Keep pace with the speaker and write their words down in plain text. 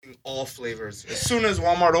all flavors. As soon as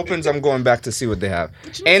Walmart opens, I'm going back to see what they have.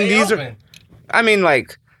 And these open. I mean,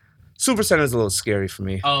 like, Super Center's a little scary for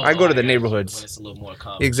me. I go to the neighborhoods. When it's a little more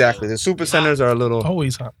calm. Exactly. The Super Centers are a little...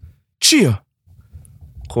 Always hot. Chia.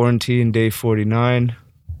 Quarantine Day 49,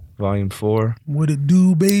 Volume 4. What it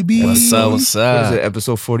do, baby? What's up? What is it,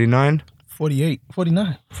 episode 49? 48,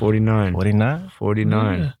 49. 49. 49?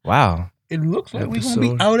 49. Yeah. Wow. It looks like we're going to be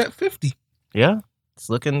Episode. out at 50. Yeah. It's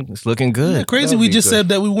looking Isn't good. that crazy? That'd We be just good. said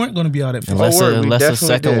that we weren't going to be out at 50. Unless, Oh, word, we unless a definitely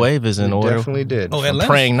second did. wave is in We order. definitely did. Oh, I'm Atlanta's,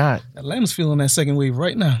 praying not. Atlanta's feeling that second wave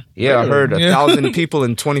right now. Yeah, I heard Yeah. 1,000 people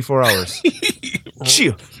in 24 hours.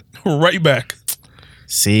 Chia. Right back.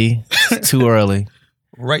 See? It's too early.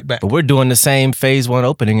 Right back. But we're doing the same phase 1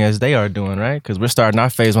 opening as they are doing, right? Because we're starting our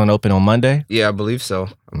phase 1 open on Monday. Yeah, I believe so.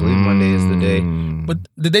 I believe Monday is the day. But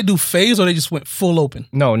did they do phase or they just went full open?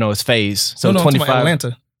 No, it's phase. So no, I'm talking 25. about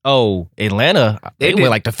Atlanta. Oh, Atlanta. They did. went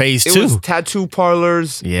like to phase It 2. was tattoo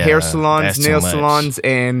parlors, Yeah, hair salons, that's too nail much. salons,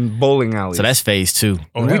 and bowling alleys. So that's phase 2.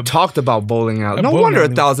 Oh, we that- talked about bowling alleys. that No bowling wonder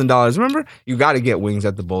alley- $1,000. Remember, you got to get wings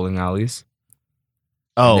at the bowling alleys.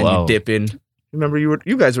 Oh, And then you dip in. Remember, you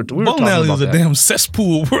guys were we were Bowling talking alley about is a that. damn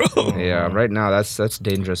cesspool, bro. Yeah, right now that's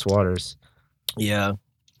dangerous waters. Yeah.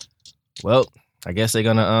 Well, I guess they're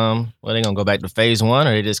gonna they gonna go back to phase 1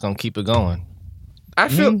 or they just gonna keep it going? I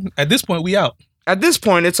feel At this point, we out. at this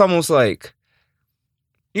point it's almost like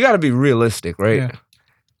you got to be realistic, right? Yeah.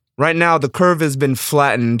 Right now the curve has been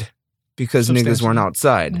flattened because niggas weren't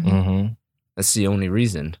outside. Mhm. Mm-hmm. That's the only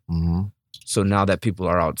reason. Mm-hmm. So now that people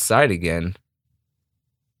are outside again,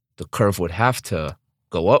 the curve would have to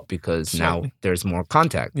go up because now Slightly. there's more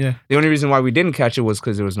contact. Yeah. The only reason why we didn't catch it was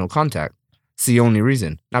because there was no contact. It's the only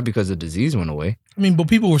reason, not because the disease went away. I mean, but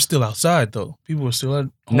people were still outside, though. People were still at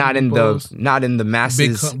home Not in Depots. the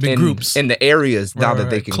masses, big in, groups. in the areas now that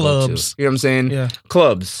they Right. can Clubs. go to. You know what I'm saying? Yeah.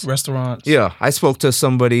 Clubs. Restaurants. Yeah, I spoke to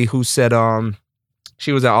somebody who said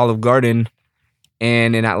she was at Olive Garden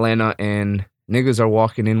and in Atlanta and niggas are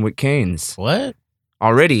walking in with canes What?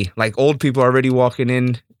 already. Like old people are already walking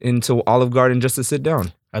into Olive Garden just to sit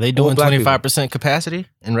down. Are they doing black people. 25% capacity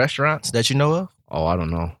in restaurants that you know of? Oh, I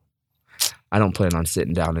don't know. I don't plan on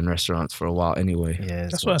sitting down in restaurants for a while anyway. Yeah.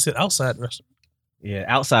 That's why I said outside restaurant. Yeah,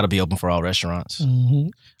 outside will be open for all restaurants. Mm-hmm.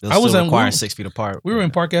 They'll I was still at require work. 6 feet apart. We were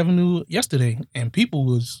in Park Avenue yesterday, and people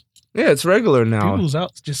was Yeah, it's regular now.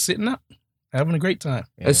 out just sitting out, having a great time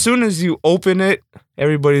Yeah. As soon as you open it,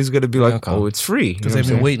 everybody's gonna be like, Okay. "Oh, it's free," because they've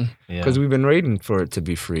been waiting. Yeah. Because we've been waiting for it to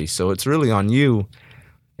be free. So it's really on you,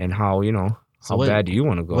 and how So how what- bad do you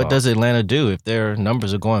want to go? What out? does Atlanta do if their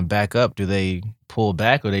numbers are going back up? Do they pull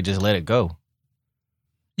back or they just let it go?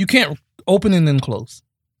 You can't open and then close.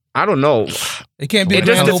 I don't know. It can't be It a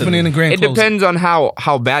just grand depends- opening and grand It closing. depends on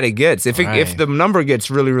how bad it gets. If Right. the number gets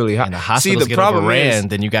really really high, And the see hospitals the get problem overran, is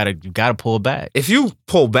then you gotta pull back. if you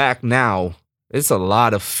pull back now, it's a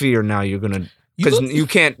lot of fear. Now you're gonna because you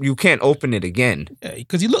can't open it again.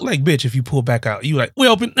 Because you look like bitch if you pull back out. You like, we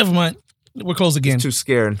open, never mind. We're closed again. Too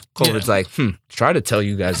scared. COVID's like, try to tell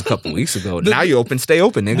you guys a couple weeks ago. The- Now you open, stay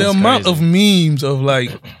open, nigga. The amount of memes of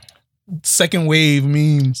like second wave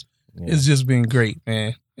memes is just been great,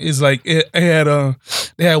 man. It's like they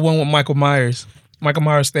had one with Michael Myers. Michael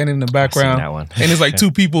Myers standing in the I seen background, that one. and it's like two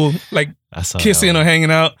people like I saw kissing that or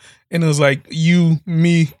hanging out, and it was like you,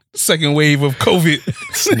 me, second wave of COVID one.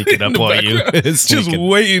 Sneaking in up the on you. background. just Sneaking.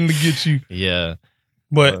 waiting to get you. Yeah.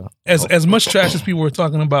 But as much trash as people were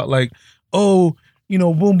talking about, like, oh,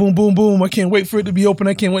 boom, boom, boom, boom, I can't wait for it to be open.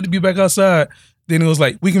 I can't wait to be back outside. Then it was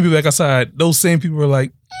like, we can be back outside. Those same people were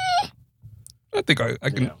like, I think I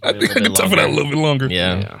can. Yeah, I think I a can little tough it out a little bit longer.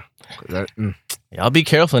 Yeah. Yeah. Y'all be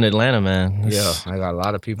careful in Atlanta, man. Yeah, I got a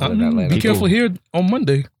lot of people I in mean, Atlanta. be careful here on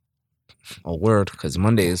Monday. A word, because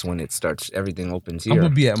Monday is when it starts. Everything opens I'm here.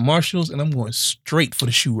 gonna be at Marshall's and I'm going straight for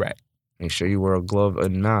the shoe rack. Make sure you wear a glove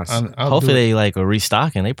and mask. I'll Hopefully do they like are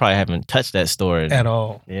restocking. They probably haven't touched that store. it at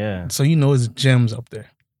all. Yeah. So it's gems up there,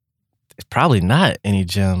 It's probably not any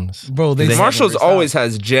gems. bro. They They Marshall's haven't always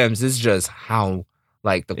has gems. It's just how,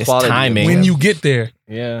 like, the It's quality. of timing. when gems. you get there,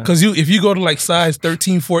 Yeah. because if you go to like size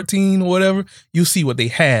 13, 14 or whatever, you see what they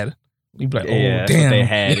had. You be like, oh Yeah, that's what damn, they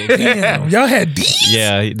had. damn, y'all had these.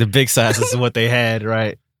 Yeah, the big sizes is what they had,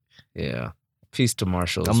 right? Yeah. Peace to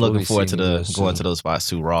Marshall's. I'm We'll looking be forward to seeing you going soon. to those spots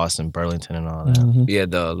too, Ross and Burlington and all that. Mhm. Yeah,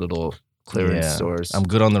 the little clearance stores. I'm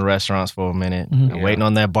good on the restaurants for a minute. Mhm. I'm Yeah. waiting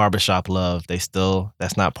on that barbershop love. That's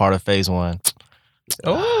not part of phase 1.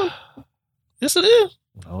 Oh, yes, it is.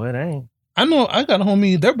 No, it ain't. I know. I got a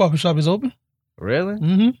homie. Their barbershop is open. Really?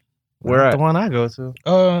 Mm-hmm. Where Not at? the one I go to.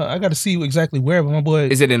 I got to see exactly where, but my boy.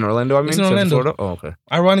 Is it in Orlando? I mean, It's in Central Orlando. Florida? Oh, okay.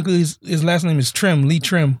 Ironically, his last name is Trim, Lee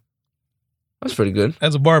Trim. That's pretty good.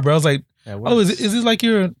 As a barber, I was like, Yeah, oh, is this like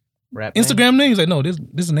your Rap name? Instagram name. He's like, no, this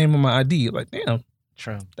is the name of my ID. Like, damn,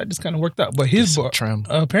 Trim. that just kind of worked out. But his Trim.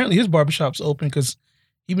 apparently his barbershop's open because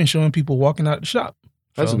he been showing people walking out the shop.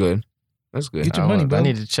 That's So, good. That's good. Get your money, bro. I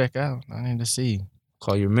need to check out. I need to see.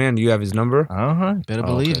 Call your man. Do you have his number? Better Oh,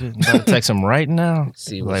 believe okay. it. I'm about to text him right now.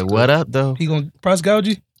 See what's Like, good. what up, though? He gonna price gouge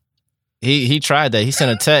you? He tried that. He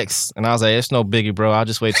sent a text, and I was like, "It's no biggie, bro. I'll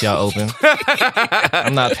just wait till y'all open.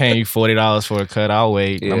 I'm not paying you $40 for a cut. I'll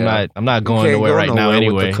wait. Yeah. I'm not You going can't nowhere go right now nowhere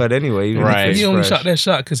anyway. with the cut anyway. even if Right. it's He only fresh. shot that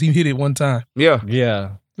shot because he hit it one time. Yeah.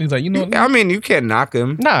 Yeah. He's like, you know, I mean, you can't knock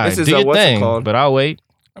him. Nah, This is do a, your what's it thing. called? But I'll wait.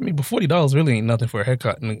 I mean, but $40 really ain't nothing for a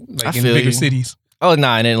haircut in I in feel bigger you. cities. Oh,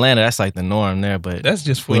 nah, in Atlanta, that's like the norm there. But That's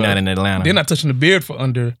just for we not in Atlanta. They're not touching the beard for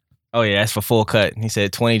under. Oh yeah, that's for full cut. He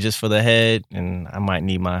said 20 just for the head, and I might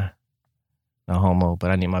need my no homo,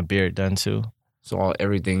 but I need my beard done too. So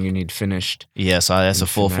everything you need finished. Yeah, so that's a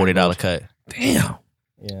full $40 cut. Damn,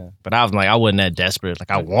 Yeah, but I was like, I wasn't that desperate.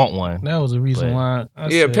 Like, I want one. that was the reason But- why. I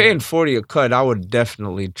Yeah, said, paying 40 a cut, I would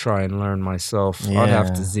definitely try and learn myself. I'd have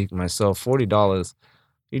Yeah. to zeke myself. $40,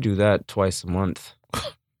 you do that twice a month.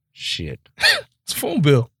 Shit. it's a phone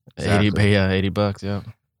bill. Exactly. $80. Yeah,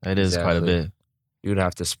 that is quite a Exactly. bit. You'd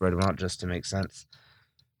have to spread them out just to make sense.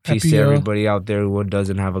 Happy, Peace to everybody out there who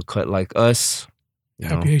doesn't have a cut like us. You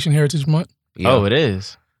know, Happy Haitian Heritage Month. yeah, Oh, it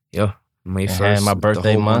is yeah. May I had 1st. my birthday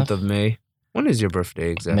the whole month. of May. When is your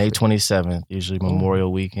birthday exactly? May 27th, usually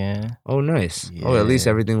Memorial Weekend. Oh, nice. Oh, at least Yeah.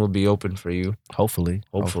 everything will be open for you. Hopefully.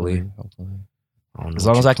 Hopefully. I don't know As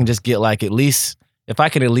long what as you- I can just get like at least, if I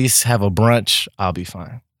can at least have a brunch, I'll be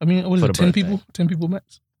fine. I mean, what is For it? the 10 birthday. people? 10 people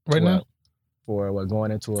max right now. For what,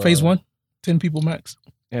 going into Phase 1, 10 people max.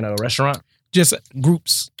 in a restaurant? Just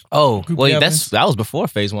groups. Oh, Group well, gatherings? that was before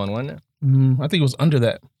phase 1, wasn't it? I think it was under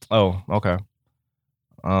that. Oh, okay.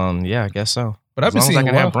 Yeah, I guess so. But I've As been long as I seeing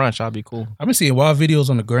can have wild, brunch, I'll be cool. I've been seeing wild videos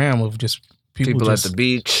on the gram of just people people just, at the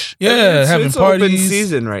beach. Yeah, having it's open parties.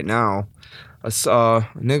 season right now. I saw a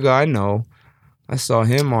nigga I know. I saw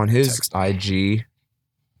him on his IG.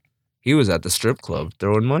 He was at the strip club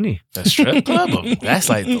throwing money. The strip club? That's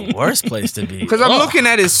like the worst place to be. Because I'm looking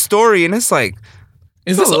at his story and it's like,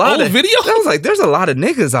 Is there's this a an lot old of- video? I was like, there's a lot of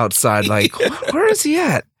niggas outside. Like, where is he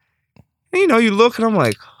at? And, you know, you look and I'm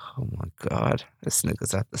like, oh my God, this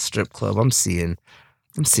nigga's at the strip club. I'm seeing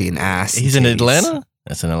ass. and He's in titties. Atlanta?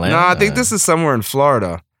 That's in Atlanta? No, I think this is somewhere in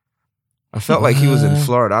Florida. I felt like he was in Uh,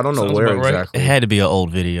 Florida. I don't know sounds where about right. exactly. It had to be an old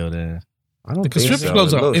video then. I don't Because think strip so.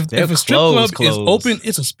 clubs It are. looked- If they're a strip club is closed. open,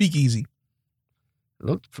 it's a speakeasy.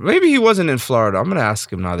 maybe he wasn't in Florida. I'm gonna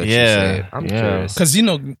ask him now that you say it. I'm Yeah. curious. Because you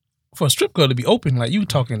know, for a strip club to be open, like you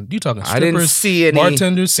talking strippers, I didn't see any.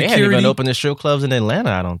 bartenders, They haven't security. even opened the strip clubs in Atlanta,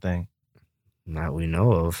 I don't think. Not we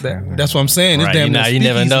know of. That's what I'm saying. It's Right, damn near you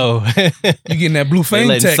never speakeasy. know. You getting that blue They flame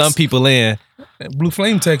letting text? some people in. That blue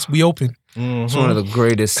flame text. We open. It's one of the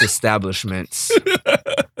greatest establishments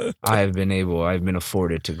I've been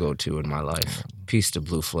afforded to go to in my life. Peace to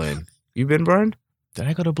Blue Flame. You been, Brian? Did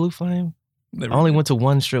I go to Blue Flame? I only went to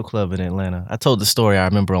one strip club in Atlanta. I told the story I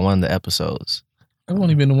remember on one of the episodes. I've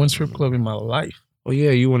only been to one strip club in my life. Oh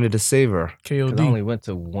yeah, you wanted to save her. 'Cause I KOD. only went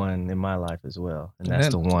to one in my life as well. And that's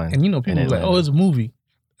And- the one. And you know, people in was like, Atlanta. "Oh, it's a movie."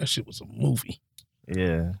 That shit was a movie.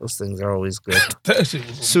 Yeah. Those things are always good. That shit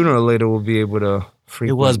was. Sooner or later, we'll be able to frequent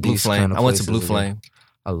It was Blue these Flame. kind of I went to places Blue again. Flame.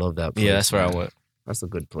 I love that place. Yeah, that's where I man. went. That's a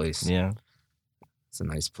good place. Yeah. It's a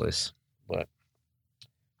nice place. But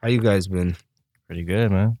how you guys been? Pretty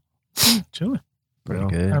good, man. chilling. Pretty Well,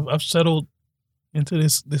 good. I've settled into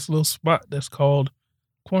this little spot that's called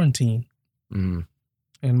quarantine, Mm.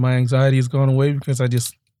 and my anxiety has gone away because I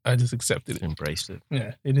just accepted it. Embraced it.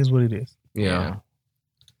 Yeah, it is what it is. Yeah.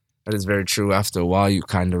 That is very true. After a while, you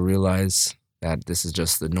kind of realize that this is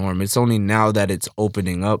just the norm. It's only now that it's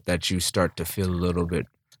opening up that you start to feel a little bit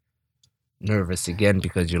nervous again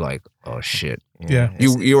because you're like, oh shit. Yeah.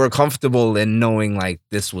 You were comfortable in knowing like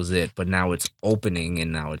this was it, but now it's opening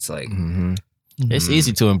and now it's like hmm It's Mhm.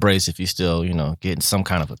 easy to embrace if you still, getting some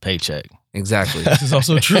kind of a paycheck. exactly. This is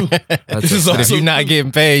also true. That's This is a But if fact. you're not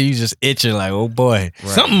getting paid, you just itching like, oh boy, Right.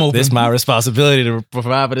 Something open. this is my responsibility to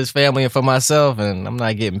provide for this family and for myself, and I'm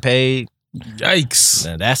not getting paid. Yikes!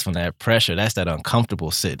 Now, that's when that pressure, that's that uncomfortable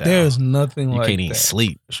sit down. There's nothing you like can't even that.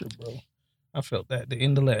 sleep, Shit, bro. I felt that the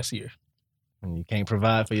end of last year. and you can't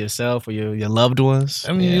provide for yourself or your loved ones.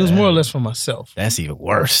 I mean, it was more or less for myself. That's even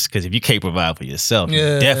worse because if you can't provide for yourself,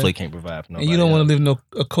 Yeah. you definitely can't provide for nobody. And you don't want else. to live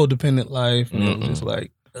a codependent life. And it was just Mm-mm.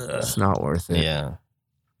 like, It's not worth it. Yeah,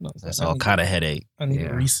 no, that's I all need- kind of headache, I need Yeah.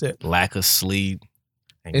 to reset. lack of sleep,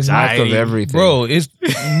 It's Lack anxiety. of everything. Bro, it's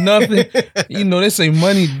nothing. They say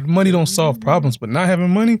money don't solve problems, but not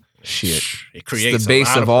having money, Shit. It creates the base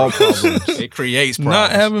a lot of all problems. It creates problems.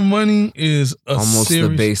 Not having money is a Almost serious,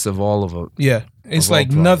 the base of all of it. Yeah, it's of all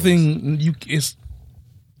like nothing.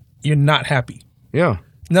 You're not happy. Yeah.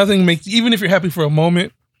 Nothing makes, even if you're happy for a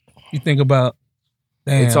moment, you think about,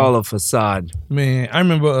 damn. It's all a facade. Man, I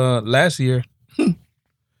remember last year,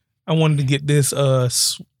 I wanted to get this. It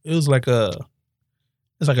was like a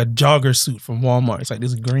jogger suit from Walmart. It's like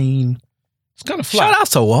this green. It's kind of fly. Shout out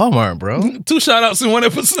to Walmart, bro. 2 shout outs in one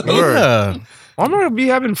episode. Yeah. Walmart be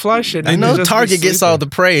having fly shit. I know Niggas just be Target gets all the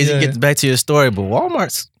praise. Yeah. You get back to your story, but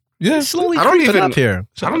Walmart's Yeah, slowly I don't creeping even- up here.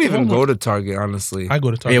 I don't even go to Target, honestly. I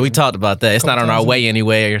go to Target. Yeah, we talked about that. It's not on our way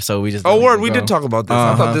anyway, so we just. Oh, don't word. even We go. did talk about this. I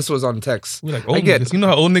Uh-huh. thought this was on text. We're like I old get- niggas. You know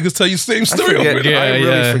how old niggas tell you the same I story forget. over. Yeah, I really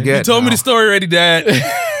yeah. forget. You told me the story already, Dad.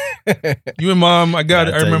 You and Mom, I got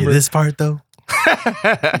it. I Tell you remember. this part though.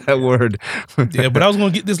 Word. Yeah, but I was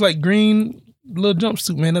gonna get this like green little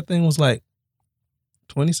jumpsuit, man. That thing was like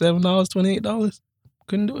 $27, $28.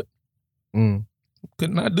 Couldn't do it. Mm.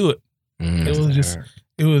 Could not do it. Mm. It was just,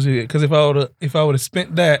 it was because if I would have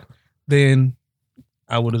spent that, then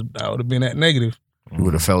I would have been at negative. You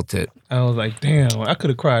would have felt it. I was like, damn, I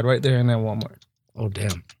could have cried right there in that Walmart. Oh,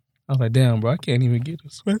 damn. I was like, damn, bro, I can't even get a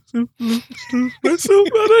sweatsuit.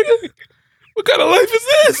 What kind of life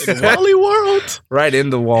is this? Wally World. Right in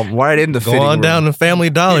the wall. Right in the Go fitting on room. down to Family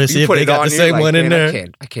Dollar, see if put they it got on, the you're same like, one in "Man, there.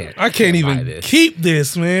 I can't I can't buy even this." keep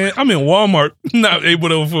this, man. I'm in Walmart, not able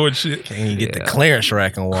to afford shit. Can't even get the Yeah. clearance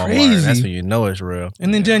rack in Walmart. Crazy. That's when you know it's real.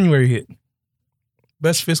 And then January hit.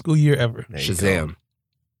 Best fiscal year ever. There you go. Shazam.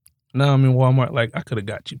 Now I'm in Walmart like, I could have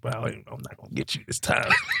got you, but I'm not going to get you this time.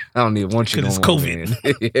 I don't even want you no 'Cause more,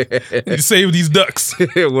 it's man. You save these ducks.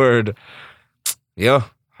 Word. Yeah.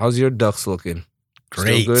 How's your ducks looking?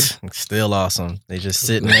 Great. Still good? Still awesome. They just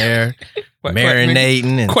sitting there Quack, quack, nigga.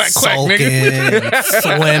 marinating and Quack, quack, sulking, nigga.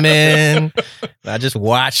 swimming. I just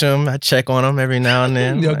watch them. I check on them every now and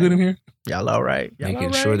then. Y'all good in here? Y'all all right? Y'all Making all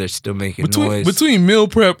right? sure they're still making noise. Between meal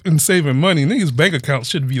prep and saving money, niggas' bank accounts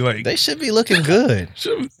should be like, They should be looking good.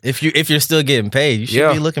 should, If you're still getting paid, you should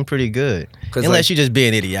Yeah. be looking pretty good. 'Cause, Unless like, you're just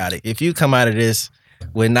being idiotic. If you come out of this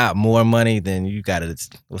with not more money, then you gotta,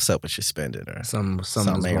 what's up with your spending? Or something's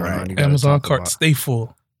Something going ain't on. right. You gotta Amazon talk cart about. stay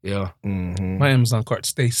full. Yeah. Mhm. My Amazon cart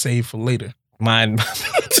stay saved for later. Mine,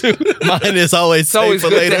 mine is always It's always safe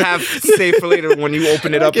good for later. to have save for later when you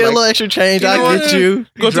open it up. Get a Like, little extra change. You know I what? get you.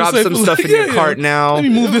 Go you to drop Save some for stuff in Later. your Yeah, cart now. Let me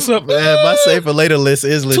move this up. Man, my save for later list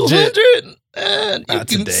is legit. 200. You Not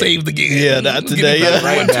can today. save the game. Yeah, not Get today, it back yeah. to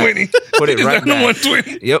Right back. 120. Put it Get right down to back.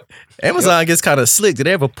 120. Yep. Amazon gets kind of slick. Did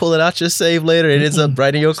they ever pull it out your save later? It ends up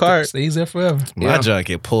right in your cart. Stays there forever. My Yeah. junk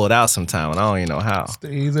get pulled out sometime, and I don't even know how.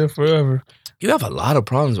 Stays there forever. You have a lot of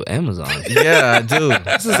problems with Amazon. Yeah, I do.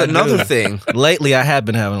 This is another thing. Lately, I have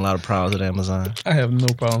been having a lot of problems with Amazon. I have no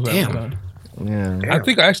problems with Damn. Amazon. Yeah. I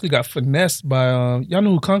think I actually got finessed by y'all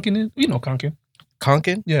know who Conkin is? You know Conkin.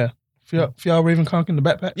 Conkin? Yeah. Fjall Raven Conkin, the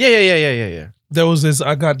backpack. Yeah. There was this,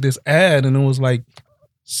 I got this ad and it was like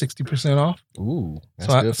 60% off. Ooh.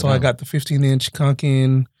 So I got the 15-inch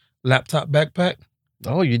Conkin laptop backpack.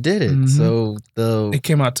 Oh, you did it. Mhm. So It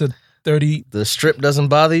came out to 30. the strip doesn't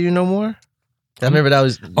bother you no more? I remember that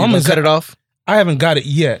was, you I'm gonna cut it off? I haven't got it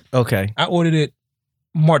yet. Okay. I ordered it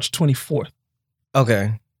March 24th.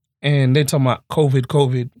 Okay. And they talking about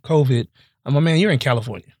COVID. I'm like, man, you're in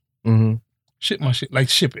California. Mm-hmm. Ship my shit. Like,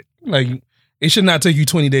 ship it. Like, it should not take you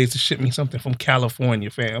 20 days to ship me something from California,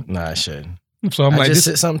 fam. Nah, I shouldn't. So I'm I like, just this,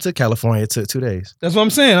 sent something to California. It took 2 days. that's what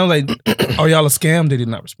I'm saying. I'm like, are y'all a scam? They did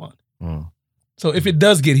not respond. Mm. So if it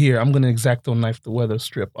does get here, I'm going to X-Acto knife the weather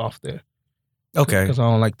strip off there. Okay. Because I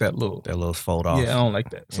don't like that little. That little fold off. Yeah, I don't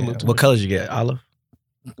like that. It's a Yeah. little too What much. colors you get? Olive?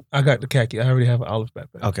 I got the khaki. I already have an olive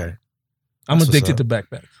backpack. Okay. I'm That's what's addicted up. to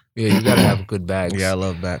backpacks. Yeah, you gotta have good bags. Yeah, I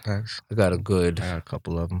love backpacks. I got a good, I got a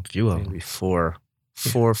couple of them. Few of them. maybe four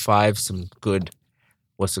or five, some good,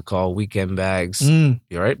 what's it called, weekend bags. Mm,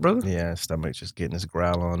 You all right, brother? Yeah, stomach just getting this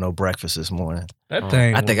growl on. No breakfast this morning. that Oh,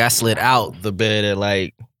 thing. I think I slid out the bed at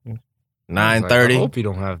like I was like, 9:30. I hope you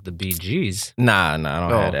don't have the BGs. Nah, I don't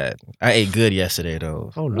Oh. have that. I ate good yesterday though.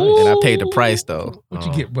 Oh, And I paid the price though. What Oh.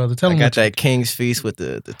 you get, brother? Tell I them got what you that King's Feast with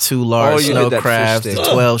the 2 large Oh, you snow did that fish crabs, the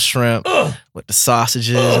stick. 12 shrimp Ugh. with the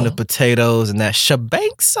sausages and the potatoes and that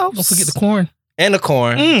shebank sauce. Don't forget the corn. and the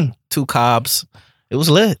corn. Mm. 2 cobs. It was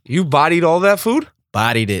lit. You bodied all that food?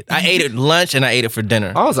 Bodied it. I ate it lunch and I ate it for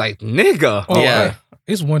dinner. I was like, nigga. Oh, Yeah.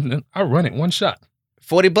 It's one. I run it one shot.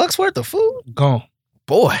 $40 worth of food? Gone.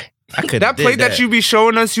 Boy, I could That plate that you be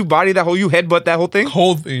showing us, you body that whole, you headbutt that whole thing?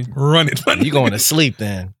 Whole thing. Run it. You going to sleep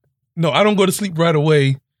then? No, I don't go to sleep right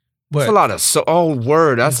away. That's But a lot of, oh,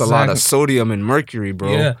 word. That's a lot of Exactly. sodium and mercury,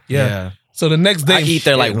 bro. yeah. So the next day, I eat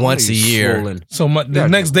there like Shit, once a you year. swollen. so the gotta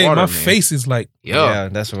next drink day, water, my man. face is like, Yeah,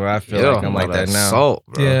 that's where I feel like I'm like that now. Salt,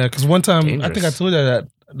 bro. yeah. Because one time, I think I Dangerous. told you that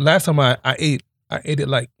last time I ate it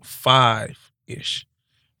like 5-ish,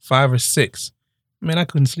 5 or 6. Man, I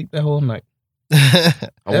couldn't sleep that whole night.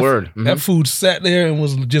 A word. Mhm. That food sat there and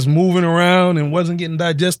was just moving around and wasn't getting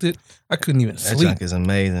digested. I couldn't even That sleep. junk is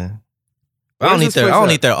amazing. I Where's don't eat this there. I place don't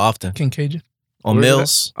at? eat there often. King Cajun. On Where is it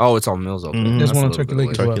Mills, Oh, it's on Mills. Okay. Mhm. There's That's one a on little Turkey bit Lake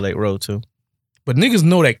away. as well. Turkey Lake Road too. But niggas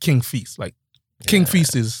know that King Feast. Like, King Yeah.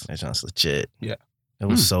 Feast is, That junk's legit. Yeah. It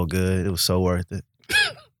was so good. It was so worth it.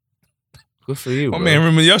 Good for you, oh bro. man,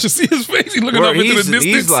 remember, y'all should see his face. He's looking Word, up into the he's- distance.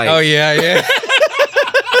 he's like- Oh yeah, yeah.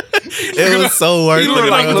 It was so worth He You it. were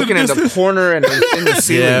looking like up looking at the corner and in the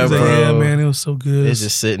ceiling. Yeah, He's like, bro. yeah, man, it was so good. It's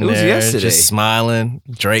just sitting It was there, yesterday. just smiling.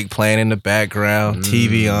 Drake playing in the background,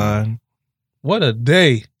 TV on, What a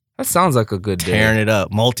day. That sounds like a good day. tearing it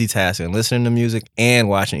up, multitasking, listening to music and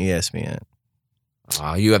watching ESPN.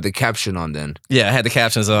 You have the caption on then. Yeah, I had the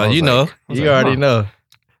captions I on. was You like- know, I was you like, already huh. know.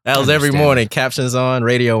 That was every understand. morning. Captions on,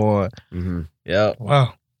 radio on. Mm-hmm. Yep,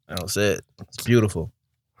 Wow. that was it. It's beautiful.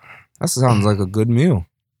 That sounds like a good meal.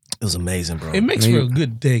 It was amazing, bro. It makes Man, for you- a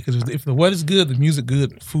good day because if the weather's good, the music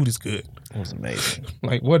good, the food is good. It was amazing.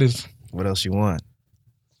 Like, what is? What else you want?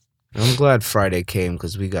 I'm glad Friday came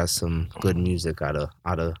because we got some good music out of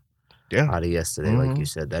yesterday. Like you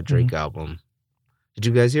said, that Drake album. Did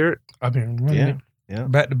you guys hear it? I've been running Yeah, it yeah.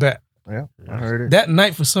 back to back. Yeah, I heard it. That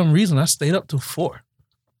night, for some reason, I stayed up till 4.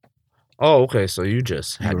 Oh, okay. So you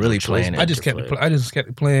just You had were really no choice playing it. but I just to kept play I just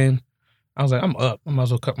kept playing. I was like, I'm up. I might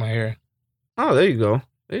as well cut my hair. Oh, there you go.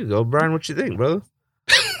 There you go, Brian. What you think, brother?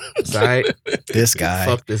 It's all right. This guy.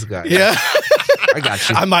 Fuck this guy. Yeah. I got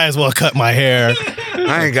you. I might as well cut my hair.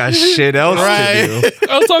 I ain't got shit else Right. to do.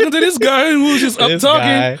 I was talking to this guy who was just up This talking.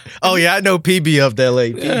 guy. Oh yeah, I know PB up that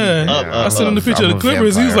late. PB. Yeah. Up, Yeah, I up, sent him the up. picture I'm of the a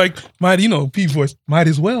Clippers. He was vampire. like, might, P voice, might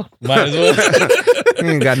as well. Might as well. You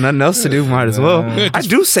ain't got nothing else to do. Might as well. Yeah, I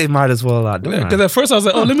do say might as well a lot, don't Because I? at first I was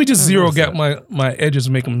like, oh, let me just I zero noticed gap my edges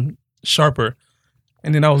and make them sharper.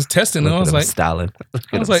 And then I was testing and I was like, styling.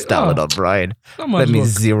 I was like, styling oh, up, Brian. I might Let as me well.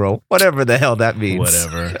 zero. Whatever the hell that means.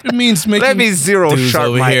 Whatever. It means making Let me zero Dude's sharp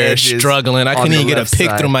over my here edges. struggling. I on couldn't the even get a left pick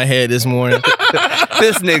side. through my head this morning.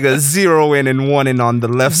 This nigga zeroing and one on the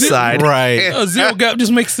left side. Right. a zero gap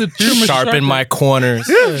just makes the trimmer Sharpen my corners.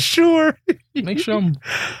 Yeah, sure. Make sure I'm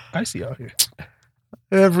icy out here.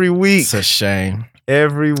 Every week. It's a shame.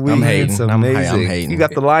 Every week. I'm hating. It's I'm amazing. hating. You got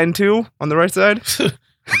the line too on the right side?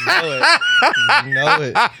 You know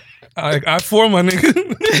it. I for my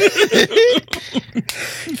nigga.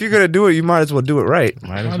 If you're gonna do it, you might as well do it right.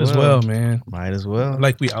 Might Might as well, man. Might as well.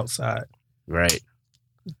 Like we outside. Right.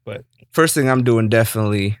 But First thing I'm doing,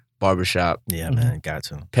 definitely barbershop, Yeah, man. Got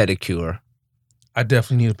to. pedicure. I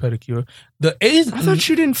definitely need a pedicure. The age I thought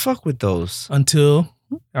you didn't fuck with those. until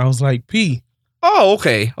I was like, P. Oh,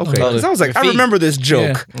 okay. Okay. Oh, 'Cause I was like, your I feet. remember this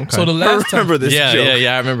joke. Yeah. So the I last time, remember this Yeah, joke.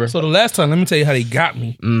 yeah. I remember. so the last time, let me tell you how they got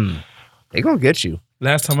me. They gonna get you.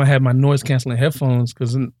 Last time I had my noise canceling headphones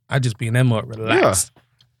because I just be in that mode, relax,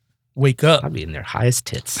 wake up, I'll be in their highest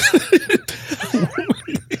tits.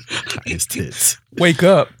 His tits. wake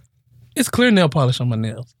up. It's clear nail polish on my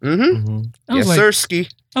nails. Mm-hmm. Mm-hmm. I was Yes, like, sir, ski.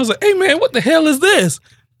 I was like, hey man, what the hell is this?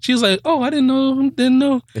 She was like, oh, I didn't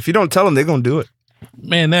know. If you don't tell them, they're gonna do it.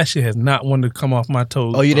 Man, that shit has not wanted to come off my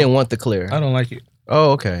toes. Oh, you bro. didn't want the clear. I don't like it.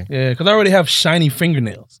 Oh, okay. Yeah, because I already have shiny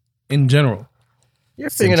fingernails in general. Your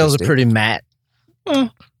fingernails are interesting. pretty matte.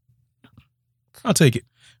 I'll take it.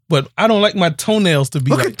 But I don't like my toenails to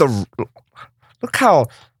be Look like,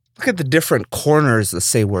 at the different corners the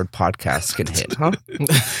Say Word podcast can hit, huh?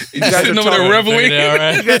 You guys sitting are over there talking- reveling.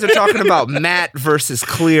 You guys are talking about matte versus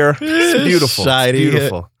clear. It's beautiful. It's Shiny.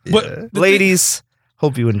 beautiful. But the Ladies,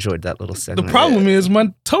 hope you enjoyed that little The segment. problem is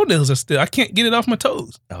my toenails are still. I can't get it off my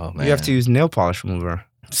toes. Oh man. You have to use nail polish remover.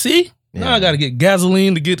 See, now Yeah. I got to get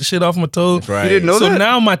gasoline to get the shit off my toes. Right. You didn't know So that?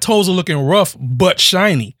 now my toes are looking rough but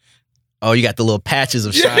shiny. Oh, you got the little patches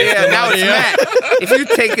of shine. Yeah, now it's matte. If you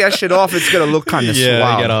take that shit off, it's gonna look kind of Yeah,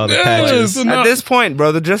 suave. you got all the Yeah, patches. so now, At this point,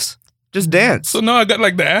 brother, just dance. so now I got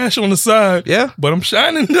like the ash on the side, Yeah. but I'm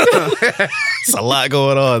shining. It's a lot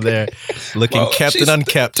going on there. Looking Well, kept she's- and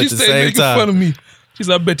unkept She at the said same making fun time. of me. She's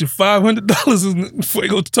like, I bet you $500 before you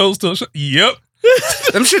go to toes to Yep,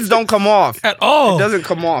 Them shits don't come off. at all. It doesn't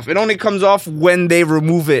come off. It only comes off when they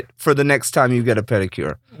remove it for the next time you get a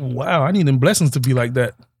pedicure. Wow, I need them blessings to be like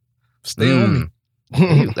that. Stay on me.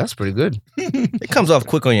 Ew, that's pretty good. It comes off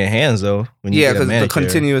quick on your hands though. When you Yeah, get a because the manicure.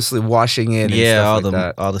 continuously washing in. And Yeah, stuff all like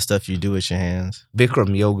that. all the stuff you do with your hands.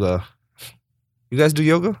 Bikram yoga. You guys do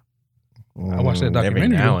yoga? I watched that Every documentary,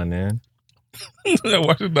 now though. and then. I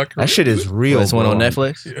watched the documentary. That shit is real. This one bro. on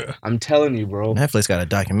Netflix. Yeah, I'm telling you, bro. Netflix got a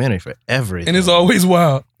documentary for everything, and it's always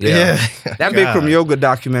wild. Yeah. That God. Bikram yoga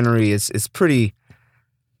documentary is pretty.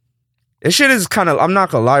 This shit is kind of. I'm not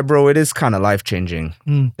gonna lie, bro. It is kind of life changing.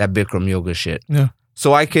 Mm. That Bikram yoga shit. Yeah.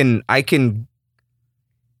 So I can.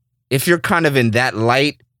 If you're kind of in that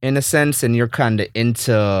light in a sense, and you're kind of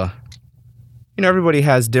into, everybody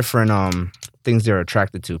has different things they're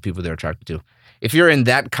attracted to, people they're attracted to. If you're in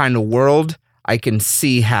that kind of world, I can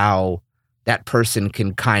see how that person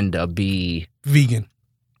can kind of be Vegan.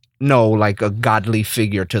 like a godly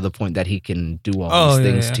figure to the point that he can do all these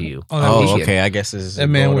things to you. Oh, Vegan. okay. I guess it's That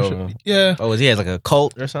man going worship. over. Yeah, Oh, he has like a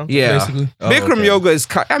cult or something. Yeah. basically. Oh, Bikram okay. yoga is.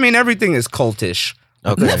 Everything is cultish.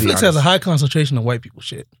 Okay. Let's be Netflix has a honest. high concentration of white people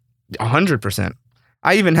shit. 100%.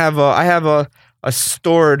 I even have a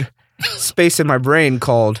stored space in my brain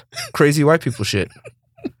called crazy white people shit.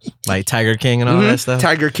 Like Tiger King and all Mhm. that stuff.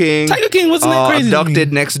 Tiger King. Tiger King wasn't that crazy? to me?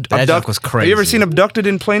 Abducted next. That joke was crazy. Have you ever seen Abducted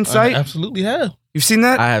in Plain I Sight? absolutely have. You've seen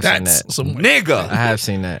that? I have seen That's that. some. Nigga. I have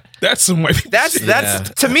seen that. That's some white people. That's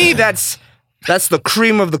shit. to me that's the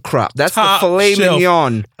cream of the crop. That's Top the filet shelf.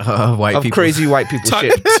 mignon White of people. crazy white people top,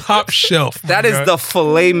 shit. top shelf. That is the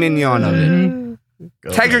filet mignon of it. Mhm.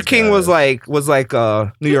 Oh Tiger my King God. was like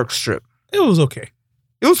a New York strip. It was okay.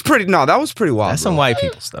 It was pretty. No, that was pretty wild. That's some bro. white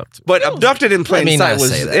people stuff too. But Abducted in Plain me Sight not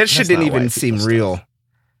was. say that. It shit That's didn't not even white seem people real.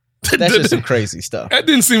 That's just some crazy stuff. That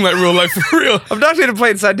didn't seem like real life for real. Abducted in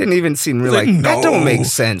Plain Sight didn't even seem real. Like, Like that no. don't make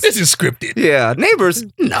sense. This is scripted. Yeah, Neighbors.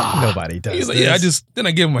 No, Nobody does. He's like, this. yeah, then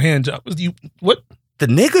I gave him a hand job. You what? the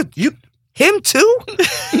nigga. Him too.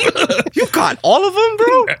 You got all of them,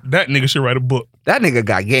 bro. That nigga should write a book That nigga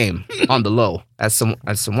got game on the low. That's some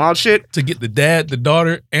wild shit. to get the dad, the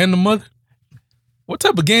daughter, and the mother. What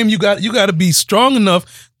type of game you got? You got to be strong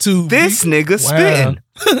enough to This nigga spitting.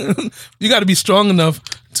 Wow. You got to be strong enough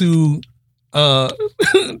to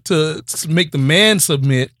to make the man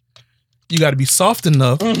submit. You got to be soft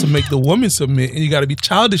enough to make the woman submit, and you got to be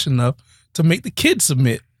childish enough to make the kid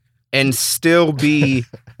submit. And still be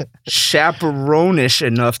chaperone-ish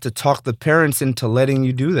enough to talk the parents into letting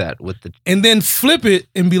you do that with the. And then flip it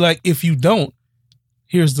and be like, if you don't,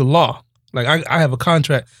 here's the law. Like I have a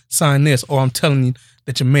contract, sign this, or I'm telling you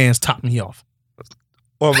that your man's topped me off.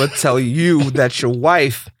 Or I'm gonna tell you that your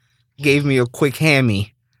wife gave me a quick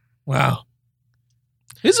hammy. Wow.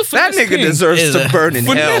 He's a That finesse nigga king. deserves Is to a burn in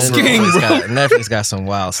hell. finesse bro. king. Netflix got some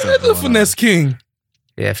wild stuff. That's a going on. finesse king.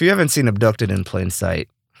 Yeah, if you haven't seen Abducted in Plain Sight,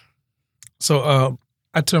 So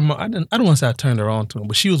I don't want to say I turned her on to him,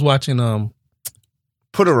 but she was watching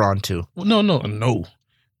put her on too. no.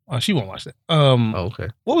 She won't watch that. Oh, okay.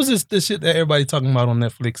 What was this shit that everybody talking about on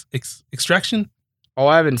Netflix? Extraction? Oh,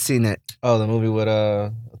 I haven't seen it. Oh, the movie with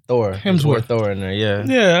Thor. Hemsworth. Thor in there. Yeah.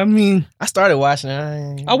 Yeah, I mean, I started watching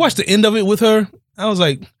it. I watched the end of it with her. I was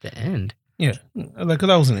like, The end. yeah, because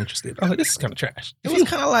I wasn't interested. I was like, this is kind of trash. It was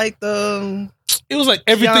kind of like the It was like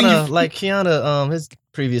everything. Keanu, his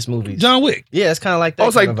previous movies. John Wick. Yeah, it's kind of like that. Oh,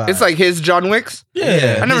 it's like kind of vibe. it's like his John Wicks.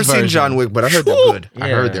 Yeah. I never his seen version. John Wick, but I heard they're Whew. good. I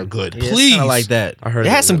Yeah. heard they're good. Yeah, Please. kind of like that. I heard it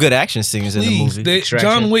they're had some good. good action scenes in the Please, movie. Extraction.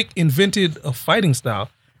 John Wick invented a fighting style.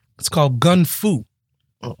 It's called gun fu.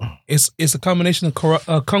 It's a combination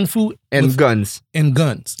of kung fu And with- guns. and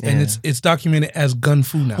guns, and Yeah. it's documented as gun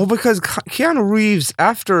fu now. Well, because Keanu Reeves,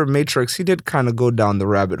 after Matrix, he did kind of go down the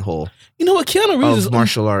rabbit hole You know what? Keanu Reeves is of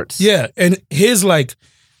martial arts. Yeah, and his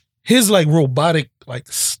robotic like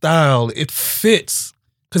style, it fits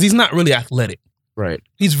because he's not really athletic. Right.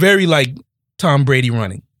 He's very like Tom Brady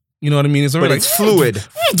running. You know what I mean? It's very But like it's fluid.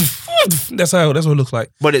 That's what it looks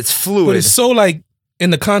like. But it's fluid. But it's so like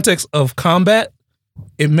in the context of combat,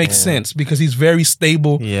 it makes Yeah. sense because he's very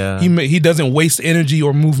stable. Yeah. He doesn't waste energy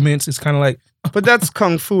or movements. It's kind of like But that's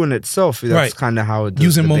kung fu in itself. That's Right. kind of how it does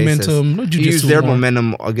using the basis. momentum. No You jujitsu use their more.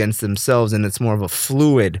 momentum against themselves, and it's more of a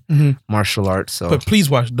fluid Mhm. martial art. So, But please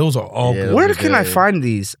watch; those are all Yeah. good. where those are can I good. find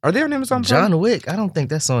these? Are they on Amazon Prime? John Wick. I don't think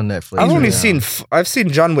that's on Netflix. I've only Yeah. seen I've seen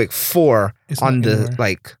John Wick 4 It's on not the anywhere.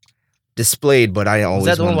 like displayed, but I always Is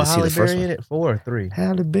that the one wanted with to see the Halle first Berry one. in it? 4 or 3?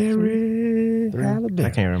 Halle Berry. Three? Halle I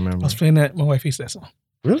Berry. can't I remember. was playing that. My wife hates that song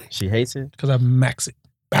Really? She hates it. because I max it.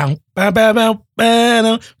 Bow, bow, bow, bow,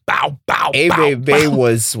 bow, bow, bow. A bow, Bay bow.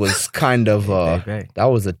 was kind of Hey, that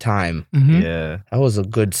was a time. Mhm. Yeah. That was a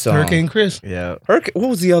good song. Hurricane Chris. Yeah. What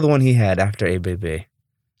was the other one he had after A Bay?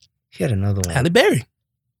 He had another one. Halle Berry.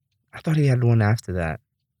 I thought he had one after that.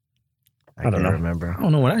 I don't can't know. remember. I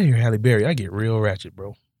don't know. When I hear Halle Berry, I get real ratchet,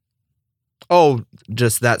 bro. Oh,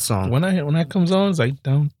 just that song. When that comes on, it's like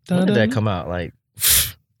dun, dun, When did that dun. come out? Like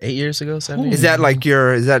 8 years ago? 7 Ooh. years Is that like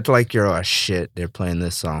your oh shit, they're playing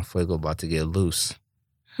this song. Fuego about to get loose.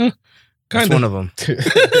 That's Kinda. one of them.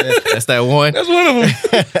 That's that one. That's one of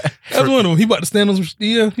them. That's one of them. He about to stand on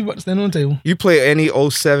he about to stand on the table. You play any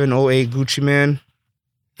 07, 08 Gucci Man,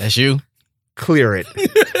 That's you. clear it.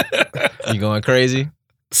 You going crazy?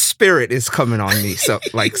 Spirit is coming on me. So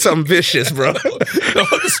like something vicious, bro.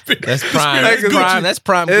 That's prime. That's That's Gucci. prime. That's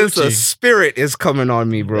prime It's a Gucci. spirit is coming on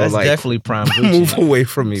me, bro. That's like definitely prime Gucci. move away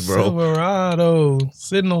from me, bro. Silverado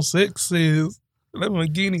sitting on sixes.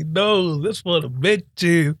 Lamborghini doors. That's for the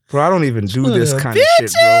bitches. Bro, I don't even do this kind of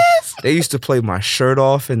shit, bro. They used to play my shirt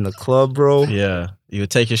off in the club, bro. Yeah. You would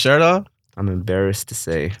take your shirt off? I'm embarrassed to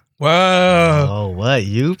say. Wow. Oh, what?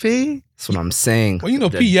 You, P? That's what I'm saying. Well, you know,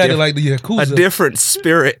 The P had it diff- like the a Yakuza. different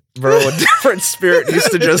spirit, bro. A different spirit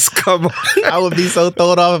used to just come on. I would be so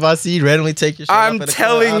thrown off if I see you randomly take your shirt off. I'm in the club.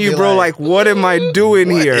 telling I'd you, be bro, like, what am I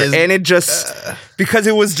doing What here? is- And it just, because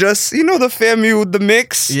it was just, you know, the FAMU, the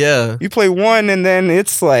mix. Yeah. You play one and then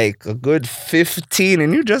it's like a good 15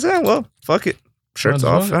 and you just, well, fuck it. Shirt's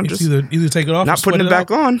off. I'm It's just either take it off, or not sweat putting it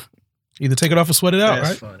back out. on. Either take it off or sweat it out,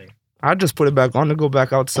 right? funny. I just put it back on to go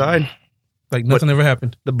back outside. Like nothing ever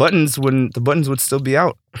happened. The buttons would still be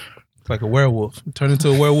out. It's like a werewolf. Turn into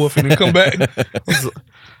a werewolf and then come back. I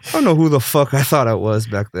don't know who the fuck I thought I was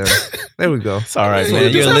back then. There we go. It's all right, Just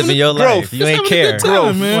man. You're having living your growth. life. You Just ain't having a care. good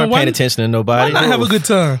time, man. You weren't Why- paying attention to Why nobody. not have a good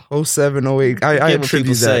time? 07, 08. I Get what attribute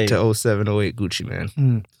people say. that to 07, 08 Gucci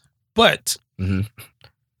Man. But Mhm.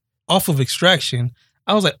 off of Extraction,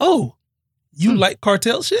 I was like, oh, you like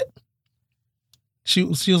cartel shit? She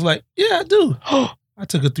was like, yeah, I do. I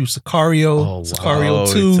took her through Sicario,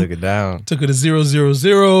 Sicario 2, Took it down. took her to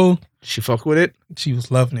 000. She fuck with it. She was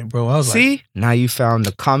loving it, bro. I was like, See, now you found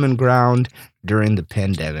the common ground during the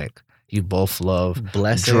pandemic. You both love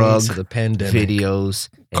Blessings Drug to the pandemic. videos,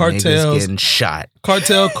 and Cartels. niggas getting shot.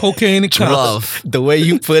 cartel, cocaine, and cops. Love. The way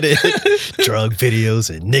you put it, drug videos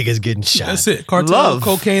and niggas getting shot. That's it. Cartel, Love.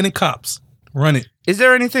 cocaine, and cops. Run it. Is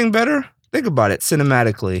there anything better? Think about it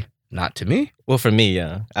cinematically. Not to me. Well, for me,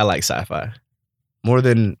 yeah, I like sci-fi More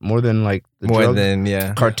than like the more drug than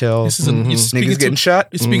yeah, cartel. This is a, Mhm. you're speaking Niggas getting to, shot.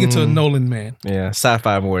 you're speaking to a Mhm. Nolan man. yeah,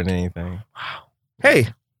 sci-fi more than anything. Hey,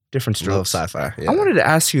 different Love strokes. sci-fi. Yeah. I wanted to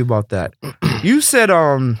ask you about that. You said,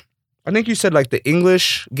 I think you said like the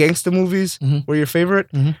English gangster movies Mhm. were your favorite.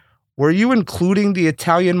 Mhm. Were you including the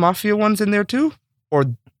Italian mafia ones in there too, or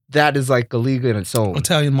that is like a league in its own?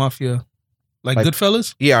 Italian mafia. Like Like-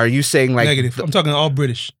 Goodfellas? Yeah, are you saying like Negative. I'm talking all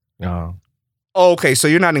British. Oh. Oh, okay, so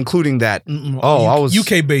you're not including that. Mm-mm. Oh, I was-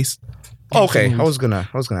 UK based. Oh, okay, movies. I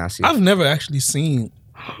was gonna ask you. I've never actually seen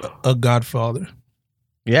a Godfather.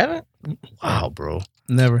 You haven't? Wow, bro.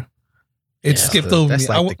 Never. It Yeah, skipped over That's me.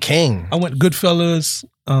 like I the went, king. I went Goodfellas.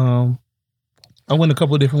 I went a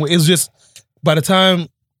couple of different ways. It was just by the time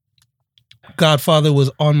Godfather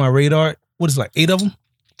was on my radar, what is it, like 8 of them?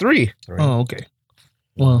 3. Oh, okay.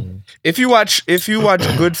 Well, If you watch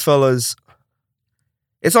Goodfellas,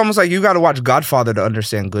 it's almost like you got to watch Godfather to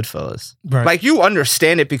understand Goodfellas. right. Like you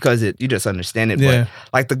understand it because you just understand it. yeah. But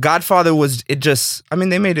like the Godfather was,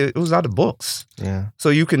 they made it. It was out of books, Yeah. so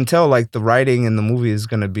you can tell like the writing in the movie is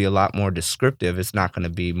going to be a lot more descriptive. It's not going to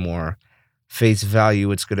be more face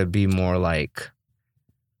value. It's going to be more like,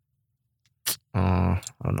 I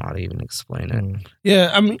don't know how to even explain it.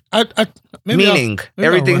 Yeah, I mean, I maybe Meaning. maybe I'll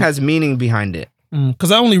Everything run. has meaning behind it.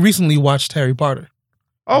 because I only recently watched Harry Potter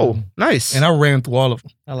Oh, nice. and I ran through all of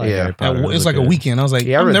them. I like Yeah. Harry Potter. It's like a weekend. I was like,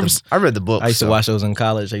 yeah, I've never, I read the book. I used to so. watch those in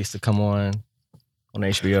college. I used to come on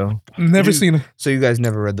HBO. never You- seen them. So you guys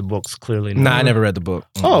never read the books, clearly. Nah, I never read the book.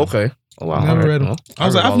 Oh, okay. Oh, wow. Never All right. read them. Well, I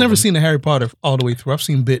was like, read all I've of never them. seen the Harry Potter all the way through. I've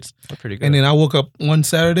seen bits, They're pretty good. and then I woke up one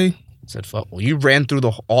Saturday, Said fuck. Well, you ran through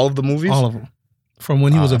all of the movies. all of them, from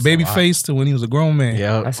when he Oh, was a that's a baby lot. face to when he was a grown man.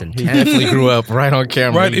 yeah, That's he intense. definitely grew up right on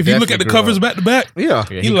camera. Right. He If you look at the definitely grew covers up. back to back, Yeah.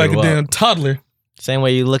 Yeah, he he like a grew up. damn toddler. Same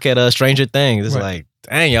way you look at Stranger Things. It's Right. like,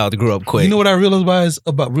 dang, y'all grew up quick. You know what I realized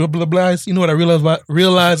about You know what I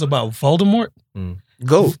realized about Voldemort?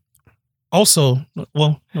 Go. Also,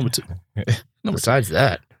 well, number 2. Besides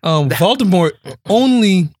that, Voldemort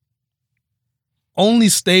only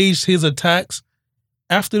staged his attacks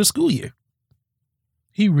after the school year.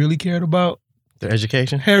 He really cared about Their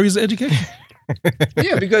education. Harry's education.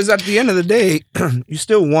 yeah, because at the end of the day, you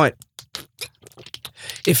still want.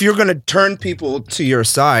 If you're gonna turn people to your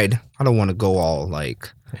side, I don't want to go all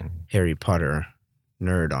like Harry Potter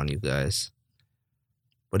nerd on you guys.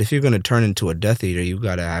 But if you're gonna turn into a Death Eater, you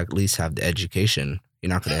gotta at least have the education. You're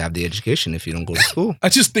not gonna have the education if you don't go to school. I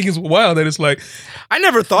just think it's wild that it's like, I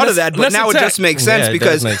never thought of Let's- that, but let's now it attack. just makes sense Yeah, it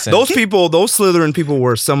because does make sense. those people, those Slytherin people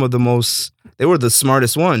were some of the most. They were the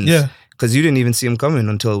smartest ones. yeah, Because you didn't even see them coming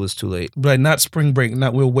until it was too late. But not spring break.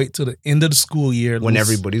 Not we'll wait till the end of the school year When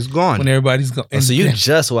everybody's gone. When everybody's gone. So you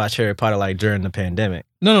just watched Harry Potter like during the pandemic?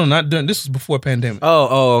 No, not during. This was before pandemic.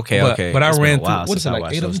 Okay. But I It's been ran a while through. What is since it I like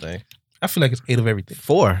watched 8 of those them? things. I feel like it's 8 of everything.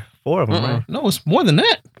 Four of them, right? No, it's more than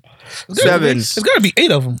that. Seven. It's got to be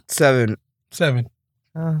 8 of them. 7. 7.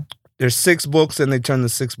 There's 6 books, and they turned the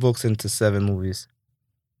 6 books into 7 movies.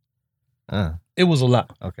 It was a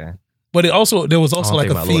lot. Okay. But there was also like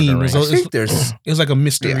think a about Lord of the theme. Rings. I think there's... It was like a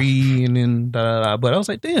mystery and then da. But I was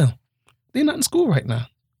like, damn, they're not in school right now.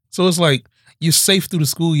 So it's like you're safe through the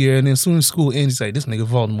school year, and then as soon as school ends, you say, this nigga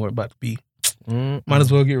Voldemort about to be. Might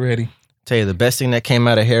as well get ready. Tell you the best thing that came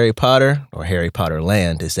out of Harry Potter or Harry Potter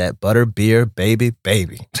Land is that butterbeer baby.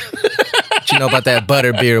 What you know about that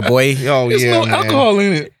butterbeer, boy? Oh, There's no alcohol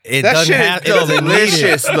in it. It that doesn't shit have, is it doesn't need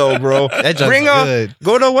delicious, it. though, bro. That junk's good.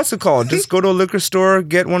 Go to, what's it called? Just go to a liquor store,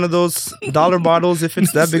 get one of those dollar bottles if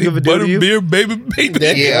it's that big of a deal to you. Butterbeer, baby.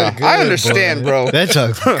 That Yeah, junk I good, understand, boy. bro. That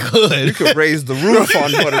junk's You good. could raise the roof on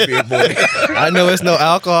butterbeer, boy. I know it's no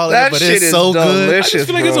alcohol in it, That but shit it's is so good. I delicious, just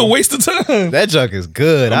feel like it's a bro. waste of time. That junk is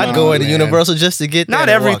good. I'd go into man. Universal just to get that. Not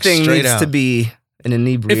and walk everything straight needs out. to be an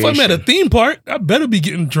inebriation. If I'm at a theme park, I better be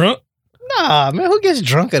getting drunk. Nah, man, who gets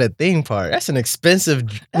drunk at a theme park? That's an expensive,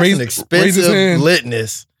 Raise his hand.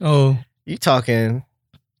 litness. Oh, You talking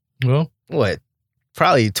well, what?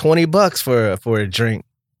 Probably $20 for a drink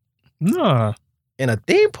nah, in a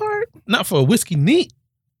theme park. not for a whiskey neat.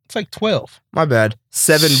 It's like 12. My bad.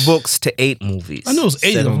 7 books to 8 movies. I know it's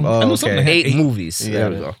 8 of them. I know something that had 8 movies. Yeah. There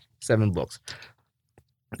we go. 7 books.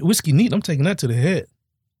 Whiskey neat, I'm taking that to the head.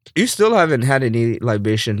 You still haven't had any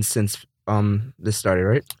libations since this started,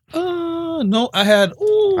 right? No, I had.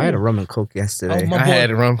 Ooh, I had a rum and coke yesterday. Oh, my I boy- had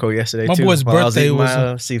a rum coke yesterday my too. boy's while I was birthday eating was,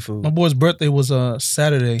 my seafood. my boy's birthday was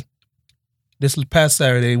Saturday. This past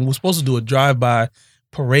Saturday, and we were supposed to do a drive-by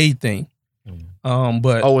parade thing.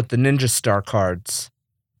 But Oh, with the Ninja Star cards.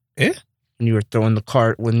 Eh? When you were throwing the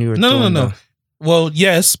card, when you were no. throwing Well,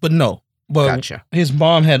 yes, but no. But Gotcha. his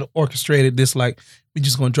mom had orchestrated this, like, we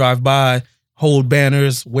just gonna drive by, hold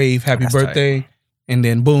banners, wave happy That's tight. birthday, and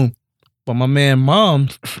then boom. But my man mom,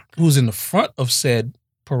 who's in the front of said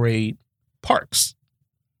parade, parks.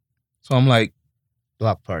 So I'm like,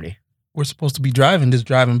 Block party. we're supposed to be driving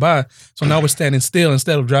by. So now we're standing still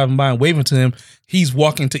instead of driving by and waving to him. He's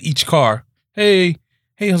walking to each car. Hey.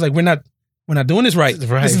 I was like, we're not doing this right.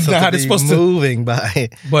 Right. This is so not how to it's be supposed to. moving by.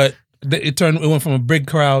 But it went from a big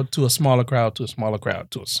crowd to a smaller crowd to a smaller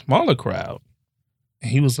crowd to a smaller crowd.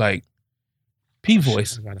 And he was like, P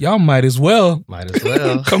voice, y'all might as well Might as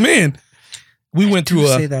well. come in. We went through You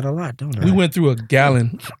say that a lot, don't I? we went through a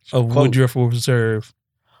gallon of Quote. Woodruff Reserve.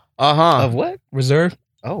 Of what? Reserve?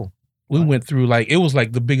 Oh. We went through it was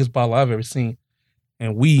like the biggest bottle I've ever seen.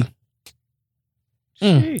 And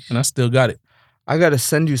and I still got it. I gotta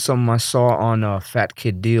send you something I saw on Fat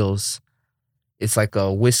Kid Deals. It's like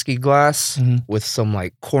a whiskey glass Mhm. with some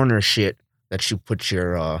like corner shit that you put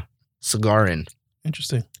your cigar in.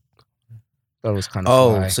 Interesting. That was kind of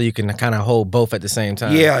Oh, so you can kind of hold both at the same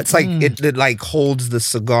time. yeah, it's like Mm. it like holds the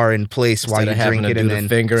cigar in place while Instead you of having drink to it, do and the then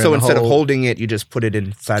finger so in the instead of hole. holding it, you just put it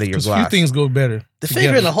inside of your Because glass. few things go better. The together.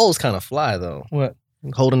 finger in the hole's kind of fly though. What?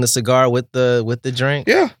 Holding the cigar with the drink.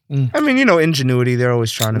 Yeah, Mm. I mean, ingenuity. They're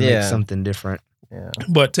always trying to make Yeah. something different. Yeah.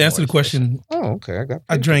 But to answer More the question, Oh, okay. I got.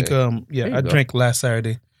 I paid drank today. There you I go. drank last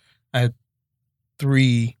Saturday. I had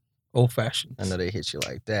 3 old fashions. I know they hit you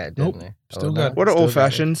like that, Nope. didn't they? Still no? got it. What are Still old got it.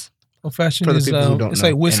 fashions? Old fashioned For the is people who don't it's know,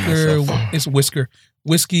 like whisker. and myself. It's whisker,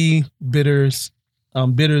 whiskey, bitters.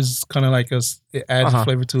 Bitters kind of like it adds Uh-huh. a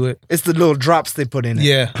flavor to it. It's the little drops they put in it.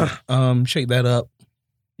 Yeah. Shake that up.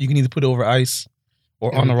 You can either put it over ice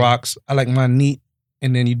or on the rocks. I like mine neat.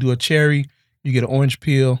 And then you do a cherry. You get an orange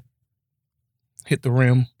peel. Hit the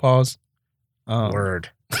rim. Pause. Word.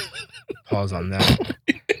 Pause on that.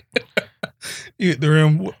 You hit the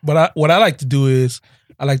rim. But what I like to do is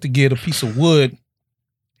I like to get a piece of wood,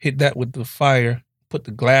 hit that with the fire, put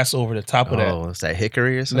the glass over the top of that. Oh, is that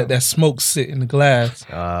hickory or Let something? that smoke sit in the glass.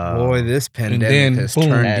 Boy, this pandemic then, has boom.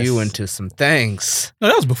 turned you Yes. into some things. No,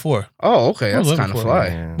 that was before. Oh, okay. That was That's kind of before. fly.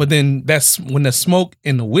 Yeah. But then that's when the smoke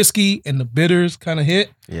and the whiskey and the bitters kind of hit.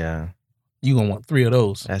 Yeah. You gonna want 3 of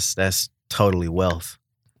those. That's totally wealth.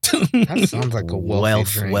 That sounds like a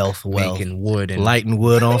wealthy drink. wealth. Making wood and Lighting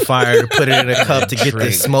wood on fire to put it in a cup to get the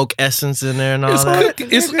Drink. smoke essence in there and all It's that. cooking.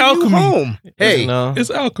 It's Nigga, you alchemy. home. Hey, You know, It's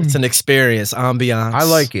alchemy. it's an experience, ambiance. I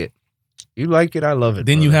like it. You like it, I love it.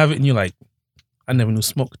 Then you brother. have it and you're like, I never knew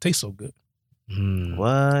smoke could taste so good.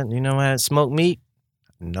 What? You know what? Smoked meat?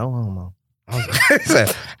 No homo.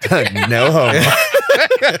 No homo.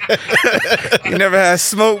 You never had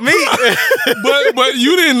smoked meat. but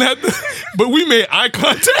you didn't have to. But we made eye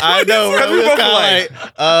contact. I know, bro. We We both kind of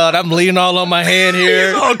like, I'm leaning all on my hand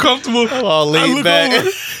here. All comfortable. I'm all I leaned look back. over.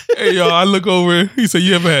 Hey, y'all, I look over. He said,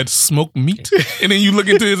 "You ever had smoked meat?" And then you look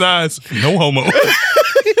into his eyes. No homo.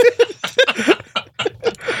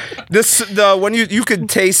 When you could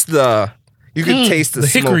taste the taste the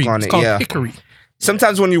smoke hickory. on It's it. called Yeah. hickory.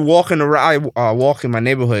 Sometimes when you walk in I walk in my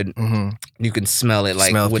neighborhood, Mhm. you can smell it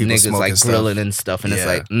like Smell with people niggas smoking like stuff. grilling and stuff, and it's Yeah.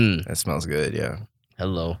 like, That smells good, yeah.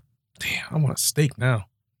 hello. Damn, I want a steak now.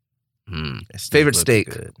 That steak Favorite looks steak?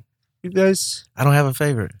 good. You guys, I don't have a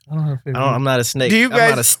favorite. I don't have a favorite. I'm not a snake. Do you I'm not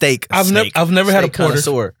guys- a steak. I've never had a Steak porter.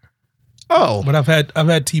 connoisseur. oh, But I've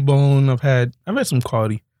had T-bone. I've had some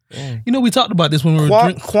quality. Yeah. You know, we talked about this when we were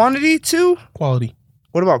drinking quantity too. quality.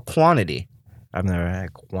 What about quantity? I've never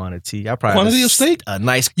had quantity. I probably Quantity have of steak? A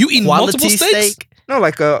nice You eating quality multiple steaks? steak. No,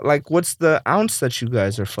 like what's the ounce that you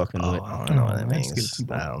guys are fucking Oh, with? I don't know what that Let's get means.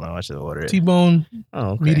 T-bone. I don't know. I should order it. T-bone,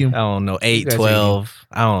 Oh, okay. medium. I don't know. 8, guys are 12.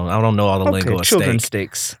 I don't know all the lingo Okay, of children's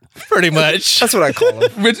steak. steaks. Pretty much. That's what I call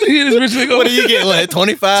them. Rich nigga. What do you get? Like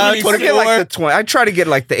 25, I get 24? like the 20. I try to get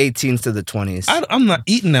like the 18s to the 20s. I'm not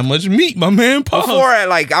eating that much meat, my man. Pause. Before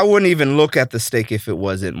I wouldn't even look at the steak if it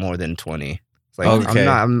wasn't more than 20. It's like Okay.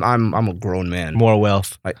 I'm a grown man. More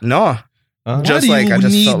wealth. Like no, Why just do like you I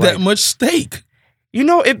just need felt that like much steak? you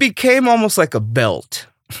know it became almost like a belt.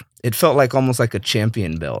 It felt like almost like a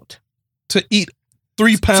champion belt To eat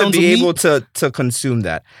 3 pounds to be of able meat? to consume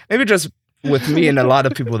that. Maybe just with me and a lot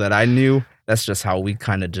of people that I knew, that's just how we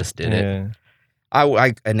kind of just did it. Yeah.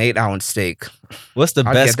 I an 8-ounce steak. What's the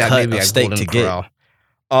I'd best get that cut maybe of at steak Golden to get? Corral.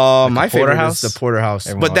 Like My a favorite porterhouse? is the porterhouse,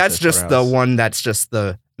 Everyone but loves that's the just the porterhouse. one. That's just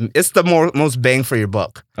it's the most bang for your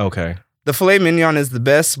buck. Okay. The filet mignon is the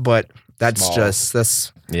best, but that's Small.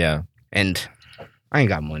 that's Yeah. and I ain't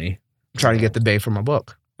got money. I'm trying to get the bang for my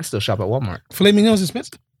buck. I still shop at Walmart. Filet mignon is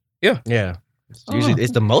expensive. Yeah. Usually Oh.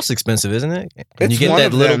 it's the most expensive, isn't it? And It's you get one that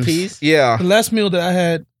of little them. piece. Yeah. The last meal that I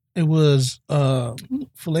had, it was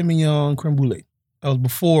filet mignon creme brulee. That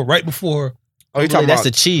was right before Oh, you talking That's about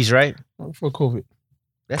the cheese, right? COVID.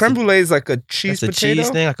 That's creme the, brulee is like a cheese that's the potato, cheese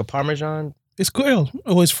thing, like a Parmesan. It's grilled.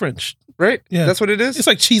 Oh, it's French. right? Yeah. That's what it is. It's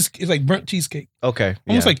like cheese. It's like burnt cheesecake. Okay.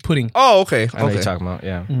 Almost yeah. like pudding. Oh, okay. I know what Okay. you're talking about.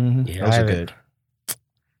 Yeah. Mm-hmm. Yeah, Those I are haven't- good.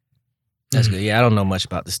 That's good. Yeah, I don't know much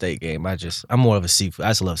about the steak game. I'm more of a seafood.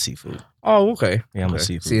 I just love seafood. Oh, okay. Yeah, I'm a Okay.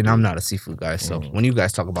 seafood See, and dude. I'm not a seafood guy, so Mm. when you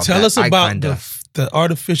guys talk about Tell that, us I about kinda, the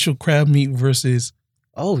artificial crab meat versus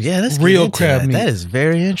Oh yeah, that's Real into crab that. meat. That is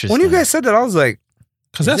very interesting. when you guys said that, I was like,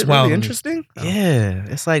 because is that's it wild. really to me. interesting. Yeah,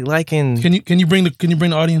 it's like in Can you bring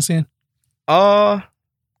the audience in? I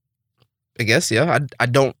guess yeah. I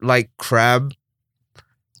don't like crab.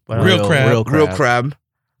 But Real crab. real crab,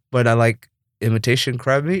 but I like imitation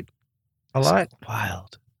crab meat a lot.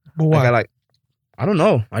 Wild. But Like why? I don't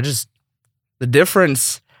know. The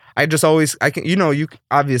difference. I can you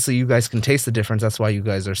obviously you guys can taste the difference. That's why you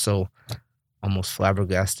guys are so almost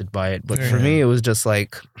flabbergasted by it. But for Yeah. me, it was just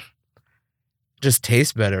like just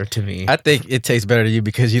tastes better to me. I think it tastes better to you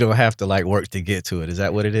because you don't have to like work to get to it. Is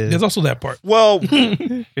that what it is? There's also that part. well,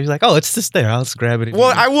 You're like, oh, it's just there. I'll just grab it.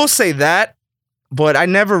 I will say that, but I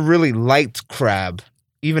never really liked crab,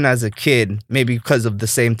 even as a kid. Maybe because of the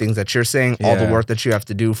same things that you're saying. All the Yeah. work that you have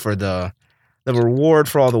to do for the reward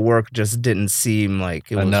for all the work just didn't seem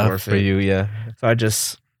like it was enough worth for it. you. Yeah. So I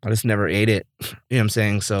just never ate it. You know what I'm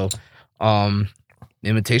saying? So,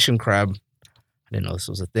 imitation crab. I didn't know this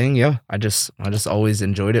was a thing. Yeah, I just always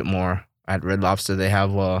enjoyed it more. At Red Lobster, they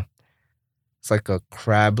have it's like a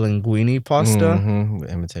crab linguine pasta, Mhm.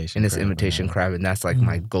 Imitation. and it's crab, imitation yeah. crab, and that's like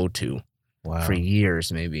my go-to Wow. for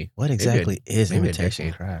years, maybe. What exactly is maybe a imitation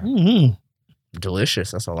decade. crab? Mhm.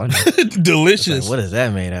 Delicious. That's all I know. It's Delicious. like, what is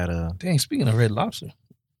that made out of? Dang, speaking of Red Lobster,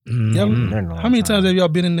 Mhm. Yeah, Been there in a how long many time. times have y'all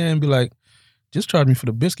been in there and be like, just charge me for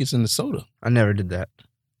the biscuits and the soda? I never did that.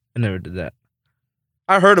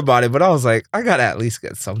 I heard about it, but I was like, I gotta at least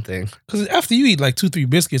get something. Because after you eat like 2-3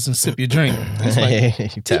 biscuits and sip your drink, it's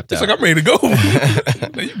like, you tapped it's out. like I'm ready to go.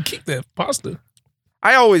 Now you can keep that pasta.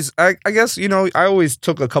 I guess, I always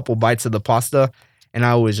took a couple bites of the pasta and I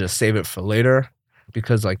always just save it for later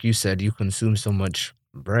because like you said, you consume so much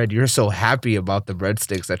bread. You're so happy about the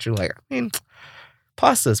breadsticks that you're like, I mean,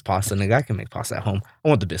 pasta is pasta, nigga. I can make pasta at home. I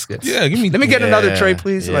want the biscuits. Yeah, give me Let me get another Yeah, tray,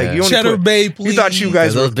 please. Like yeah. you only cheddar put, bay, please. you thought you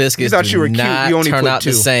guys those were biscuits you thought you were do cute. not You only turn put out 2.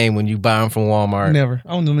 the same when you buy them from Walmart. Never. I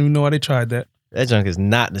don't even know why they tried that. That junk is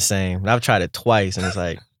not the same. And I've tried it twice, and it's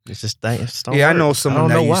like it's just don't Yeah, I work. know someone don't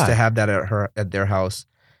that know used why. to have that at their house.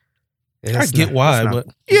 I get why, but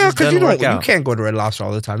yeah, just because doesn't work you out. can't go to Red Lobster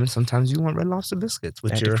all the time, and sometimes you want Red Lobster biscuits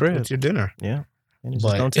with At the crib. with your dinner. Yeah. And it just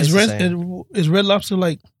But don't taste Is the same. Red Lobster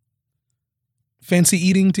like fancy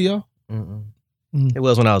eating to y'all? Mm-mm. Mm. It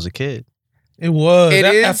was when I was a kid. It was. It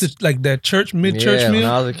is. After like that mid-church When meal.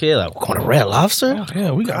 I was a kid, like, going to Red Lobster? Oh,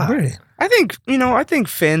 yeah, we got God. bread. I think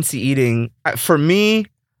fancy eating for me,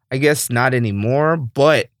 I guess not anymore,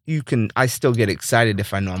 but I still get excited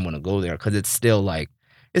if I know I'm going to go there because it's still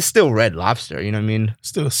Red Lobster, you know what I mean?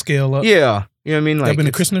 Still a scale up. Yeah, you know what I mean? I've Like been to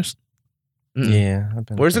it's- Christner's. Yeah. I've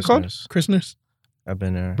been to Where's it called? Christmas. Christner's. I've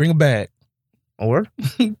been there. Bring a bag. Or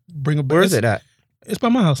Bring a bag. where is it at? It's by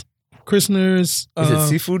my house. Christner's. Is it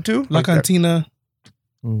seafood too? La Like that? Cantina.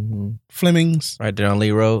 Mm-hmm. Fleming's. Right there on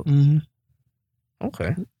Lee Road. hmm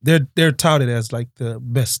Okay. They're touted as like the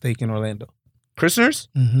best steak in Orlando. Christner's?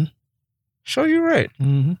 Mm-hmm. Show you right.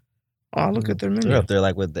 Mm-hmm. Oh, look at their They're menu. up there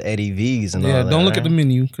like with the Eddie V's and all Yeah, that. don't look at the right?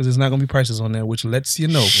 menu because there's not gonna be prices on there, which lets you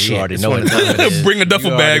know. You already it's know one what of time it is. Bring a duffel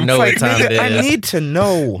You already bag. know what Like, time it nigga, I is. need to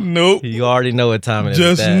know. Nope. You already know what time it is. Just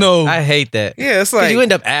with that. know. I hate that. Yeah, it's 'Cause like you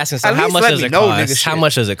end up asking, so at how least much let does me it know, cost? nigga, How shit.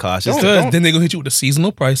 much does it cost? Just Because don't- then they're gonna hit you with the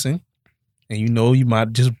seasonal pricing, and you know you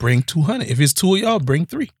might just bring 200. If it's two of y'all, bring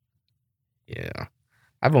 3. yeah.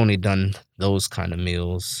 I've only done those kind of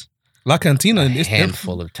meals La Cantina, a it's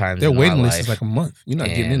handful of times. their in my waiting list life, is like a month. You're not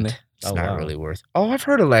getting in and there. It's Oh, not wow. really worth. Oh, I've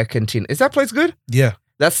heard of La Cantina. Is that place good? Yeah.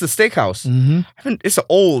 That's the steakhouse. Mm-hmm. It's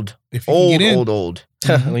old, If you can get in, old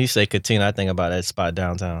Mhm. when you say Katina, I think about that spot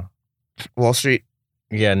downtown. Wall Street.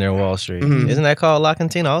 Yeah, near Wall Street. Mhm. Isn't that called La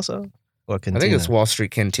Cantina also? Or Cantina? I think it's Wall Street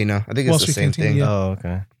Cantina. I think Wall it's the Street same Cantina, thing. yeah. Oh,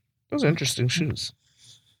 okay. Those are interesting shoes.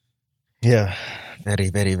 Yeah. Very,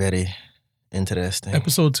 very, very interesting.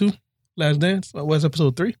 episode 2, Last Dance. Or was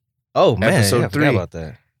episode 3? Oh, man. Episode yeah, I forgot 3. about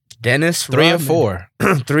that. Dennis 3 and Rodman. 4.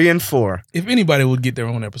 3 and 4. If anybody would get their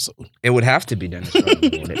own episode. It would have to be Dennis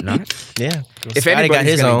Rodman, would it not? Yeah. If Scotty got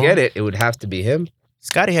anybody's his gonna own. get it, it would have to be him.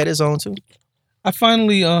 Scotty had his own too.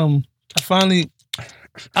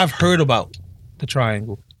 I've heard about the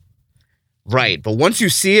triangle. Right, but once you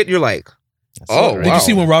see it, you're like, That's Oh, it, right? Did wow. you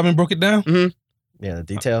see when Robin broke it down? Yeah, the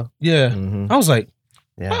detail. Yeah. Mm-hmm. I was like,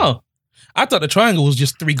 Yeah. oh. I thought the triangle was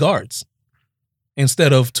just 3 guards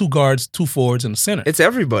instead of 2 guards, 2 forwards, and the center. it's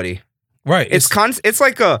everybody. right. It's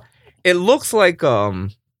like it looks like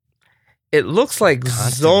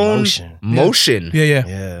Constant zone motion. yeah, yeah.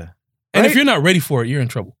 Yeah. And if Right? you're not ready for it, you're in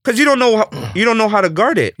trouble. Because you don't know how to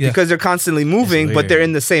guard it Yeah. because they're constantly moving, but weird. they're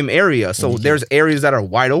in the same area. So you there's areas that are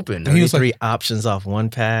wide open. And he was like- 3 options off one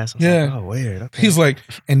pass. I was Yeah. like, oh, weird. Okay. He's like,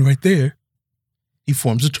 and right there, he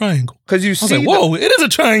forms a triangle. Because you I was see like, whoa, it is a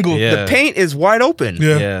triangle. Yeah. the paint is wide open.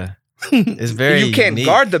 Yeah. Yeah. It's very You can't unique.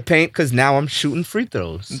 guard the paint because now I'm shooting free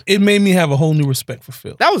throws. It made me have a whole new respect for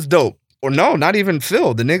Phil. That was dope. Or no, not even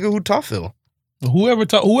Phil, the nigga who taught Phil. Whoever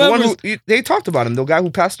The one whoever's, they talked about him, the guy who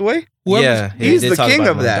passed away. whoever's, Yeah. he's they the talk king about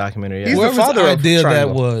of him in the that. documentary. Yeah. He's the whoever's father of idea that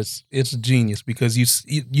triangle. was, it's genius because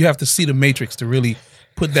you have to see the matrix to really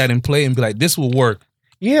put that in play and be like, this will work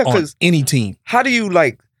Yeah, on because any team. how do you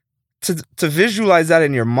like to visualize that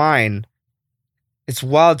in your mind? It's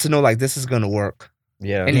wild to know like this is gonna work,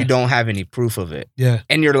 Yeah. and you don't have any proof of it, Yeah.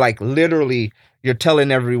 and you're like literally you're telling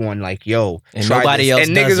everyone like, "Yo, And try nobody this. else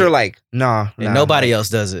and does niggas it. are like, "Nah, And nobody else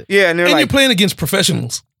does it. Yeah, and they're And you're like, playing against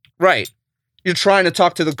professionals. right. You're trying to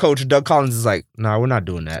talk to the coach. Doug Collins is like, "Nah, we're not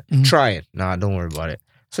doing that. Mhm. Try it. Nah, don't worry about it."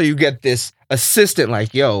 So you get this assistant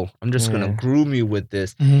like, "Yo, I'm just gonna Yeah. groom you with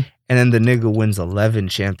this," Mhm. and then the nigga wins 11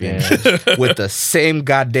 championships with the same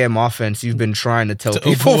goddamn offense you've been trying to tell To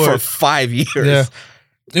people for avoid. 5 years. Yeah.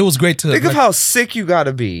 It was great to Think like, of how sick you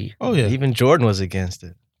gotta be. oh yeah. Even Jordan was against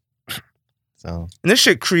it. So, And this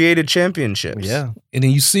shit created championships. yeah. And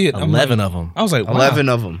then you see it. I'm 11 like- of them. I was like, wow. 11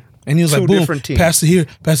 of them. And he was Two like, boom, different teams. pass it here,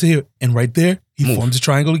 and right there, he Move. forms a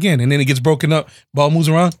triangle again. And then it gets broken up, ball moves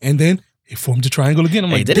around, and then he forms a triangle again.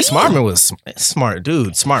 I'm Hey, like, Dennis damn. Smartman was smart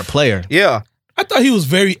dude, smart player. Yeah. I thought he was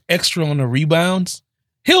very extra on the rebounds.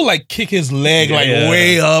 He'll like kick his leg like Yeah.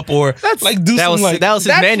 way up or That's like do That some was like that was his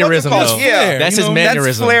That's what mannerism the though. coach- yeah, That's you his know? mannerism.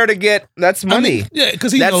 That's flair to get, that's I money. mean, yeah,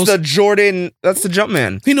 because he That's knows the Jordan, that's the jump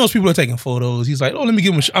man. he knows people are taking photos. He's like, oh, let me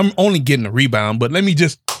give him. I'm only getting a rebound, but let me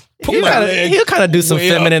just put my leg. He'll kind of do some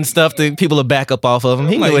way up. feminine stuff that people will back up off of him.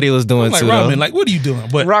 He Like- knew what he was doing I'm like, too. Rodman, though. like, what are you doing?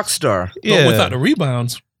 But Rockstar. Yeah. without the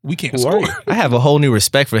rebounds, we can't Who are score. you? I have a whole new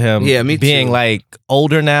respect for him. Yeah, me Being too. like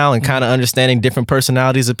older now and kind of understanding different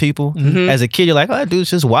personalities of people. Mhm. As a kid, you're like, oh, that dude's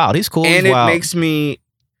just wild. He's cool. And He's it wild. makes me,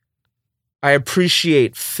 I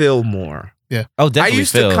appreciate Phil more. oh, I definitely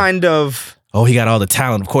used Phil. to kind of, Oh, he got all the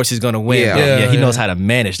talent. Of course, he's going to win. Yeah. But Yeah, he yeah. knows how to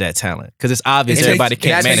manage that talent because it's obvious It takes- everybody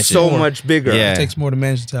can't that's manage so it. much bigger. Yeah. It takes more to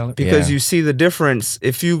manage the talent. Because Yeah. you see the difference.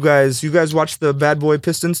 If you guys watched the Bad Boy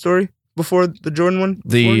Piston story before the Jordan one?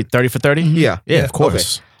 The 30 for 30? Yeah. Yeah, Yeah. of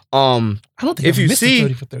course. I don't think If I've you missed a see-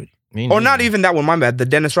 30 for 30. Or not even that one, my bad. The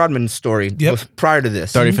Dennis Rodman story was prior to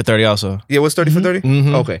this. 30 for 30 also. Yeah, it was 30 for 30?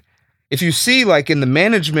 Mhm. Okay. If you see, like, in the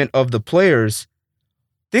management of the players,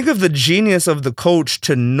 think of the genius of the coach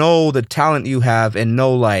to know the talent you have and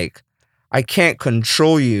know, like, I can't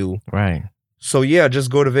control you. Right. So, yeah, just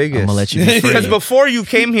go to Vegas. I'm going to let you be free. Because before you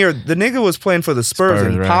came here, the nigga was playing for the Spurs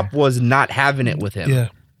and right. Pop was not having it with him. Yeah.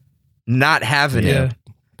 Not having Yeah. it.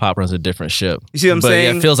 Pop runs a different ship. You see what I'm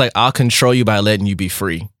saying? Yeah, it feels like I'll control you by letting you be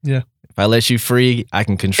free. Yeah. If I let you free, I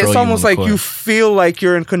can control It's you. almost on the like court. you feel like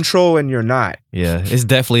you're in control and you're not. Yeah, it's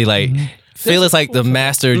definitely like Mhm. Phil is like the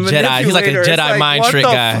master Jedi. He's like a Manipulator. It's Jedi like, mind what trick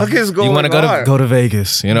the guy. fuck is You going want to on? go to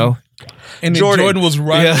Vegas, you know? And then Jordan. Jordan was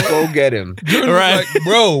right. Yeah. Go get him. Jordan Right. was like,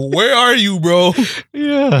 bro, where are you, bro?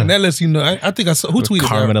 Yeah. And that lets you know. I think I saw who tweeted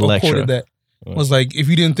Carmen that or Electra. quoted that. Was like, if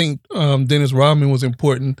you didn't think Dennis Rodman was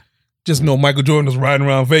important, just know Michael Jordan was riding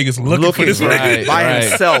around Vegas looking for this right, nigga. by right.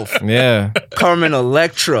 himself. Yeah. Carmen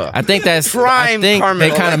Electra. I think that's Prime I think Carmen they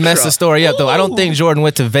kind of Electra. messed the story up though. I don't think Jordan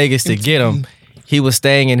went to Vegas to get him. He was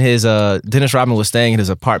staying in his Dennis Rodman was staying in his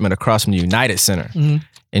apartment across from the United Center. Mhm.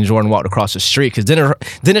 And Jordan walked across the street because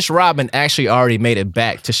Dennis Rodman actually already made it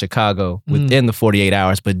back to Chicago within the 48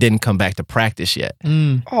 hours, but didn't come back to practice yet.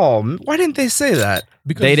 Oh, why didn't they say that?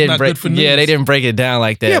 Because They it's didn't not break. good for Yeah, news. they didn't break it down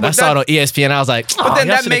like that. Yeah, I but saw it that- on ESPN. I was like, oh, But then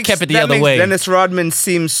y'all that should have makes kept it the that other makes way. Dennis Rodman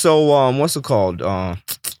seem so what's it called? I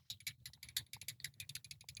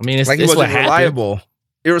mean, it's, Like he it's what wasn't happened. reliable,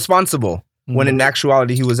 irresponsible. When in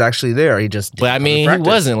actuality he was actually there. He just. But I didn't mean, he practice.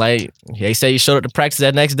 wasn't. Like they say, he showed up to practice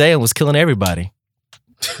that next day and was killing everybody.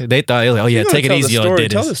 They thought, oh yeah, You gotta take it tell the easy on story-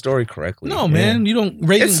 Dennis. Tell the story correctly. No, man, you don't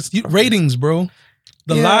ratings. It's- Ratings, bro.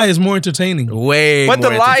 The Yeah. lie is more entertaining. Way, But the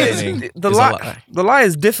more lie entertaining. is the It's a lie. The lie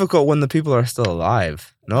is difficult when the people are still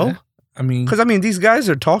alive. No, Yeah. I mean, because I mean these guys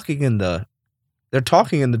are talking in the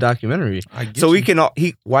documentary. I get So you. we can all.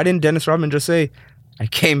 Why didn't Dennis Rodman just say, "I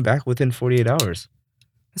came back within 48 hours"?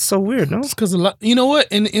 It's so weird, no? It's because a lot. You know what?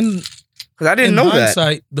 In Because I didn't know that.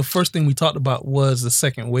 hindsight, the first thing we talked about was the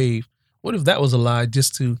second wave. What if that was a lie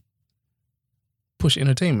just to push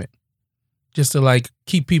entertainment, just to like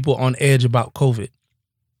keep people on edge about COVID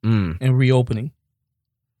Mm. and reopening?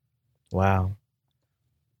 Wow.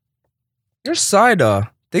 Your side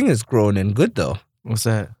thing is growing in good though. What's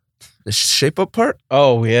that? The shape up part.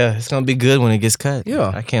 Oh yeah, it's gonna be good when it gets cut.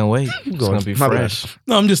 Yeah. I can't wait. It's going. gonna be My bad. fresh.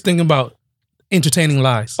 No, I'm just thinking about entertaining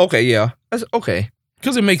lies Okay, yeah, that's okay.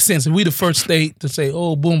 because it makes sense. If we the first state to say,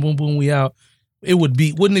 "Oh, boom, boom, boom, we out,"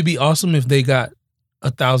 wouldn't it be awesome if they got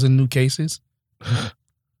 1,000 new cases,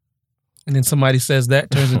 and then somebody says that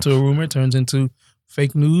turns into a rumor, turns into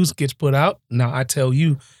fake news, gets put out. Now I tell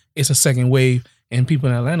you, it's a second wave, and people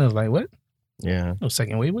in Atlanta is like, "What? Yeah. No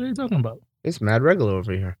second wave? What are you talking about?" It's mad regular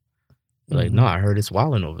over here. Like, no, I heard it's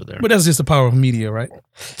wilding over there. But that's just the power of media, right?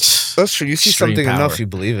 That's true. You see Extreme something power. enough, you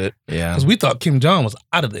believe it. Yeah. Because we thought Kim Jong was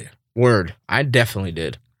out of there. Word. I definitely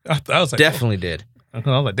did. I was like, Definitely did. I was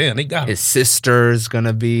like, damn, they got him. His sister's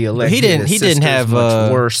gonna be elected. he didn't- His he didn't sister's have,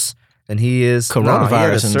 much worse than he is. Nah, he had a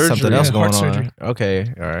Coronavirus and surgery. something else Yeah, going heart on. surgery.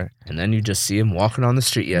 Okay. All right. And then you just see him walking on the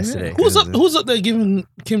street yesterday. Who's up there giving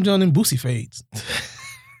Kim Jong Un boosie fades?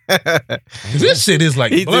 'Cause this shit is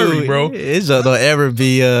like blurry, bro. His don't ever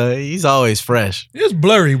be. He's always fresh. It's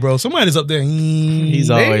blurry, bro. Somebody's up there. He's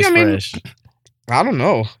Maybe, always I mean- fresh. I don't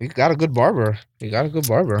know. He got a good barber.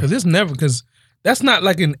 Because it's never, because that's not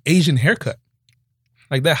like an Asian haircut.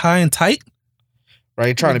 Like that high and tight. Right?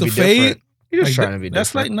 You're trying with to be the fade, different. You're just like trying to be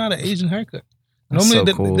That's like different. not an Asian haircut. That's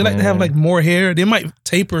Normally so cool, they like to have man. like more hair. They might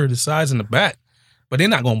taper the sides in the back, but they're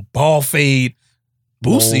not gonna ball fade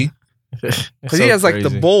boosie. Because he has like the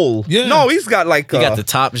bowl. Yeah. No, he's got like He got the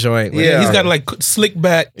top joint. Yeah. He's got like slick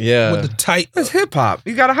back Yeah. with the tight. That's hip hop.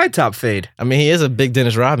 You got a high top fade. I mean, he is a big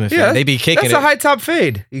Dennis Rodman fan. Yeah, They be kicking That's it. a high top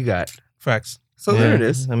fade you got. Facts. So there it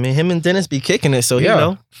is. I mean, him and Dennis be kicking it, so Yeah. you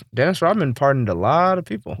know. Dennis Rodman pardoned a lot of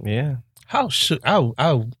people. Yeah. How shook?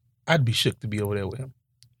 I'd be shook to be over there with him.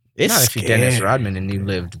 It's Not if you're Dennis scary. Rodman and you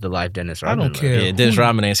lived the life Dennis I Rodman don't care. Yeah, Dennis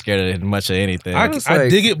Rodman ain't scared of much of anything. I It's I like-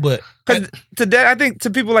 dig it, but Because I think to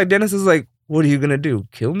people like Dennis is like, what are you gonna do?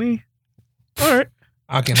 Kill me? All right.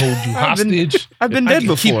 I can hold you I've been- hostage. I've been I dead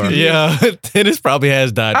can keep before. you- yeah, Dennis probably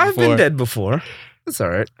has died I've before. been dead before. It's all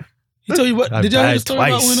right. He told you what? I've Did y'all hear the died story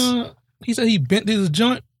twice. about when he said he bent his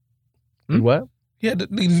joint? What? He had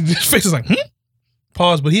his face is like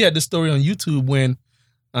pause, but he had this story on YouTube when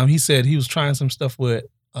he said he was trying some stuff with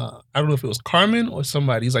I don't know if it was Carmen or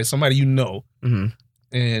somebody. He's like somebody you know, Mm-hmm.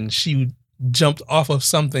 and she jumped off of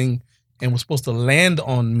something and was supposed to land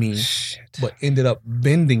on me, but ended up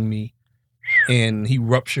bending me, and he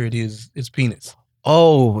ruptured his penis.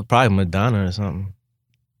 Oh, probably Madonna or something.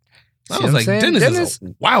 I See was what like, I'm saying? Dennis Dennis- is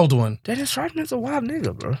a wild one. Dennis Rodman's a wild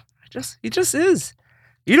nigga, bro. I He just is.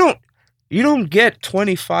 You don't get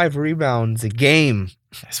 25 rebounds a game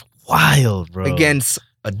That's wild, bro. against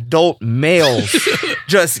adult males.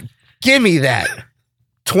 Just give me that.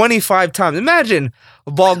 25 times. Imagine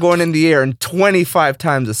a ball going in the air and 25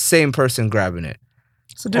 times the same person grabbing it.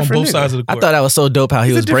 It's a On different both nigga. sides of the I court. thought that was so dope how he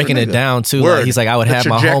He's a was breaking different it nigga. down too. Word. Like he's like, I would The have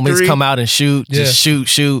my homies trajectory. come out and shoot, just Yeah.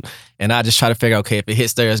 shoot, and I just try to figure out, okay, if it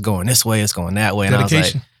hits there, it's going this way, it's going that way, and I was like,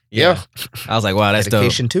 Dedication. yeah. I was like, wow, that's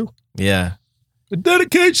Dedication too. dope. Yeah, The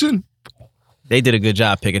dedication. they did a good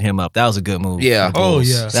job picking him up. That was a good move. Yeah. from the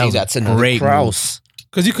Bulls. Oh, yeah. that was that's a another great Krause.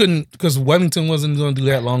 Because Wellington wasn't going to do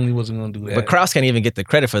that. Longley wasn't going to do that. But Krause can't even get the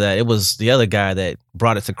credit for that. It was the other guy that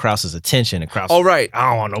brought it to Krause's attention, and Krause. Oh, right. I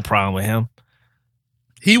don't want no problem with him.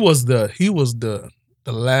 he was the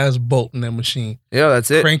last bolt in that machine. Yeah,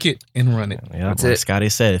 that's it. Crank it and run it. Yeah, That's like it. Scotty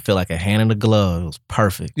said, it felt like a hand in the glove. It was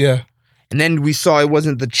perfect. Yeah. And then we saw it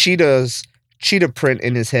wasn't the cheetah print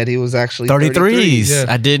in his head. He was actually 33s. Yeah.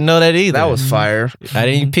 I didn't know that either. That was fire. I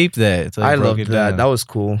didn't even peep that. until he I broke loved it that. down. That was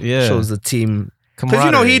cool. Yeah. Shows the team. Because,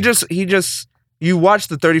 you know, he just, you watch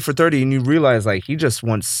the 30 for 30 and you realize, like, he just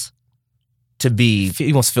wants to be,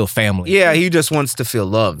 he wants to feel family. yeah, he just wants to feel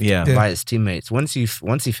loved Yeah. Yeah. by his teammates. Once he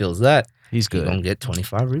feels that, He's he's good. going to get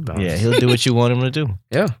 25 rebounds. Yeah, he'll do what you want him to do.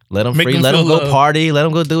 Yeah. Let him Make free. him Let him feel go loved. party. Let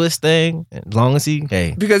him go do his thing. As long as he,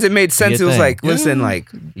 hey, Because it made sense. Do It your was thing. like, listen, Yeah.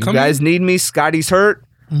 like, you Come guys need me. Scotty's hurt.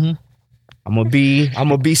 Mhm. I'm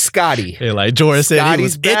gonna be Scotty. hey, like Jordan said, he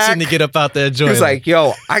was Scotty's back. itching to get up out there. He Jordan was like,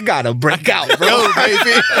 yo, I gotta break out, bro,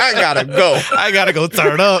 baby. I gotta go. I gotta go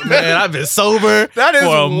turn up, man. I've been sober That is for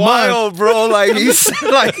a month. wild, bro. Like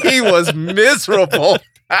he was miserable.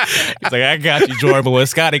 He's like, I got you, Jordan. But when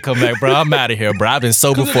Scotty come back, bro, I'm out of here, bro. I've been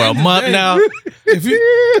sober 'Cause at for the a end of month the day, now. If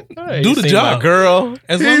you Hey, do you the seen job. my girl.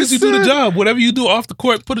 as long as you do the said- job, whatever you do off the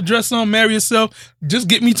court, put a dress on, marry yourself, just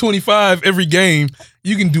get me 25 every game.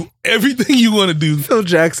 You can do everything you want to do. Phil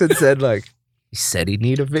Jackson said, like, he said he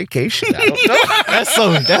need a vacation. I don't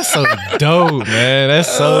know. That's so dope, man. That's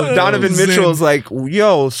so dope. Donovan Zen. Mitchell was like,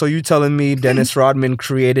 yo, so you telling me Dennis Rodman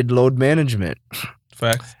created load management?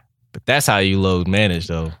 Facts. But that's how you load manage,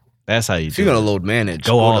 though. That's how you If do you're it. gonna load manage,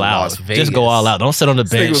 Go all to out. Las Vegas. Just go all out. Don't sit on the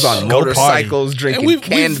This nigga bench. was on Go party. motorcycles, drinking And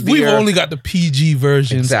canned we've beer. only got the PG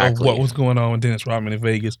versions Exactly. of what was going on with Dennis Rodman in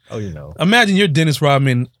Vegas. Oh, you know. Imagine you're Dennis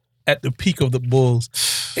Rodman at the peak of the Bulls.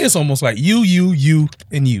 It's almost like you,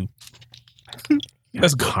 and you.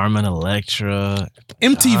 Let's go. Carmen Electra.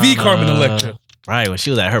 MTV Carmen Electra. Right, when she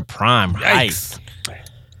was at her prime. Right. Yikes.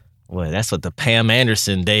 Well, that's what the Pam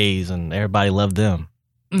Anderson days, and everybody loved them.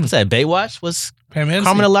 Mm. What's that, Baywatch? Was Pam Anderson.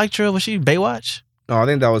 Carmen Electra, was she Baywatch? No, I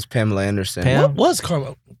think that was Pamela Anderson. Pam? What was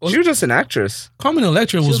Carmen? She was just an actress. Carmen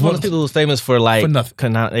Electra She was was one of the people who was famous for like for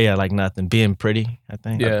nothing. like nothing, being pretty. I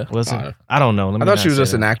think. Yeah. wasn't. I don't know. Let I me thought not she was say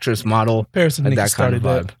just an that. actress model. Paris and Had Nikki that kind of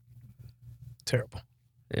started vibe. that. Terrible.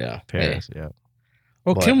 Yeah. Paris. Yeah,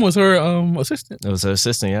 Well, But- Kim was her assistant. it was her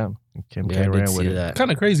assistant. Yeah, Kim Yeah, K I did ran see with it. that. Kind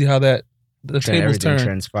of crazy how the Then tables everything turned.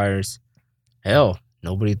 transpires. Hell,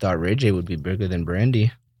 nobody thought Ray J would be bigger than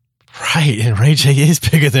Brandy. Right, and Ray J is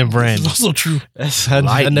bigger than This Brandon. is also true. I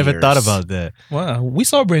Light never years. thought about that. Wow. We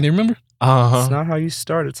saw Brandy, remember? Uh It's huh. not how you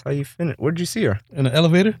start, it's how you finish. Where'd you see her? In the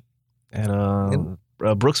elevator,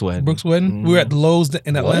 At Brooks wedding. Brooks' wedding. We were at the Lowe's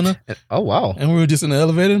in Atlanta, Oh, wow. and we were just in the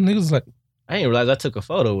elevator. Niggas was like, I didn't realize I took a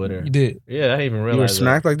photo with her. you did. Yeah, I didn't even You were realize.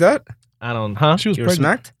 smacked like that? I don't. Huh? She was You were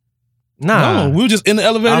pregnant. smacked? Nah. No, we were just in the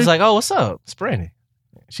elevator. I was like, oh, what's up? It's Brandy.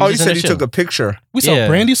 Oh, you said you took a picture. we saw yeah.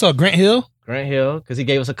 Brandy, saw Grant Hill Grant Hill because he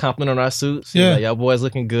gave us a compliment on our suits. He was Yeah. like, y'all boys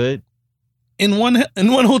looking good. in one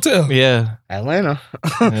hotel. Yeah. Atlanta.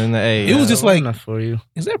 And hey, It was just like- Atlanta for you.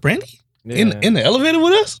 Is that Brandy yeah. in the elevator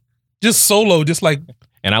with us? Just solo, just like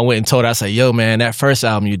And I went and told her, I said, yo, man, that first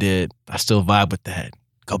album you did, I still vibe with that.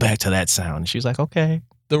 Go back to that sound. And she was like, okay.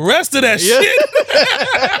 the rest of that Yeah.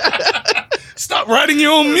 shit. Stop writing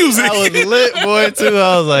your own music. I was lit, boy, too.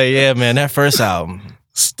 I was like, yeah, man, that first album,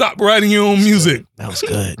 Stop writing your own music. that was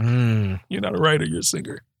good. You're not a writer, you're a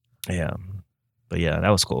singer. Yeah. But yeah, that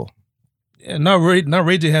was cool. Yeah, now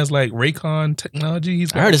Ray J has like Raycon technology.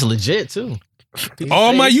 He's I heard it's legit, too.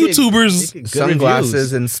 all my He get- YouTubers. he get good Sunglasses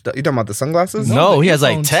reviews. and stuff. You talking about the sunglasses? No, the he has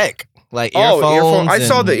like earphones. tech, like Oh, earphones. earphone. I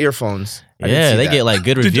saw and- the earphones. I did Yeah, see they that. get like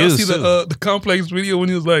good Did y'all reviews, see too. the Complex video when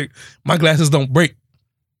he was like, "My glasses don't break"?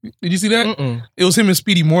 Did you see that? Mm-mm. It was him and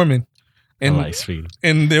Speedy Mormon, and I like Speedy.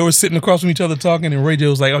 and they were sitting across from each other talking. And Ray J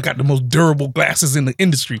was like, "I got the most durable glasses in the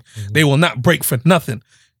industry. Mm-hmm. They will not break for nothing."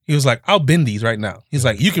 He was like, "I'll bend these right now." He's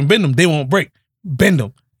like, "You can bend them. They won't break. Bend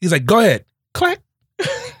them." He's like, "Go ahead, clack."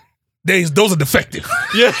 Those are defective.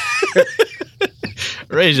 Yeah.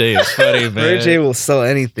 Ray J is funny, man. Ray J will sell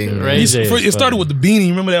anything. man. Ray J is It started funny. with the beanie.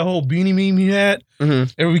 Remember that whole beanie meme he had?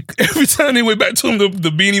 Mhm. Every time they went back to him, the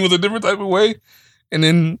beanie was a different type of way. And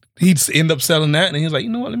then he'd end up selling that. And he was like, you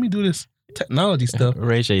know what? Let me do this technology stuff.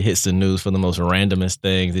 Ray J hits the news for the most randomest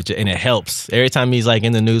things, and it helps. Every time he's like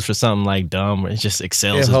in the news for something like dumb, it just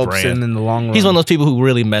excels It his helps brand. in the long run. He's one of those people who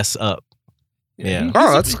really mess up. Yeah.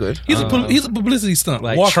 Oh, that's good. He's a publicity stunt.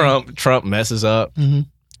 Like Walking. Trump messes up. Mhm.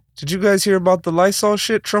 Did you guys hear about the Lysol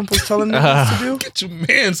shit Trump was telling niggas to do? Get your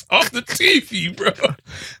mans off the TV, bro.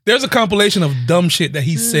 There's a compilation of dumb shit that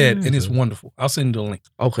he said, and it's wonderful. I'll send you the link.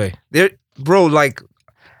 Okay. Bro, like,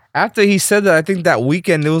 after he said that, I think that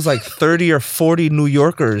weekend there was like 30 or 40 New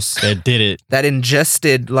Yorkers That did it. that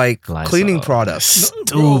ingested like Lysol. cleaning products. Bro,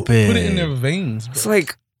 Stupid. put it in their veins, bro. It's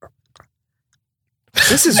like,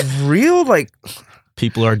 this is real? Like,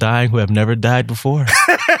 People are dying who have never died before.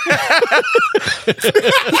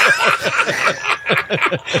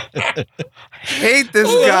 hate this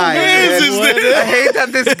Who guy. mans man. is this? I hate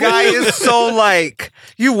that this guy is so like,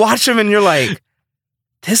 you watch him and you're like,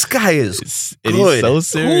 this guy is And good. he's so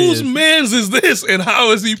serious. Whose man's is this, and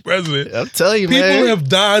how is he president? I'm telling you, People man. have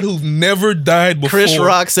died who've never died before. Chris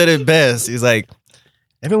Rock said it best. He's like,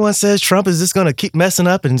 everyone says Trump is just going to keep messing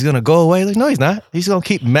up and he's going to go away. Like, no, he's not. He's going to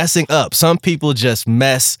keep messing up. Some people just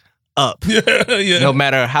mess up. Yeah, yeah. No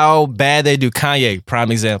matter how bad they do. Kanye,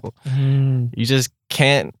 prime example. You just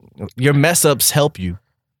can't. Your mess ups help you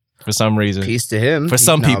for some reason. Peace to him. For He's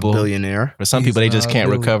some now a people. billionaire. For some He's people, they just not can't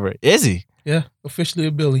Billy. recover. Is he? Yeah, officially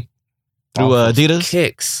a Billy. Through Off of Adidas?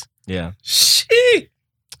 Kicks. Yeah. Shit.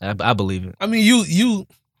 I believe it. I mean, you.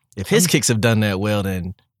 If his kicks have done that well,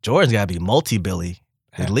 then Jordan's got to be multi-Billy.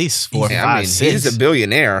 At least 4, Yeah, 5, I mean, 6. he's a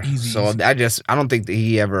billionaire. Easy, So easy. I don't think that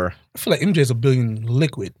he ever I feel like MJ's a billion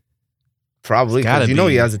liquid. probably, It's gotta because you know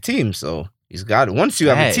be. he has a team. So he's got it. Once you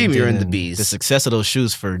have a That, team, you're in the then bees. The success of those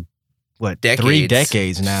shoes for what 3 Decades.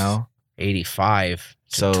 decades now. 85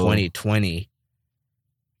 to So- 2020.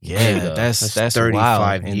 Yeah, Nigga, that's that's 35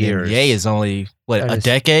 35 and years. Then Ye is only what That a is-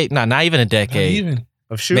 decade? No, not even a Not decade. even.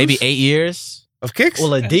 Of shoes? Maybe 8 years. Of kicks? Well,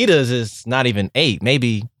 Adidas is not even 8.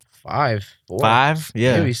 Maybe 5, 4. 5.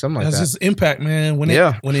 Yeah, Maybe something like That's that. his impact, man. When it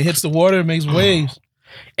Yeah. when it hits the water, it makes waves.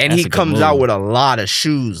 And That's he a good comes out move. with a lot of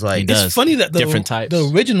shoes. Like, He does. It's funny that the Different types. the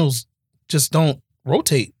originals just don't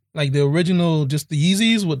rotate. Like the original, just the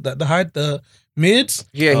Yeezys with the height, the mids.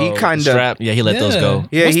 yeah, he Oh, kind of. strap. Yeah, he let those go.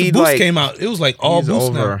 Yeah, Once he, the boost like- came out. It was like all He's boost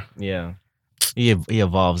over. now. Yeah, he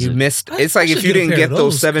evolves You it. missed. I- It's I like if should you get a didn't pair get of those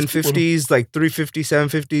those, 'cause 750s, like 350,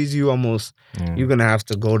 750s, you almost, Yeah. you're going to have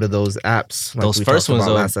to go to those apps. Like Those we first talked ones,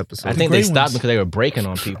 about though, last episode. I think gray they stopped ones. because they were breaking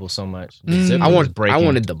on people so much. The Mm. zipper I was breaking.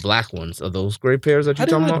 wanted the black ones. Are those gray pairs that I you're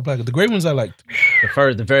didn't talking like the about? black. The gray ones I liked.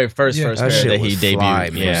 the very first Yeah. pair That shit that he was debuted. fly,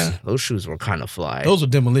 man. Yeah, Those shoes were kind of fly. Those were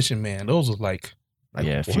demolition, man. Those were like Like,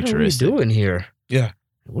 Yeah, what futuristic. are we doing here? Yeah.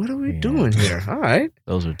 What are we Yeah. doing here? All right.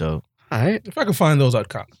 those were dope. All right. if I could find those, I'd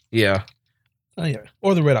cop. Yeah. Oh yeah,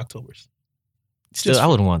 or the Red Octobers. Still, Just- I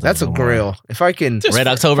wouldn't want those That's a no more. grail. If I can, Just Red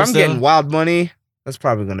for- October if I'm still? getting wild money, that's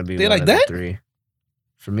probably going to be They one like of that? the 3.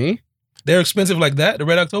 For me? They're expensive like that. The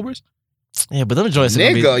Red Octobers. Yeah, but them joints are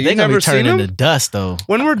gonna be, Nigga, you they're gonna never be turning seen into dust though.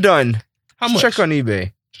 When we're done, How just much? check on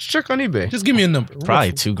eBay. Just check on eBay. Just give me a number.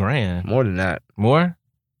 Probably Roughly. $2,000 More than that. more.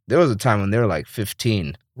 There was a time when they were like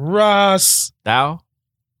 15. Ross. Thou.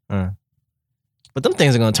 But them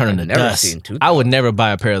things are gonna turn I've into never dust. seen 2,000. I would never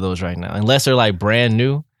buy a pair of those right now unless they're like brand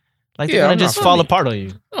new. Like they're Yeah, gonna I'm just not fall funny. apart on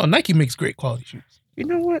you. Oh, Nike makes great quality shoes. You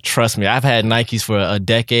know what? Trust me, I've had Nikes for a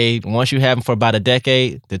decade. Once you have them for about a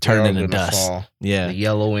decade, they're turning They're into gonna dust. fall. Yeah, The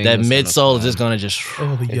yellowing. that is gonna midsole is fall. just gonna just.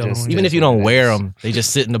 Oh, the It yellow just- ones. Even if you don't wear them, they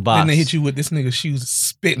just sit in the box. Then they hit you with this nigga shoes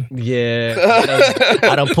spitting. Yeah,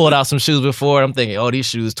 I done pulled out some shoes before. I'm thinking, oh, these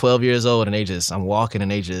shoes 12 years old, and I'm walking, and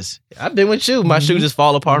they just. I've been with you. My Mhm. shoes just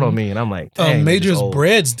fall apart on Mhm. me, and I'm like, dang, they're Major's just old.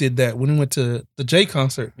 Breads did that when we went to the J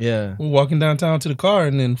concert. Yeah, We were walking downtown to the car,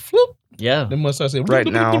 and then floop, yeah, they must have said Right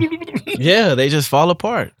now. yeah. They just fall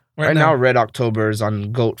apart. Right now, Red October is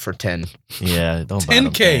on GOAT for 10. Yeah, don't buy them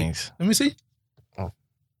 10K. things. Let me see.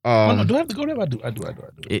 Oh, no, Um, do I have to go there? I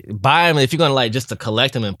do. Buy them if you're gonna like just to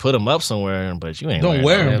collect them and put them up somewhere, but you ain't Don't wearing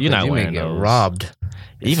wear them. 'em. You're not you may wearing get those. robbed.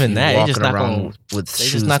 Even If that, you're they just walking not around gonna. with they just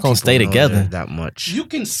shoes not gonna people stay know together. they're that much. You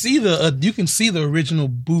can see the original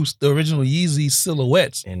Boost, the original Yeezy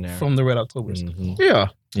silhouettes In there. from the Red Octobers. Mhm. Yeah,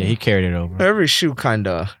 Yeah, he carried it over. every shoe kind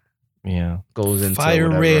of Yeah, goes into Fire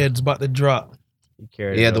whatever. Red's about to drop. he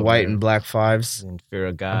carried Yeah, it the over. white and black 5s. And Fear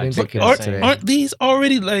of I God. think took they it came out the today. same. Aren't these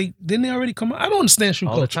already like? Didn't they already come out? I don't understand shoe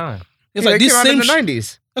all the culture. time. It's Yeah, like they these came out same. in the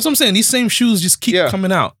 90s. That's what I'm saying. These same shoes just keep Yeah.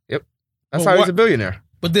 coming out. That's But how he's what- a billionaire.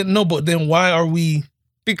 But then why are we?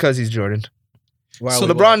 Because he's Jordan. Why So are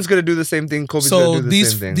we LeBron's gonna do the same thing. Kobe's So gonna do the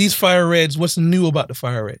same thing. these Fire Reds, what's new about the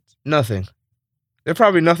Fire Reds? Nothing. There's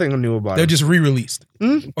probably nothing new about They're it. just re-released.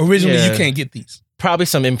 Hmm? Originally, Yeah. you can't get these. probably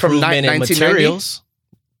some improvement in 1990? materials.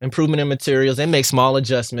 Improvement in materials. They make small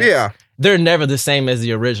adjustments. Yeah. They're never the same as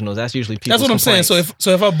the originals. That's usually people's That's what I'm saying. complaints.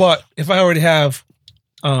 So if I already have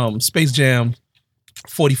Space Jam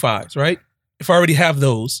 45s, right? If I already have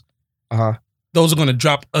those, Uh-huh. those are gonna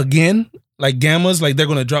drop again, like Gammas, like they're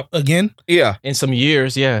gonna drop again. Yeah. in some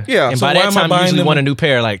years, yeah. Yeah. And So by why that am I time, you buying usually them? want a new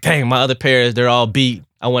pair. Like, dang, my other pairs, they're all beat.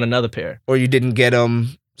 I want another pair. Or you didn't get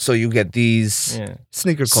them, so you get these Yeah.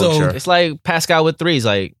 sneaker So- culture. It's like Pascal with threes.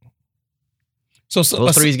 Like, So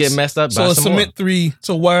those threes get messed up. So Buy a some more. cement three.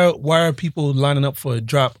 So why are people lining up for a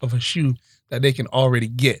drop of a shoe that they can already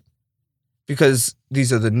get? Because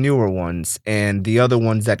these are the newer ones, and the other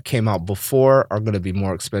ones that came out before are going to be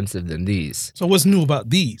more expensive than these. So what's new about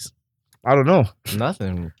these? I don't know.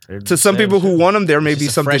 Nothing. They're To the some same people who shoe. want them, there may It's be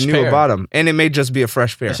just a something fresh new pair. about them, and it may just be a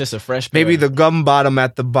fresh pair. It's just a fresh pair. Maybe the gum bottom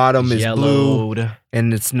at the bottom is blue, yellowed.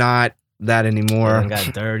 and it's not that anymore. And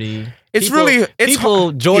got dirty. It's People- really it's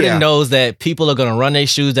people. Jordan yeah. knows that people are gonna run their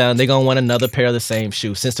shoes down. They're gonna want another pair of the same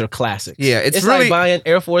shoe since they're classics. Yeah, it's it's really- like buying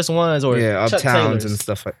Air Force Ones or yeah, Chuck Uptowns Taylors. and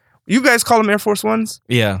stuff like. You guys call them Air Force Ones?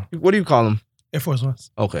 Yeah, What do you call them? Air Force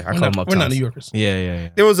Ones. Okay, I We're call them not, Uptowns. we're not New Yorkers. yeah.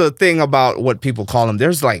 There was a thing about what people call them.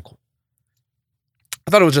 There's like,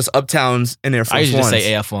 I thought it was just Uptowns and Air Force I usually Ones. just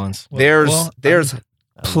say AF ones. There's I love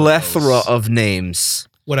plethora those. of names.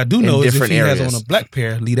 What I do in know is if different he has areas. on a black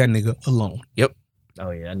pair, leave that nigga alone.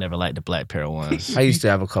 Oh yeah, I never liked the black pair of ones. I used to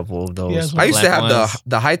have a couple of those. He has I used to black have ones.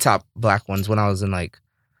 the high top black ones when I was in like,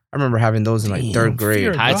 I remember having those in like Damn, third grade.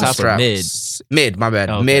 fear High God. top or Strap. mid? Mid, my bad.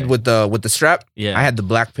 Okay. Mid with the strap. Yeah, I had the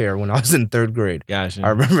black pair when I was in third grade. Gotcha. I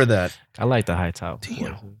remember that. I like the high top.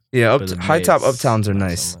 Damn. Yeah, But the high top mids, Uptowns are not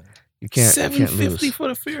nice. so much. You can't $750 lose. for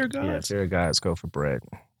the Fear of God. Yeah, fair guys go for bread.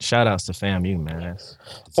 Shout outs to FAMU, man. That's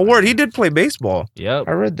Oh, word, he did play baseball. Yep.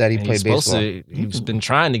 I read that he And played he's supposed baseball. to. He's been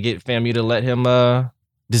trying to get FAMU to let him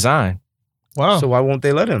design. Wow. So why won't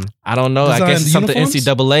they let him? I don't know. I Design guess it's something uniforms?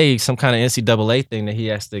 NCAA, some kind of NCAA thing that he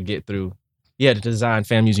has to get through. Yeah, to design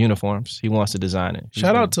FAMU's uniforms. He wants to design it.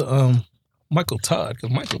 Shout out to Michael Todd, because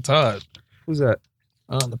Michael Todd, Who's that?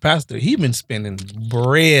 the pastor, he been spending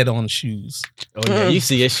bread on shoes. Oh yeah, you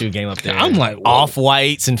see his shoe game up there. I'm like, whoa. Off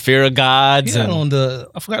whites and Fear of Gods He had and on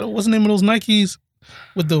I forgot what's the name of those Nikes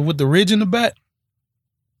with the ridge in the back.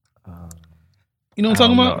 You know what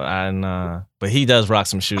I'm talking about? And but he does rock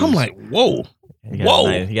some shoes. I'm like, whoa. he got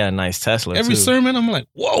whoa. he got a nice Tesla Every too. sermon, I'm like,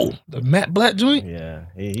 whoa. The matte black joint. Yeah,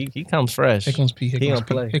 he comes fresh. Here comes P. Here He comes gonna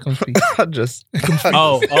P. play. Here comes P. I just Here comes P.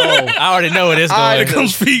 Oh, I already know where this I going. Here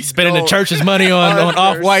comes P. Spending the don't church's money on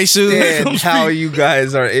off white shoes. understand how you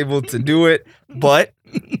guys are able to do it, but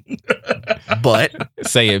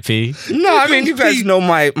Say it, P. no, I mean you guys know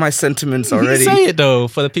my sentiments already. Say it though,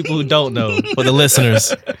 for the people who don't know, for the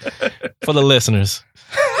listeners, for the listeners.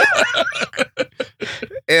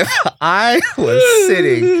 If I was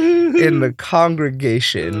sitting in the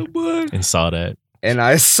congregation And saw that, and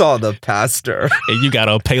I saw the pastor and you got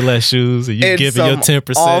on Payless shoes, and you and giving your some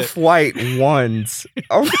 10%. off-white ones,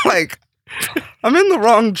 I'm like, I'm in the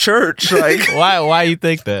wrong church. Like, Why you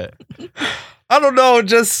think that? I don't know.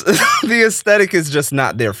 Just the aesthetic is just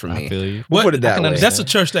not there for I me. feel you. We'll put it that can way. understand. That's a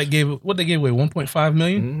church that gave they gave away 1.5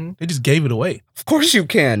 million. Mhm. They just gave it away. Of course you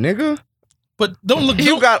can, nigga. But don't look. You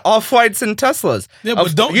Don't, got off-whites and Teslas. yeah,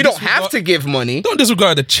 but don't You don't disregard- have to give money. Don't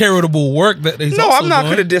disregard the charitable work that they. No, I'm not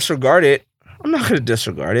going to disregard it. I'm not going to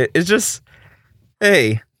disregard it. It's just,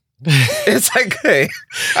 hey, it's like, hey,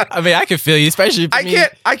 I mean, I can feel you, especially.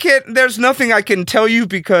 I can't. There's nothing I can tell you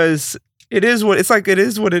because it is what it's like. It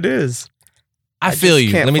is what it is. I I feel just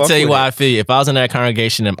you. can't Let me fuck tell you with why it. I feel you. If I was in that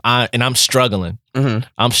congregation and I'm struggling, Mm-hmm.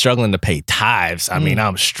 I'm struggling to pay tithes. I mean,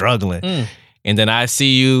 I'm struggling, Mm. and then I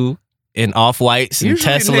see you in off whites and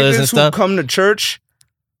Usually Teslas niggas and stuff. who come to church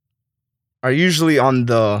are usually on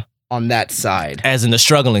that side. As in the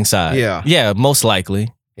struggling side, Yeah. most likely,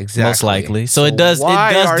 Exactly. most likely. So it does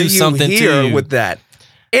why are do you something here to you. with that.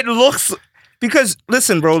 It looks because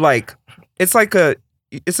listen, bro. Like it's a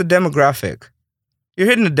demographic. You're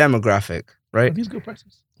hitting a demographic, right? These good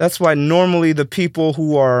prices. That's why normally the people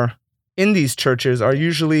who are in these churches are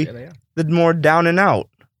usually the more down and out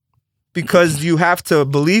because you have to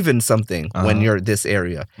believe in something when Uh-huh. you're this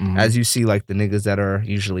area. Mhm. As you see, like the niggas that are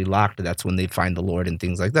usually locked, that's when they find the Lord and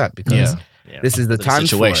things like that because Yeah. this is the time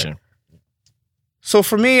situation. for it. So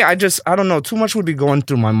for me, I don't know. Too much would be going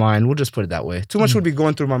through my mind. We'll just put it that way. Too much would be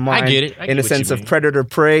going through my mind I get it. I in get a what sense you of mean. predator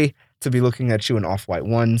prey to be looking at you in off-white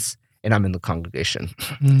ones and I'm in the congregation.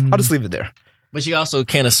 I'll just leave it there. But you also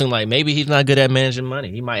can't assume like maybe he's not good at managing money.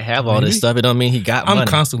 He might have all Maybe. this stuff. It don't mean he got I'm money.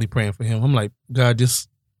 constantly praying for him. I'm like, God, just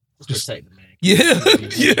Protect the man. yeah,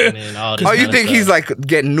 yeah. And all this Oh, you kinda think stuff. he's like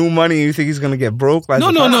getting new money? You think he's gonna get broke? Like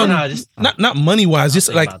No, just not money wise. Just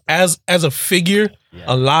think like about as a figure, Yeah.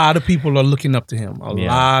 a lot of people are looking up to him. A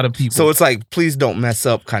Yeah. lot of people. So it's like, please don't mess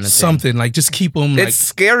up, kind of thing. something like just keep him like It's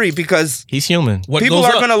scary because he's human. what people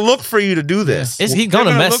goes are up. gonna look for you to do this. He's They're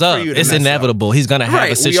gonna mess look up. for you to It's mess up. inevitable. He's gonna have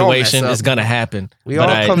Right, a we all mess situation. up. It's gonna happen. We But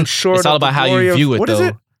all come short. It's all of the about how glory you of- view it, what is though.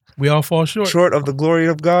 it? We all fall short. Short of the glory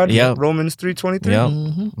of God. Yep. Romans 3:23. Yep.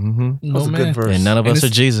 Mm-hmm. Mm-hmm. No That's a man. good verse. And none of And us are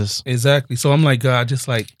it's- Jesus. Exactly. So I'm like, God, just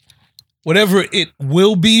like whatever it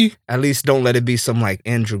will be. At least don't let it be some like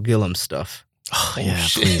Andrew Gillum stuff. Oh, yeah,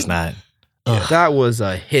 shit. please not. Yeah, that was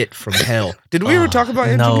a hit from hell. Did we ever talk about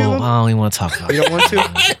Andrew No, Gillum? I don't even want to talk about You it. don't want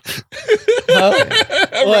to?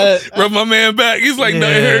 What? Rub my man back. He's like, no,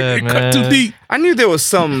 it Yeah, hurt. It cut too man. deep. I knew there was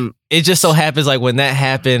some. It just so happens like when that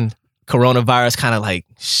happened, coronavirus kind of like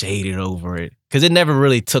shaded over it because it never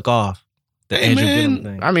really took off. The Hey, Andrew man. Gillum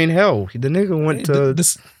thing. I mean, hell, the nigga went to.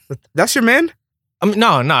 This, That's your man? I mean, no,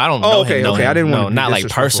 I don't Oh, know okay, him. know okay. him. I didn't no, wanna be not like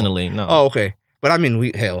disrespectful. personally. No, Oh, okay. But I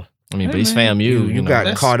mean, hell, I mean, Hey, but he's man. fam. you You know, got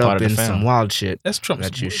that's caught part up of the in fam. some wild shit that's Trump's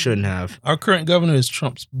that you boy. shouldn't have. Our current governor is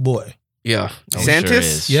Trump's boy. Yeah, Oh, sure DeSantis.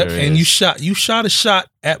 is. Yep. Sure And is. you shot a shot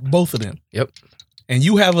at both of them. Yep. And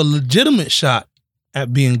you have a legitimate shot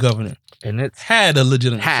at being governor. And it's Had a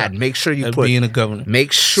legitimate had. shot Make sure you at put. being a governor.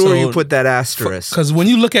 Make sure you So- put that asterisk. Because when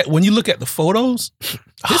you look at the photos,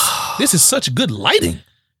 this is such good lighting.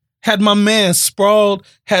 Had my man sprawled,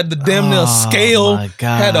 had the damn near scale, my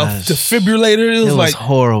had a gosh. defibrillator. It was like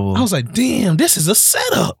horrible. I was like, damn, this is a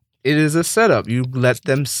setup. It is a setup. You let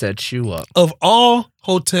them set you up. Of all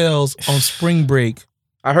hotels on spring break,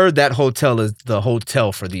 I heard that hotel is the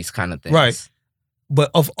hotel for these kind of things. Right.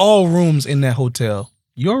 but of all rooms in that hotel,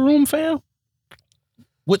 your room, fam,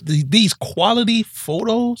 with these quality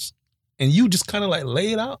photos, and you just kind of like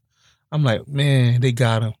lay it out. I'm like, man, they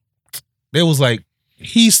got him. They was like,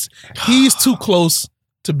 he's too close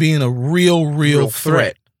to being a real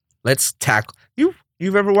threat. Let's tackle you.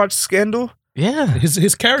 You've ever watched Scandal? yeah,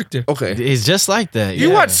 His character. Okay. it's just like that. You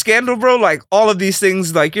yeah. watch Scandal, bro? Like all of these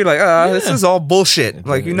things, like you're like, this Yeah. is all bullshit.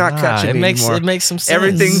 Like you're not catching it me makes anymore. it makes some sense.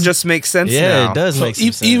 Everything just makes sense yeah, now. it does So make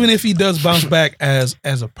some sense. even if he does bounce back as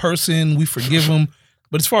a person, we forgive him.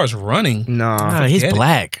 But as far as running, Nah, he's forget it.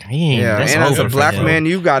 black. He ain't, Yeah, that's and as a over for black him. man,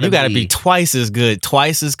 you gotta be twice as good,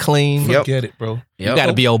 twice as clean. Yep. forget it, bro. You got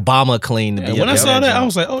to be Obama clean to Yeah, be. when a I saw bad that, I job.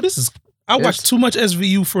 was like, oh, this is. I watched too much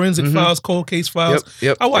SVU, Forensic Mhm. Files, Cold Case Files.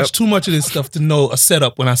 Yep. I watched too much of this stuff to know a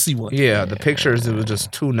setup when I see one. Yeah, the pictures, it was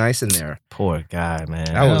just too nice in there. Poor guy, man.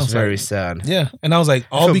 That I was was very like- sad. Yeah, and I was like,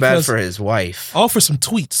 I all feel bad because for his wife. all for some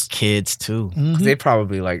tweets. Kids too. Mhm. They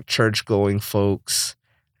probably like church going folks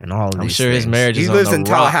and all of I'm these sure his things. marriage He is on lives the in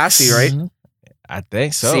Tallahassee, right? Mhm. I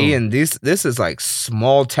think so. See, and this is like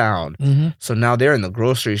small town. Mhm. So now they're in the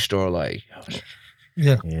grocery store like,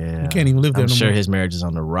 Yeah, yeah, you can't even live there I'm no sure more. his marriage is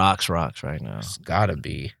on the rocks right now. it's gotta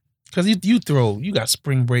be. Because you got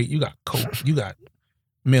spring break, you got coke, you got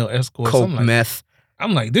male escorts. Coke, I'm meth.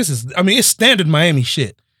 like, this is. I mean, it's standard Miami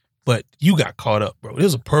shit, but you got caught up, bro. It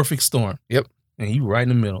was a perfect storm. Yep. And you right in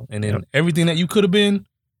the middle, and then Yep. everything that you could have been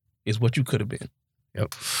is what you could have been.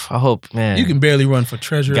 I hope, man. You can barely run for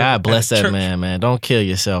treasurer. God bless at a that church. man. Don't kill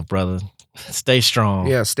yourself, brother. Stay strong.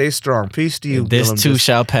 Yeah, stay strong. Peace to you. This Gillum. too Just-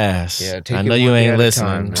 shall pass. Yeah, take I it know you one day ain't at a listening.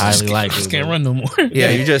 time, man. Highly likely. Just can't run no more.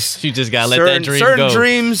 Yeah, you just You just gotta let certain, that dream certain go.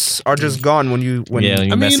 dreams are just gone when you Yeah,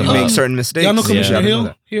 you I mess mean, them make up. certain mistakes. Y'all know Yeah. Commissioner You gotta Hill know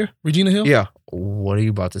that. here, Regina Hill. Yeah. What are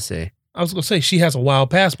you about to say? I was gonna say she has a wild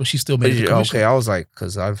past, but she still made it. Okay, I was like,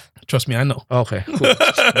 because I've. Trust me, I know. Okay, cool.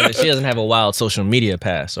 But she doesn't have a wild social media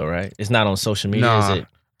past, all right? It's not on social media, Nah. is it?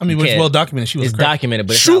 I mean, You but it's can't- well documented. She was It's crack- documented,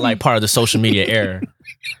 but it's Shoot. not like part of the social media era,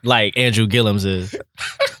 like Andrew Gillum's is,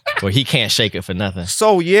 where he can't shake it for nothing.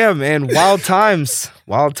 So yeah, man, wild times,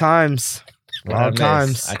 wild times, wild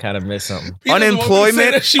times. I kind of missed something. He doesn't want me to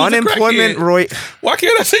say that she was a Unemployment, crackhead. Roy. Why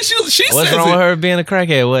can't I say she What's says wrong it? with her being a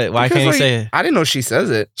crackhead? What? Why Because, can't you like, say it? I didn't know she says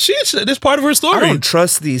it. This part of her I story. don't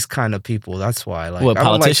trust these kind of people. That's why. Like, What, I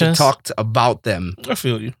don't like to politicians? talk about them I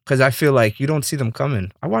feel you. because I feel like you don't see them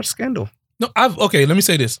coming. I watch Scandal. No, okay. Let me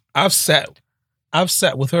say this. I've sat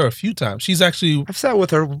with her a few times. She's actually. I've sat with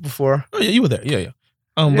her before. Oh yeah, you were there. Yeah.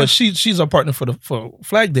 Yeah. But she's our partner for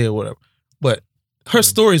Flag Day or whatever. But her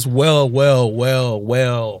story is well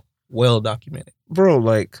documented. Bro,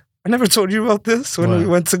 like, I never told you about this when we What?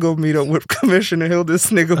 went to go meet up with Commissioner Hill, this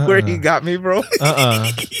nigga, where he got me, bro.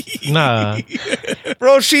 Nah.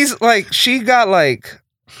 Bro, she got like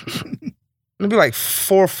maybe like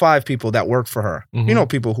 4 or 5 people that work for her. Mhm. You know,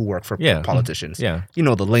 people who work for Yeah. politicians. Yeah. You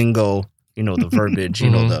know, the lingo, You know, the verbiage, you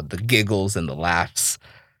know, the giggles and the laughs.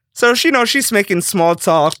 So, she's making small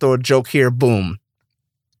talk, throw a joke here, boom.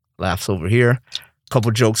 Laughs over here. Couple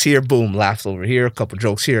jokes here, boom. Laughs over here. Couple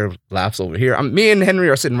jokes here, laughs over here. Me and Henry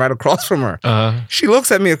are sitting right across from her. She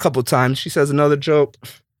looks at me a couple times. She says another joke.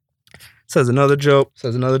 Says another joke.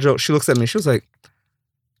 Says another joke. She looks at me. She was like,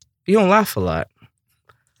 you don't laugh a lot.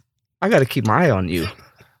 I got to keep my eye on you.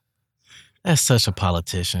 That's such a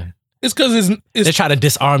politician. It's because they try to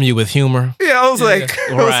disarm you with humor. Yeah, I was like,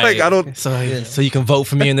 I don't. So you can vote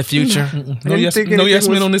for me in the future. No yes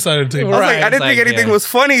men on this side of the table. I was like, I didn't think anything was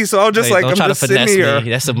funny, so I was just like, I'm just sitting here.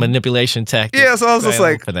 That's a manipulation tactic. Yeah, so I was just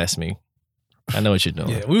like, finesse me. I know what you're doing.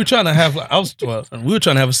 Yeah, we were trying to have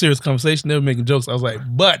a serious conversation. They were making jokes. I was like,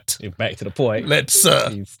 but you're back to the point. Let's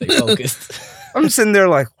stay focused. I'm sitting there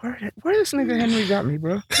like, where this nigga Henry got me,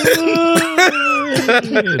 bro?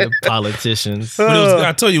 The politicians. But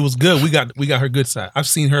I tell you, it was good. We got her good side. I've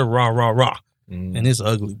seen her raw, and it's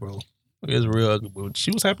ugly, bro. It's real ugly, bro.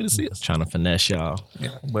 She was happy to see us. Trying to finesse y'all.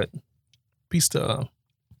 Yeah, but peace to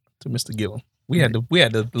Mr. Gillum. We had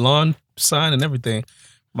the lawn sign and everything.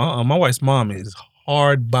 My wife's mom is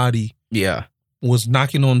hard body. Yeah. Was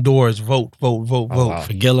knocking on doors, vote. Wow.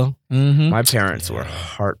 For Gillum. Mm-hmm. My parents were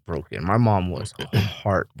heartbroken. My mom was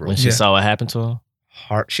heartbroken. When she saw what happened to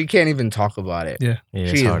her? She can't even talk about it. Yeah,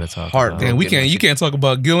 it's hard to talk about. And you can't talk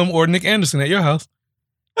about Gillum or Nick Anderson at your house.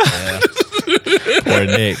 Yeah. Or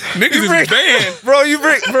Nick. Nick is banned. Bro, you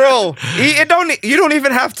don't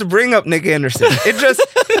even have to bring up Nick Anderson. It just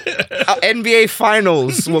NBA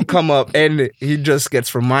Finals will come up and he just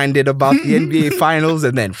gets reminded about the NBA Finals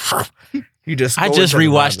and then I just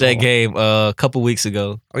rewatched that game a couple weeks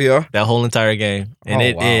ago. Oh yeah, that whole entire game, and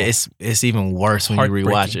it's even worse when you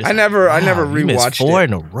rewatch it. I never rewatched 4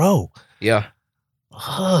 in a row. Yeah,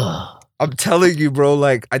 I'm telling you, bro.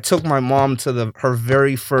 Like I took my mom to her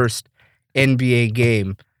very first NBA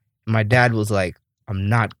game. My dad was like, "I'm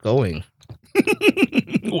not going."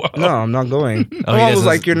 Wow. No, I'm not going. My mom was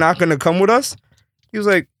like, "You're not gonna come with us?" He was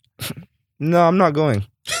like, "No, I'm not going.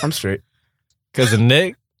 I'm straight." Because of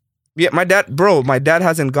Nick. Yeah, my dad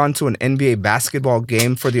hasn't gone to an NBA basketball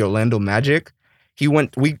game for the Orlando Magic. He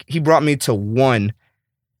brought me to one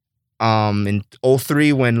in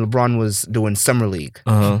 2003 when LeBron was doing Summer League.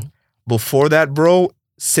 Before that, bro,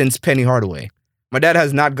 since Penny Hardaway. My dad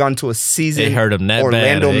has not gone to a season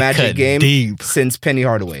Orlando Magic game since Penny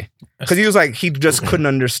Hardaway. Because he was like, he just couldn't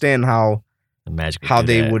understand how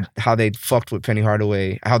they fucked with Penny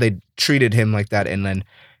Hardaway, how they treated him like that, and then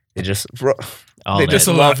they just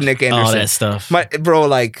love Nick Anderson. All that stuff. It's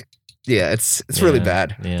really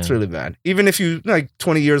bad. Yeah. It's really bad. Even if you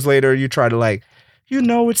 20 years later, you try to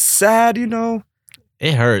it's sad, It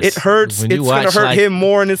hurts. It hurts. It's gonna hurt him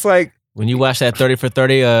more, and it's like when you watch that 30 for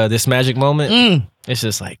 30, this Magic moment, it's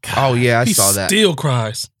just like, God, oh yeah, I saw that. Still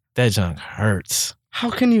cries. That junk hurts. How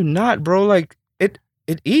can you not, bro? Like it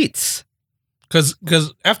eats. Because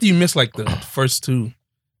after you miss the first two,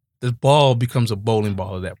 the ball becomes a bowling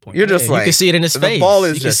ball at that point. You're just you can see it in his face. The ball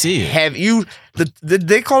is just heavy. Did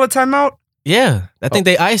they call a timeout? Yeah, I think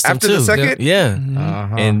they iced him after too. The second. Yeah,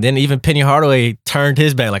 and then even Penny Hardaway turned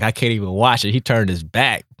his back. Like I can't even watch it. He turned his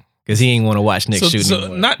back because he ain't want to watch Nick shooting.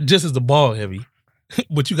 So not just is the ball heavy,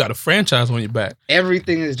 but you got a franchise on your back.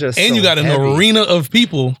 Everything is just and you got an arena of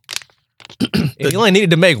people. You only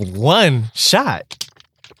needed to make one shot.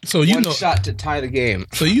 So one shot to tie the game.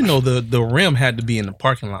 So the rim had to be in the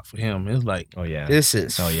parking lot for him. It's like, oh yeah, this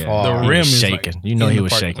is far. The rim is shaking. He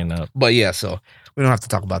was shaking up. But yeah, so we don't have to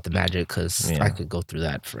talk about the Magic because I could go through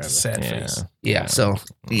that forever. Sad face. Yeah. So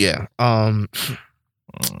yeah. What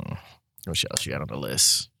else you got on the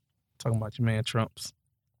list? Talking about your man Trump's.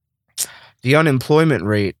 The unemployment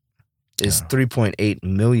rate is 3.8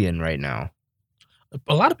 million right now.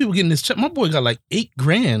 A lot of people getting this check. My boy got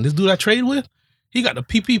 $8,000. This dude I trade with, he got the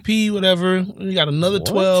PPP, whatever. He got another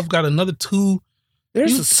 12, got another 2.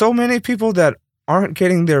 There's so many people that aren't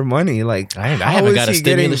getting their money. I haven't got a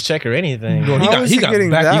stimulus check or anything. Bro, he got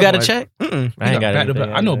back. You got a check? Mm-mm. I ain't got anything.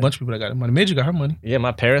 I know a bunch of people that got money. Major got her money. Yeah,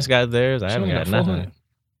 my parents got theirs. I haven't got nothing.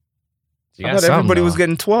 I thought everybody was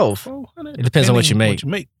getting 12. It depends on what you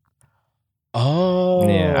make. Oh.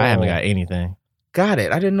 Yeah, I haven't got anything. Got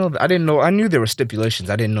it. I didn't know. I knew there were stipulations.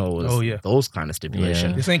 I didn't know it was those kind of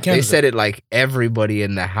stipulations. Yeah. This ain't Canada. They said it everybody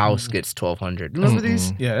in the house gets $1,200. Remember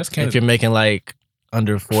these? Yeah, that's Canada. If you're making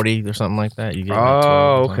under 40 or something like that, you get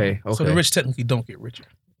okay. So the rich technically don't get richer.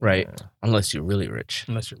 Right. Yeah. Unless you're really rich.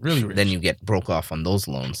 Then you get broke off on those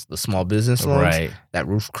loans. The small business loans. Right. That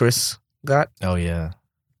Ruth Chris got. Oh, yeah.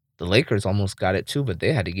 The Lakers almost got it too, but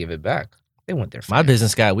they had to give it back. They went there. My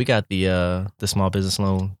business we got the small business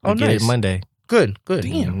loan. We get it Monday. Good.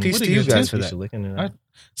 Damn, Peace what to are you you guys for You that. should look into I- that.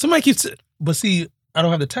 Somebody keeps, but see, I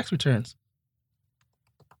don't have the tax returns.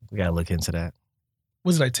 We gotta look into that.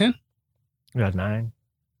 Was it like 10? We got 9.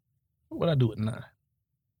 What would I do with 9?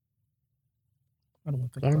 I don't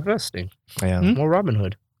want to think More about it. investing. Yeah, Hmm? More Robin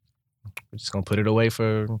Hood. we're just gonna put it away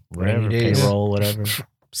for whatever Rainy days. payroll, whatever.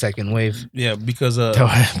 Second wave. Yeah, because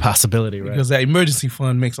Possibility, right? because that emergency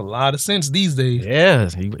fund makes a lot of sense these days. Yeah,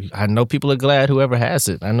 I know people are glad whoever has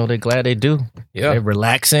it. I know they're glad they do. Yeah. They're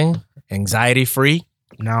relaxing, anxiety free.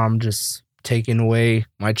 Now I'm just taking away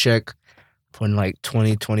my check, putting like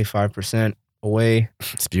 20-25% away.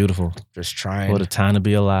 It's beautiful. Just trying. What a time to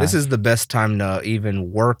be alive. This is the best time to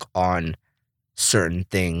even work on certain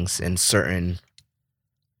things and certain,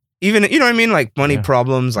 even, you know what I mean? Like money Yeah.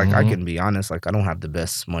 problems. Like I Mhm. can be honest, like I don't have the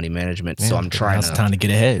best money management. Yeah, So I'm trying now's to, the time to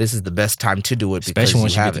get ahead. this is the best time to do it because Especially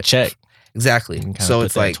once you you have get the it. check. Exactly. You can kinda So put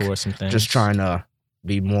it's that like towards some things. just trying to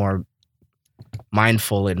be more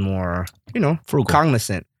mindful and more, frugal.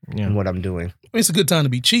 cognizant Yeah. in what I'm doing. I mean, it's a good time to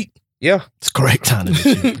be cheap. Yeah. It's a great time to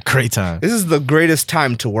be cheap. Great time. This is the greatest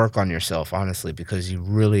time to work on yourself, honestly, because you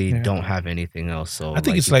really Yeah. don't have anything else. So I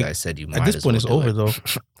think it's you like, guys said, you might At this as point, well it's do over it.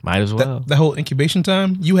 though. Might as well. That whole incubation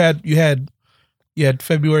time, you had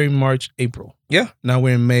February, March, April. Yeah. Now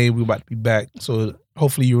we're in May. We're about to be back. So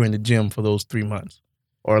hopefully you were in the gym for those 3 months.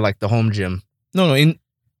 Or like the home gym. No, in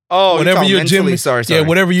Oh, whatever your gym is. Sorry. Yeah,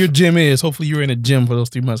 whatever your gym is. Hopefully you're in a gym for those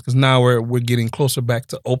 3 months because now we're getting closer back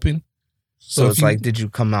to open. So if it's you- like, did you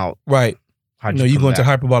come out? Right. How'd You come go into back?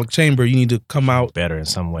 hyperbolic chamber. You need to come out. Better in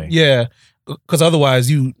some way. Yeah, because otherwise,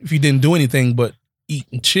 if you didn't do anything but eat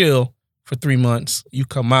and chill for 3 months, you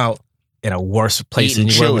come out. In a worse place Eating,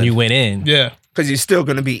 than you were when chilling. you went in. Yeah, Because you're still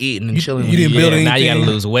going to be eating and You- chilling. you didn't Yeah, build now you anything.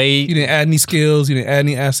 gotta lose weight. you didn't add any skills. You didn't add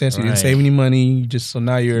any assets. You didn't Right. save any money. So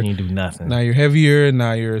now You you're didn't do nothing. heavier.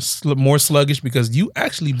 Now you're more sluggish because you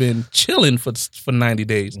actually been chilling for 90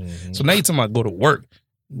 days. Mhm. So now you talking about go to work?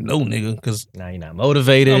 No, nigga, because Now you're not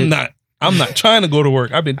motivated. I'm not trying to go to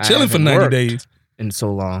work. I've been I chilling for haven't 90 worked. days. in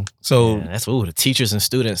so long. So Yeah, that's the teachers and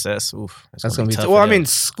students. That's That's going to be tough well, for I them. mean,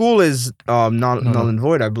 school is null and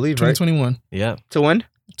void, I believe, right? 2021 yeah. To when?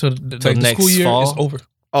 till Till the next school year fall? is over.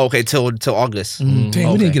 Oh, okay, till August. Dang, we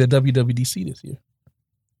Okay. didn't get a WWDC this year.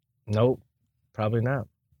 Nope. Probably not.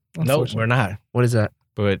 Nope, Unfortunately. we're not. What is that?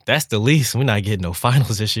 But that's the least. We're not getting no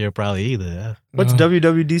finals this year, probably either. What's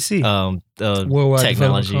WWDC? Worldwide technology.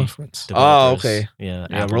 Development Conference. Oh, developers. okay. Yeah.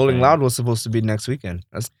 Yeah, Apple Rolling thing. Loud was supposed to be next weekend.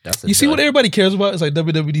 That's a You see what dud. everybody cares about? It's like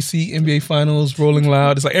WWDC, NBA Finals, Rolling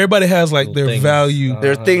Loud. It's like everybody has like their Things. value.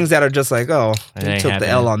 There are things that are just like, oh, It they ain't took the happening.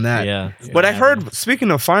 L on that. Yeah. But I've heard,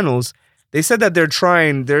 speaking of finals, they said that they're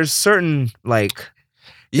trying. There's certain like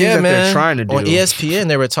things Yeah, that man. they're trying to do. On ESPN,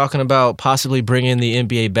 they were talking about possibly bringing the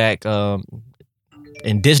NBA back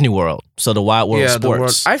in Disney World. So the Wild World yeah, the world.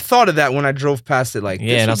 Sports. I thought of that when I drove past it. Like,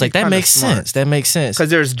 Yeah, and I was like, that makes sense. That makes sense. because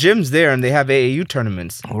there's gyms there and they have AAU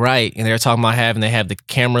tournaments. Right. And they're talking about they have the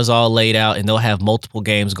cameras all laid out and they'll have multiple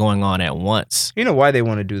games going on at once. You know why they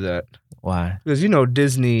want to do that? Why? Because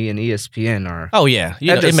Disney and ESPN are. Oh, yeah. You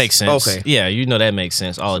That know, it just- makes sense. okay. Yeah, that makes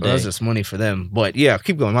sense all So day. that's just money for them. But yeah,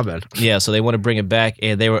 keep going. My bad. Yeah, so they want to bring it back.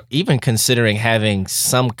 And they were even considering having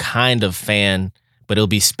some kind of fan, but it'll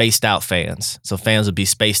be spaced out fans. So fans will be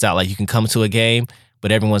spaced out. Like you can come to a game,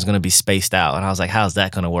 but everyone's going to be spaced out. And I was like, how's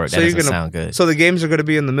that going to work? So That you're doesn't gonna- sound good. So the games are going to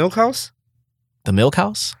be in the Milk House. The Milk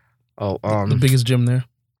House? Oh, the biggest gym there.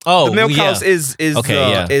 Oh, the Milk yeah. House is Okay,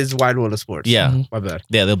 yeah. is Wide World of Sports. Yeah. Mhm. My bad.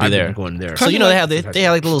 Yeah, they'll be I've there. been going there. So Kinda they like- have they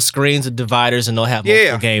have like little screens and dividers, and they'll have Yeah,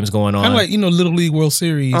 multiple yeah. games going on. Kind of like Little League World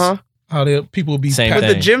Series. Uh-huh. How people will be Same packed. But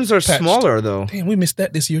the thing. gyms are Patched. smaller though. Damn, we missed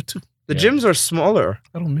that this year too. The Yeah. gyms are smaller.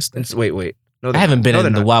 I don't miss that. Wait. No, I they're haven't not. been No, in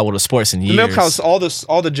they're the not. Wild World of Sports in The years. Milk House. All the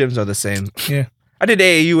gyms are the same. Yeah. I did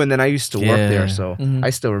AAU and then I used to work Yeah. there, so Mhm.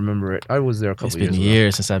 I still remember it. I was there a couple It's been years ago.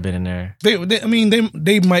 years since I've been in there.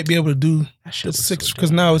 They might be able to do That shit the was six so because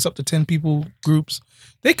dope. now it's up to 10 people groups.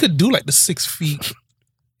 They could do like the 6 feet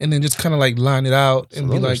and then just kind of like line it out So and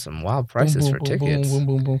be those are like some wild boom, prices boom, for boom, tickets. Boom,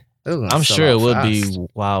 boom, boom, boom. Those are gonna I'm sell sure it out would fast. be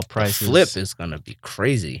wild The prices. flip is gonna be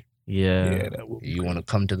crazy. Yeah. Yeah, that would be You crazy. want to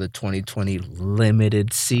come to the 2020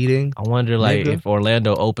 limited seating? I wonder, like, Nigga. if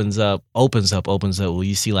Orlando opens up, will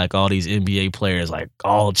you see like all these NBA players like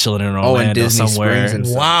all chilling in Orlando Oh, in Disney somewhere? Springs and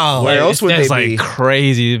stuff. Wow. Where else would that's they like be?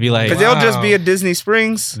 crazy to be like Because they'll just Wow. be at Disney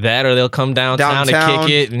Springs. that, or they'll come downtown to Downtown.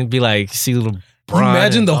 kick it and be like, see little. Can you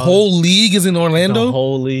imagine the whole league is in Orlando? The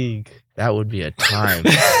whole league. That would be a time.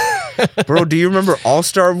 Bro, do you remember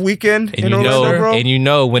All-Star Weekend And in you Orlando,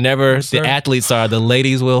 know, bro? whenever Yes, sir. the athletes are, the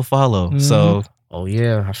ladies will follow. Mhm. So Oh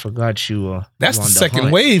yeah, I forgot you. That's you the on second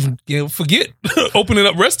hunt. wave. Forget opening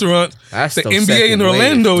up restaurants. That's The the NBA second in wave.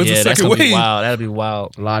 Orlando is the that's second gonna be wave. wild. That'll be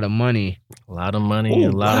wild. A lot of money. A lot of money,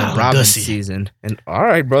 a lot of Robin Badussy. season. And all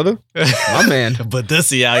right, brother, my man.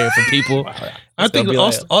 Badussy out here for people. I think gonna be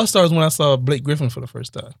like- All Stars when I saw Blake Griffin for the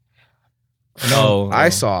first time. Oh, I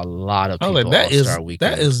saw a lot of I people was like, that is All-Star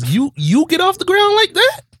Weekend. that is you get off the ground like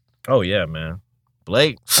that? Oh yeah, man.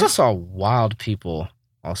 Blake. I saw wild people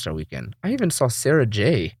All-Star Weekend. I even saw Sarah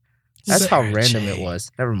J. That's how Sarah random J. it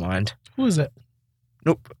was. Never mind. Who is that?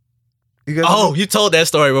 Nope. You guys Oh, know? you told that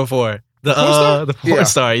story before. The Porn star? the porn Yeah,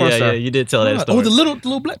 star. porn Yeah, star. yeah. You did tell that Oh, story. the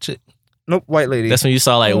little black chick. Nope, white lady. That's when you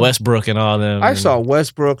saw like Oh. Westbrook and all them. I and- saw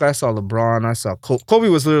Westbrook. I saw LeBron. I saw Kobe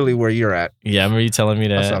was literally where you're at. Yeah, I remember you telling me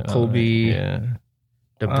that. saw Kobe. Yeah.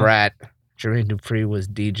 The Wow. Brat. Jermaine Dupri was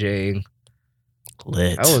DJing.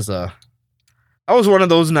 Lit. That was one of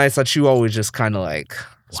those nights that you always just kind of like.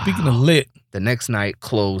 Speaking of lit, The next night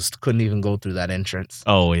closed. Couldn't even go through that entrance.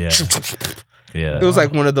 Oh yeah. Yeah. It was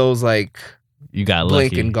like one of those like You got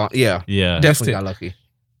blink lucky. and gone. Yeah, Yeah. definitely it. got lucky.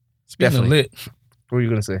 speaking Definitely. of lit, What were you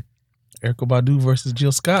gonna say? Erica Badu versus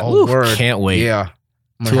Jill Scott. Oh, word. Can't wait. Yeah.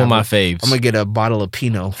 I'm Two gonna of my have faves. I'm gonna get a bottle of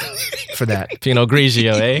Pinot for that. Pinot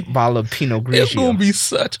Grigio, eh? Bottle of Pinot It's gonna Grigio. be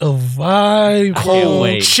such a vibe. Can't Cold,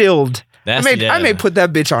 wait. chilled. That's I may put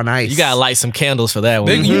that bitch on ice. You gotta light some candles for that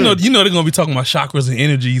They, one. you know they're gonna be talking about chakras and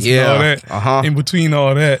energies and all Yeah. that. In between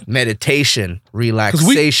all that, Meditation,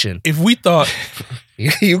 relaxation. if we thought,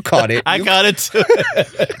 You caught it. I got it too.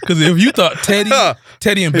 because if you thought Teddy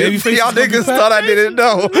and Babyface, Y'all was gonna be niggas back, thought I didn't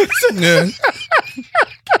know. yeah.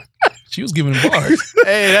 She was giving bars.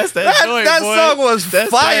 Hey, that's that joint, that boy. song was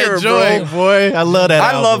That's fire, that joint, bro. boy. I love that. I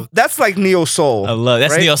album. love that's like neo soul. I love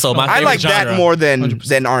that's right? neo soul. My I favorite like genre. that more than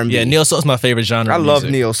 100%. R&B. Yeah, neo soul is my favorite genre. I of love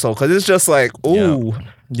music. neo soul because it's just like ooh,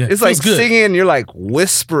 Yeah, it's like feels good. singing. And you're like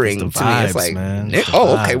whispering It's the to me. It's vibes, like, man.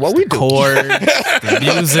 oh, okay, what we do? Chords, the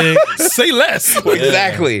music. Say less.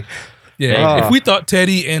 Exactly. Yeah. If we thought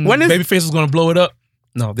Teddy and When is- Babyface was gonna blow it up,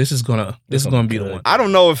 no, this is gonna be the one. I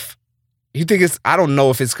don't know if you think it's. I don't know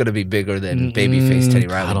if it's gonna be bigger than Babyface Teddy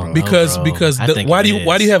Riley. I don't bro. know. Because bro. because I the, think why it do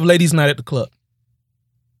is. you have ladies night at the club?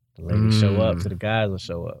 The ladies show up, so the guys will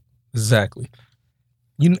show up. Exactly.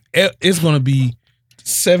 It's gonna be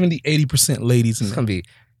 70-80% ladies in It's there. gonna be,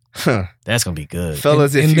 huh. That's gonna be good.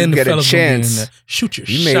 Fellas. If you then the get a fellas gonna be in chance, there. Shoot your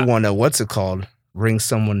you may shot. want to what's it called? Bring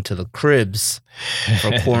someone to the cribs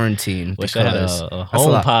for quarantine Wish I had because a that's a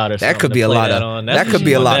home lot- pod or something. that could to be a play lot that of on. That's that what could you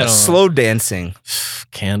be a want lot that of on. slow dancing.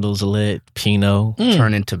 Candles lit, Pinot.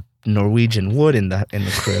 Turn into Norwegian wood in the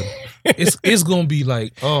crib. It's gonna be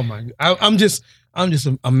like, oh my god. I'm just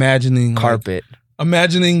imagining Carpet.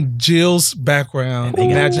 imagining Jill's background,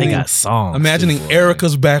 They imagining got songs. imagining too, boy.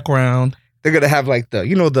 Erica's background. They're gonna have like the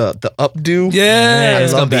the updo. Yeah. Yeah,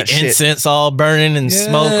 it's love gonna be that shit. incense all burning and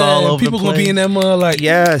smoke Yeah, all over people the gonna place. be in that mud like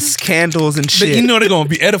Yes, candles and They- shit. you know they're gonna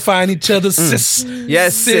be edifying each other. Sis,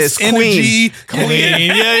 Yes, sis, energy, Queen,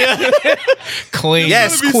 yeah. Queen.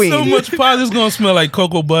 Yes. It's gonna be queen. so much positive. It's gonna smell like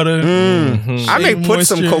cocoa butter. Mhm. I may Shea put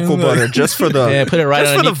some moisture cocoa in the- butter just for the Yeah, put it right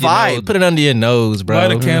just for the underneath your nose. vibe. Put it under your nose, bro.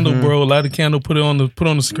 Light a candle, Mhm. bro. Light a candle. Put it on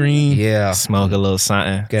the screen. Yeah, Smoke a little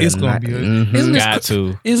something. Get It's a gonna ni- be good. Mhm. Isn't this Got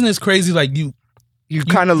to. Isn't this crazy? Like You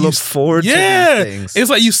kind of you look s- forward to yeah, these things. it's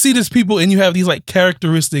like you see these people and you have these like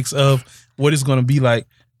characteristics of what it's gonna be like.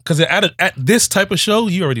 Because at this type of show,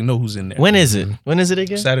 you already know who's in there. When is it? When is it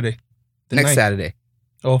again? Saturday, the Next 9th Saturday.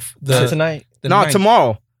 of the Tonight. the No, 9th.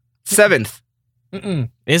 tomorrow. 7th. Mm-mm.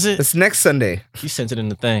 Is it? It's next Sunday. You sent it in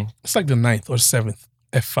the thing. It's like the 9th or 7th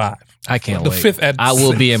at 5. I can't The wait. 5th at I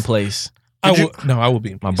will 6. be in place. I Did you- will. No, I will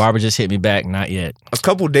be in My place. barber just hit me back. Not yet. A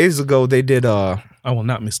couple days ago, they did I will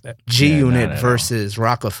not miss that. G Yeah, Unit not at versus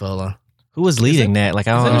Rockefeller. Who was leading that? Like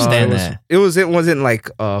I don't is that- understand it was, that. it wasn't like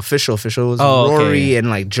official. It was Oh, okay. Rory and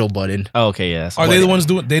like Joe Budden. Oh, okay, yeah. Are they the ones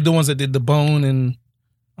doing? They the ones that did the bone and?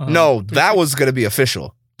 No, that was gonna be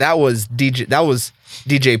official. That was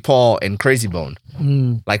DJ Paul and Crazy Bone,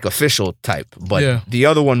 Mm, like official type. But Yeah. the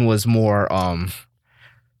other one was more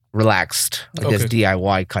relaxed, I guess Okay.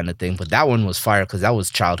 DIY kind of thing. But that one was fire because that was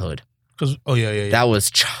childhood. 'cause- oh yeah. That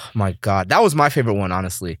was my God. That was my favorite one,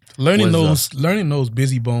 honestly. learning was, learning those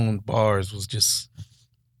busy bone bars was just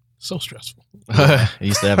so stressful. I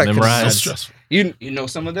used to have I can So memorized. stressful. You know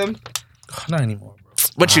some of them, Not anymore, bro.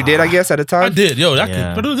 but you did, I guess, at a I time. did, yo. I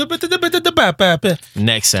Yeah. could.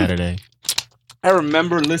 Next Saturday. I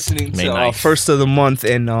remember listening May to 9th. First of the Month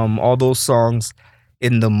and all those songs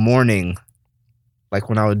in the morning, like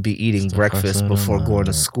when I would be eating It's the breakfast first of the before going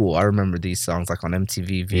to month. school. I remember these songs like on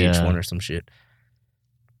MTV, VH1 Yeah. or some shit.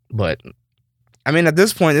 But I mean, at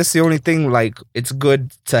this point, it's the only thing. Like, it's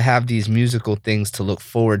good to have these musical things to look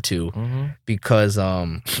forward to because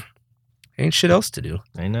ain't shit else to do.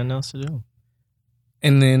 Ain't nothing else to do.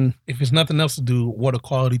 And then if there's nothing else to do, what a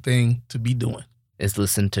quality thing to be doing. Is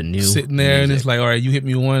listen to new sitting there music. And it's like, all right, you hit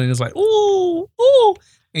me one, and it's like, ooh, ooh.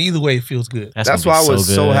 And either way, it feels good. That's why I was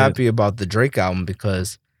so happy about the Drake album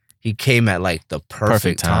because he came at like the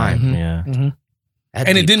perfect time. Mm-hmm. Yeah. Mm-hmm.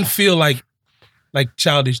 And it didn't feel like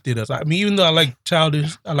Childish did us. I mean, even though I like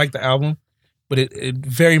Childish, I like the album, but it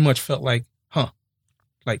very much felt like,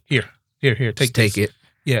 like here, take it.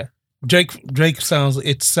 Yeah. Drake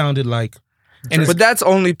sounded like, but that's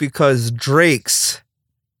only because Drake's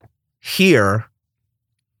here.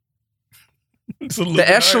 The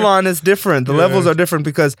echelon is different. The levels are different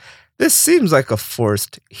because this seems like a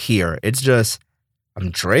forced here. It's just, I'm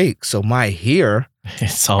Drake, so my here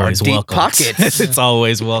it's always deep welcome. Pockets. It's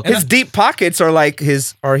always welcome. His deep pockets are like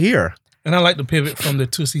are here. And I like the pivot from the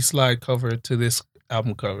Tootsie Slide cover to this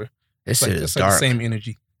album cover. This it's dark. Like the same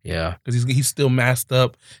energy. Yeah, because he's still masked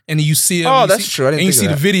up, and you see him. Oh, that's true. I didn't and you think see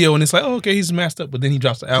of the that. video, and it's like, oh, okay, he's masked up. But then he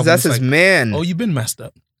drops the album. That's his like, man. Oh, you've been masked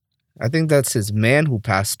up. I think that's his man who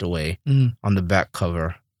passed away on the back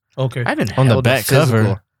cover. Okay, I haven't on held the back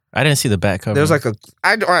cover. I didn't see the back cover. There's like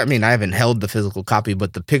I mean, I haven't held the physical copy,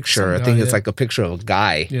 but the picture, I think it's like a picture of a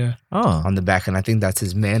guy on the back, and I think that's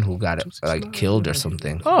his man who got it like killed or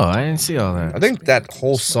something. Oh, I didn't see all that. I think that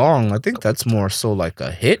whole song, I think that's more so like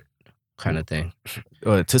a hit kind of thing.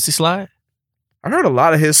 Tootsie Slide? I heard a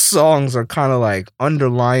lot of his songs are kind of like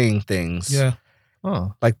underlying things. Yeah.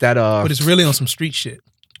 Oh. Like that. But it's really on some street shit.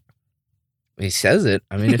 He says it.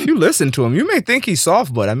 I mean, if you listen to him, you may think he's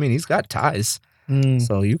soft, but I mean, he's got ties.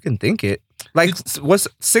 So you can think it. Like, what's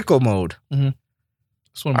Sicko Mode?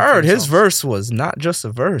 Mm-hmm. I heard his verse was not just a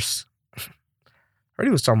verse. I heard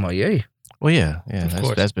he was talking about Ye. Well, yeah.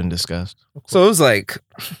 That's been discussed. So it was like,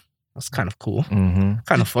 that's kind of cool. Mm-hmm.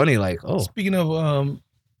 Kind of funny. Like, oh. Speaking of,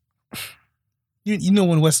 you know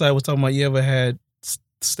when Westside was talking about you ever had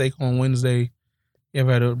steak on Wednesday? You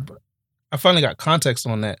ever had I finally got context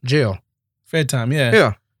on that. Jail. Fed time, yeah.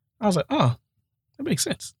 Yeah. I was like, oh, that makes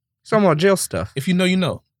sense. Talking about jail stuff. If you know, you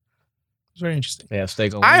know. It's very interesting. They have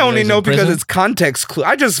steak on I Wednesdays only know in because prison? it's context clue.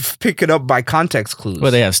 I just pick it up by context clues.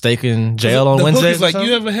 Well, they have steak in jail on the hook Wednesdays. is like,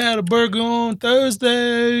 you ever had a burger on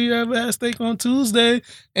Thursday? You ever had steak on Tuesday?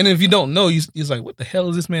 And if you don't know, you're like, what the hell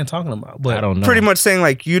is this man talking about? But I don't know. Pretty much saying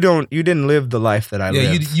like you didn't live the life that I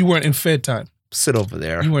lived. You weren't in Fed time. Sit over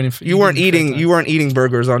there. You weren't in. You weren't eating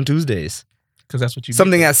burgers on Tuesdays. Because that's what you.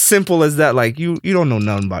 Something as simple as that. Like you don't know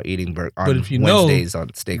nothing about eating burger on Wednesdays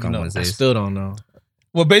on steak on I Wednesdays. still don't know.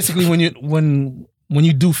 Well, basically, when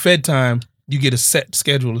you do Fed time, you get a set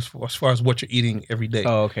schedule as far as what you're eating every day.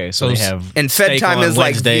 Oh, okay. So they have and Fed time is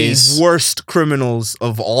like the worst criminals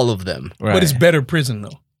of all of them. Right. But it's better prison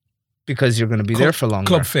though, because you're going to be there for longer.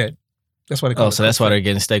 Club Fed. That's why they call it. Oh, so that's why they're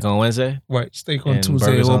getting steak on Wednesday? Right. Steak on And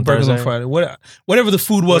Tuesday burgers or on burgers on Thursday? Friday. Whatever the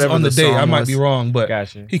food was Whatever on the the day. song I might was. be wrong, but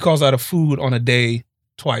Gotcha. he calls out a food on a day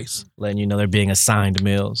twice. Letting you know they're being assigned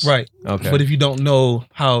meals. Right. Okay. But if you don't know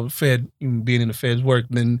how Fed being in the Feds work,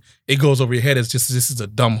 then it goes over your head as just this is a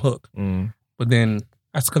dumb hook. But then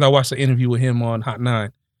that's because I watched the interview with him on Hot 9.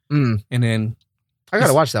 And then I got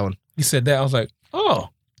to watch that one. he said that. I was like, oh,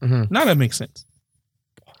 now that makes sense.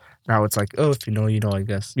 Now it's like, oh, if you know, you know, I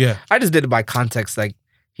guess. Yeah. I just did it by context. Like,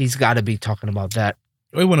 he's got to be talking about that.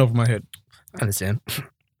 It went over my head. I understand.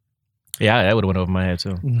 Yeah, that would have went over my head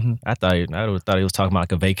too. Mm-hmm. I would have thought he was talking about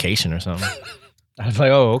like a vacation or something. I was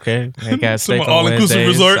like, oh, okay. They got steak on all-inclusive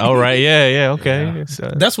Wednesdays. resort. All right, yeah, okay. Yeah.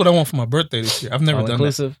 So, That's what I want for my birthday this year. I've never done that.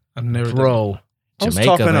 all-inclusive? I've never done Bro.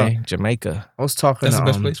 Jamaica, man. Jamaica. I was talking that. That's the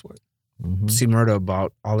best to place for it. C Murda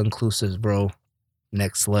about all-inclusives, bro.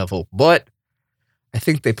 Next level. But I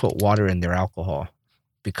think they put water in their alcohol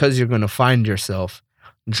because you're going to find yourself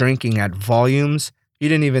drinking at volumes you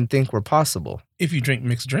didn't even think were possible. If you drink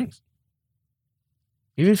mixed drinks.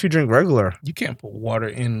 Even if you drink regular. You can't put water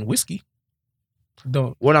in whiskey.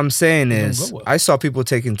 What I'm saying is, go well. I saw people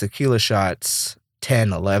taking tequila shots,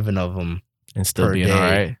 10, 11 of them. And still per being day. all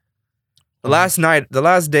right. The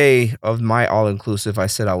last day of my all-inclusive, I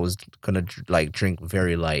said I was going to like drink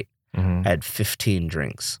very light. Mm-hmm. I had 15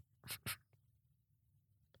 drinks.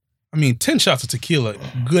 I mean, 10 shots of tequila,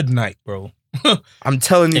 good night, bro. I'm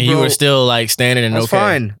telling you, And bro. you were still like standing and That's okay.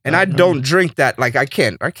 fine. And I don't drink that. Like, I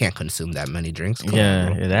can't consume that many drinks. Come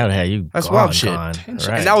on, bro. Yeah, that would have you. That's gone, wild shit. gone. And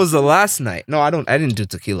Right. And that was the last night. No, I didn't do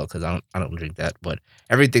tequila because I don't drink that. But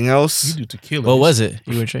everything else, You do tequila. What was it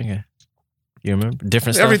you were drinking? You remember?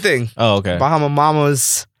 Different stuff? everything. Oh, okay. Bahama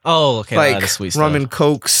Mamas, Oh, okay. like the sweet rum stuff. and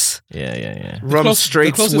cokes, Yeah. rum the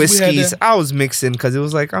straights, closest we had whiskeys. there- I was mixing because it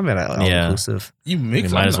was like I'm at an all Yeah. inclusive. You mix.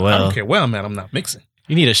 You might I'm as not- I well. don't care where I'm at. I'm not mixing.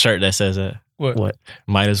 You need a shirt that says that. What?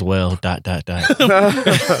 Might as well. ... Might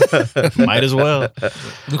as well.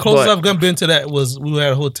 The closest I've been to that was we were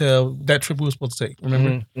at a hotel. That trip we were supposed to take.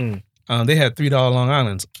 Remember? They had $3 Long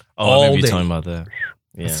Islands Oh, all I remember you day. talking about that.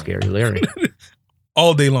 Yeah. Scary Larry.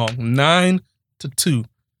 all day long. 9 to 2,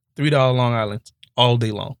 $3 Long Islands all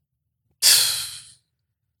day long.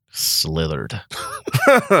 Slithered.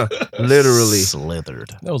 Literally. Slithered.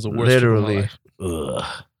 That was the worst. Trip of my Literally. life.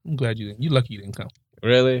 Ugh. I'm glad you didn't. You lucky you didn't come.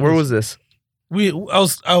 Really? Where was this? I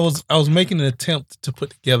was making an attempt to put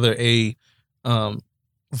together a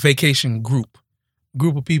vacation group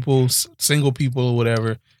of people, single people or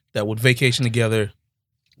whatever, that would vacation together,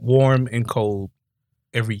 warm and cold,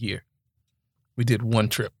 every year. We did 1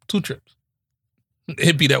 trip, 2 trips.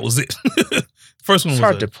 Hippie, that was it. First one It's was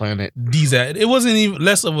hard to plan it. It wasn't even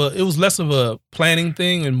less of a. It was less of a planning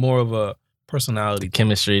thing and more of a personality. The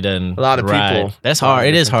chemistry doesn't. A lot of ride. people. That's A lot of hard.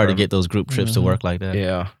 It is different hard to terms. get those group trips to Mhm. work like that.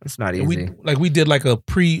 Yeah, it's not easy. We did like a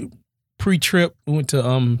pre trip. We went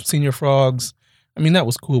to Senior Frogs. I mean, that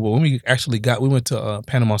was cool. But when we actually we went to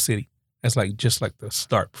Panama City. That's just like the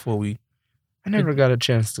start before we. I never got a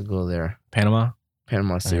chance to go there. Panama.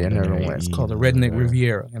 Panama City. I haven't been never there went. It's called the Yeah. Redneck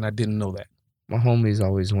Riviera, and I didn't know that. My homies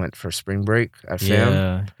always went for spring break at fam.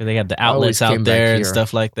 Yeah, 'cause they got the always outlets came out back there and here.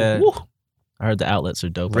 stuff like that. Woo. I heard the outlets are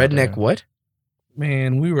dope. out Redneck there. what?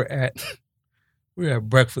 Man, we were at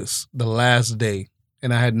breakfast the last day,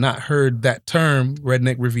 and I had not heard that term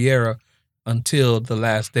Redneck Riviera until the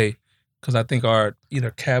last day, because I think our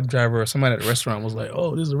either cab driver or somebody at the restaurant was like,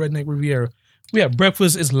 "Oh, this is a Redneck Riviera." We had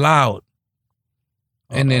breakfast. It's loud,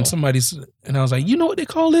 and then and I was like, "You know what they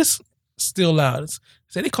call this?" Still loud.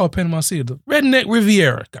 Said they call Panama City the Redneck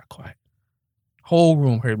Riviera. Got quiet. Whole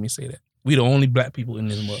room heard me say that. We the only black people in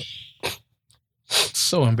this mug.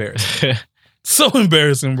 So embarrassing. So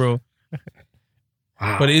embarrassing, bro.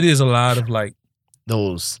 Wow. But it is a lot of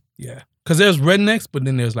those. yeah. Because there's rednecks, but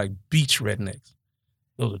then there's like beach rednecks.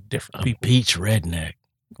 Those are different A people. beach redneck.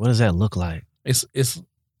 What does that look like? It's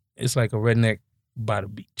like a redneck by the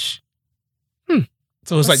beach. Hmm.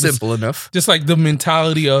 So it's like this, simple enough. just like the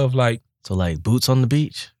mentality of like, So like boots on the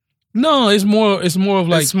beach. no, it's more of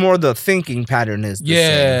like, It's more the thinking pattern is the same.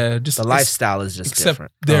 yeah, just The lifestyle is just except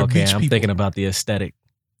different. they're Okay, beach I'm people. thinking about the aesthetic.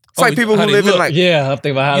 It's like people how who they live in look. like Yeah, I'm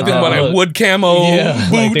thinking about You think about like wood camo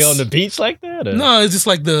like they boots? on the beach like that. Or? No, it's just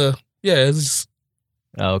like it's just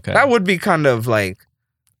Oh, okay. that would be kind of like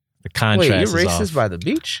The wait, contrast you're is racist off. by the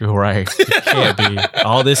beach? Right. It can't be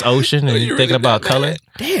all this ocean and You you thinking really about that color. bad?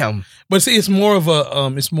 Damn But see, it's more of a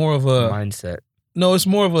mindset. no, it's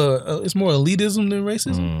more of it's more elitism than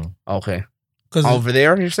racism. Mm. Okay, Because over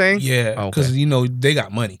there you're saying? yeah, Okay. because they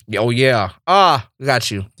got money. Oh yeah.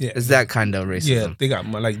 Got you. Yeah, It's that kind of racism. yeah, they got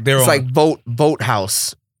money. Like they're It's on like boat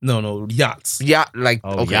house. no yachts. Yeah, like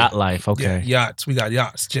Oh, okay. yacht life. Yeah, Okay. yachts. We got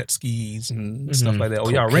yachts, jet skis, and stuff Mhm. like that. Oh,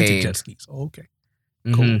 y'all rented Cocaine. jet skis. Oh, okay.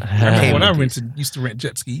 Mhm. Cool. I remember when I Came with used to rent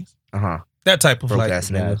jet skis. Uh-huh. That type of Broke like, ass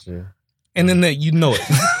nigga. and then that you know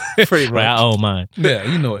it. Pretty Right, I much. own mine. Yeah,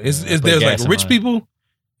 you know it. It's Put there's like gas in rich mine. people,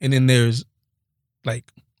 and then there's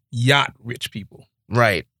like yacht rich people.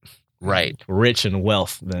 Right. Right. Rich and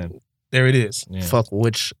wealth. Then. There it is. Yeah. Fuck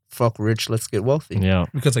rich, let's get wealthy. Yeah.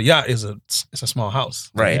 Because a yacht is a small house.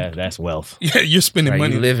 Right. That's wealth. Yeah, you're spending Right,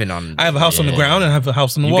 money. you living on I have a house on the Yeah. ground and I have a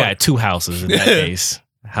house on the You water. got 2 houses in that Yeah. case.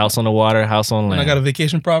 House on the water, house on And land. I got a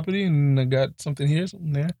vacation property and I got something here,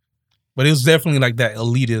 something there. But it was definitely like that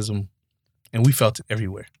elitism. And we felt it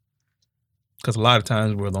everywhere. Because a lot of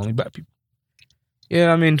times we're the only black people.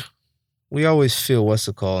 Yeah, I mean, we always feel what's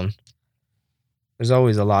it called? There's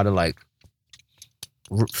always a lot of like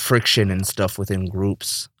friction and stuff within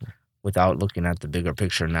groups without looking at the bigger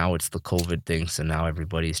picture. Now it's the COVID thing, so now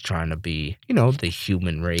everybody's trying to be, the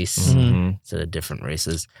human race Mhm. instead of different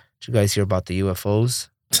races. Did you guys hear about the UFOs?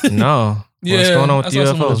 No. What's going on with I saw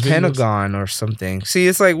some of those UFOs? videos. Pentagon or something. See,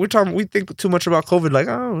 it's like we think too much about COVID, like,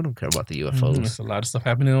 oh, we don't care about the UFOs. There's a lot of stuff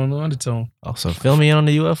happening on the undertone. Oh, so fill me in on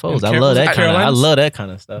the UFOs. In I love that kind of. I Carolinas? love that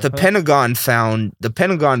kind of stuff. The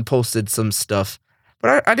Pentagon posted some stuff,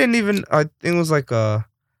 but I didn't even. I think it was like Is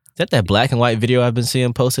that black and white video I've been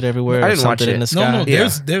seeing posted everywhere? I or didn't watch something in it. the No, sky? no, Yeah.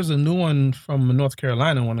 there's a new one from North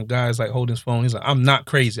Carolina when a guy's like holding his phone. He's like, I'm not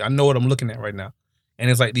crazy. I know what I'm looking at right now. And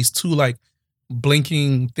it's like these 2 like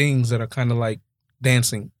blinking things that are kind of like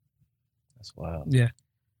dancing. That's wild. Yeah.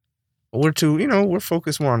 we're we're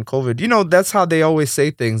focused more on COVID. That's how they always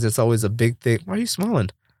say things. It's always a big thing. Why are you smiling?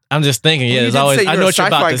 I'm just thinking, When you there's didn't always. say I you're know a what you're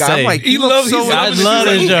about sci-fi to guy, say. I'm like, He you look loves- so he's I obviously love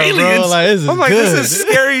like this joke, bro. aliens. Like, this is I'm like, good. this is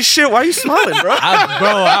scary shit. Why are you smiling, bro?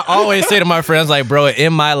 I always say to my friends, like, bro,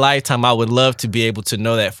 in my lifetime, I would love to be able to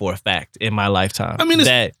know that for a fact. In my lifetime, I mean,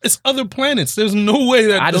 it's other planets. There's no way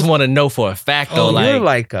that I just want to know for a fact, though. Oh, like, You're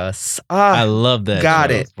like us. I love that. got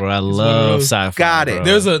bro. it. bro. I one of love those- sci-fi. got it.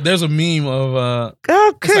 bro. there's a meme of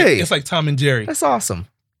Okay. it's like Tom and Jerry, That's awesome.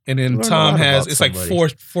 and then Learn a Tom lot has about it's like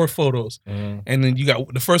somebody. four photos, Mm. and then you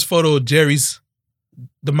got the first photo. Jerry's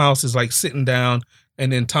the mouse is like sitting down,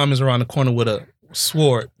 and then Tom is around the corner with a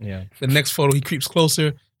sword. Yeah. The next photo, he creeps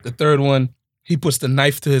closer. The third one, he puts the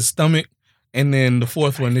knife to his stomach. And then the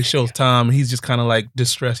fourth one, it shows Tom. He's just kind of like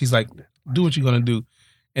distressed. He's like, do what you're going to do.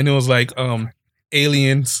 And it was like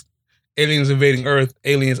aliens invading Earth,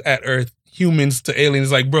 aliens at Earth, humans to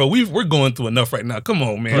aliens. Like, bro, we're going through enough right now. Come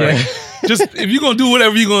on, man. Right. Like, just if you're going to do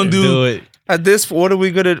whatever you're going to do. it. At this, what are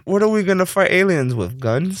we gonna fight aliens with?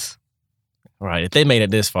 Guns? Right. If they made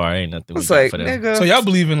it this far, ain't nothing we It's got like, for them. nigga. So y'all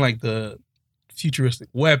believe in like the futuristic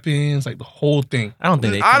weapons, like the whole thing. I don't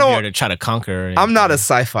think they I come don't- here to try to conquer. I'm not a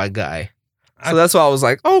anything. sci-fi guy. So that's why I was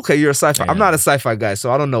like, oh, okay, you're a sci-fi. Yeah. I'm not a sci-fi guy,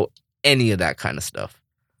 so I don't know any of that kind of stuff.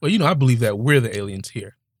 Well, I believe that we're the aliens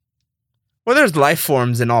here. Well, there's life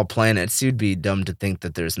forms in all planets. You'd be dumb to think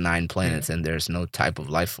that there's 9 planets and there's no type of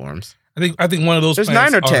life forms. I think one of those There's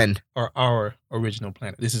planets 9 or 10. are our original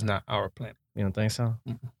planet. This is not our planet. You don't think so?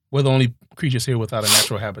 We're the only creatures here without a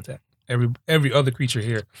natural habitat. Every other creature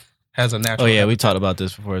here has a natural. Oh yeah, we habitat. talked about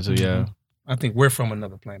this before too. Yeah. I think we're from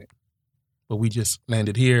another planet, but we just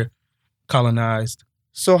landed here, colonized.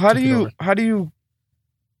 So how do Took it you over.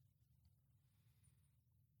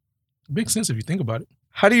 Big sense if you think about it.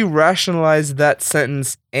 how do you rationalize that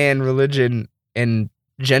sentence and religion and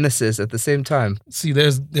Genesis at the same time? See,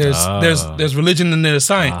 there's Ah. religion and there's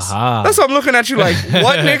science. Aha. That's why I'm looking at you like,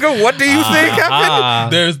 what, nigga? What do you think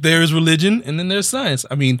happened? There's religion and then there's science.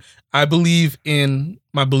 I mean, I believe in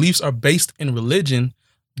my beliefs are based in religion,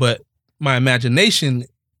 but my imagination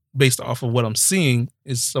based off of what I'm seeing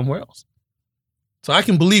is somewhere else. So I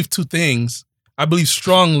can believe two things. I believe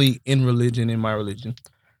strongly in religion, in my religion.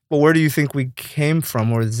 But where do you think we came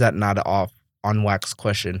from, or is that not an on wax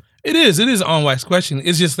question? It is an on-wax question.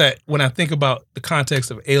 It's just that when I think about the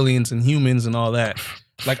context of aliens and humans and all that,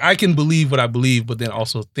 like I can believe what I believe, but then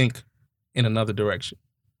also think in another direction.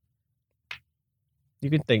 You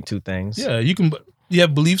can think two things. Yeah, you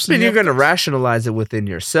have beliefs. I mean, and you're you have going to rationalize it within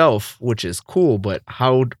yourself, which is cool, but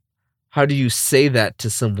how do you say that to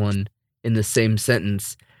someone in the same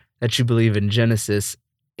sentence that you believe in Genesis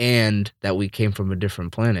and that we came from a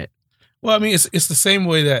different planet? Well, I mean, it's the same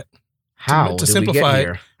way that How to did simplify we it, get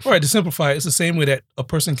here? all right, to simplify it, it's the same way that a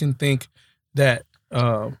person can think that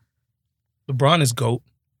LeBron is GOAT,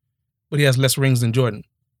 but he has less rings than Jordan.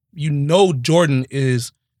 You know Jordan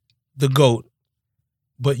is the GOAT,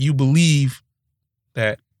 but you believe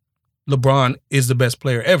that LeBron is the best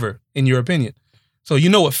player ever, in your opinion. So you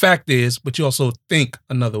know what fact is, but you also think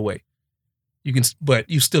another way. But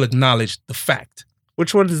you still acknowledge the fact.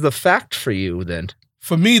 Which one is the fact for you then?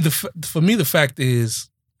 For me, the fact is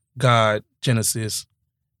God, Genesis,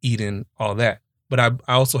 Eden, all that. But I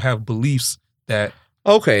also have beliefs that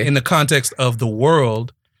Okay. in the context of the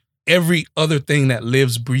world, every other thing that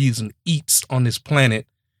lives, breathes, and eats on this planet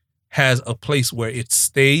has a place where it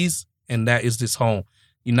stays, and that is this home.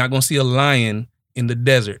 You're not going to see a lion in the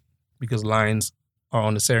desert because lions are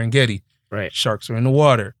on the Serengeti. Right. Sharks are in the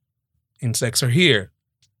water. Insects are here.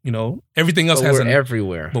 You know, everything else But has we're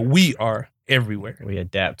everywhere. but we are everywhere. We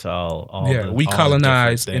adapt to all Yeah, the, we all the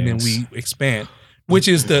colonize different and then things. we expand, which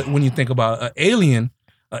is when you think about an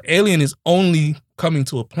alien is only coming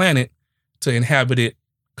to a planet to inhabit it,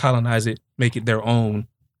 colonize it, make it their own,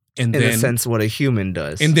 and in then a sense, what a human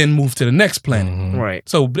does. and then move to the next planet. Mhm. right.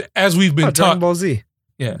 So as we've been Oh, Dragon taught, Ball Z.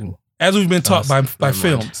 as we've been taught by never mind.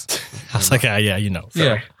 films, I was like, yeah, you know.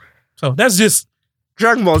 yeah. So that's just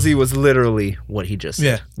Dragon Ball Z was literally what he just said.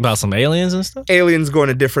 yeah. About some aliens and stuff? Aliens going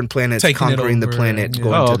to different planets, Taking it conquering the over, planet, yeah.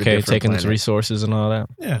 going Oh, to the okay. different Taking planet. its resources and all that.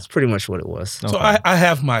 Yeah. That's pretty much what it was. So Okay. I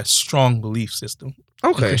have my strong belief system,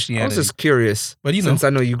 Okay. I Christianity. was just curious. but you know, Since I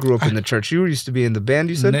know you grew up in the church, you used to be in the band,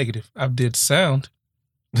 you said? negative. I did sound.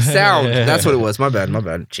 Sound. That's what it was. My bad.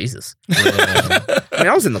 Jesus. I mean,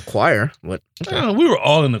 I was in the choir. What? Okay, We were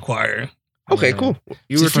all in the choir. okay cool.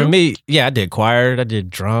 You See, were for too? me, yeah, I did choir, I did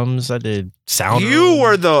drums, I did sound. You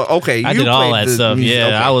were the okay. I you did all played that the stuff. music, Yeah,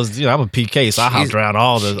 okay. I was. I'm a PK, so I hopped Jesus. around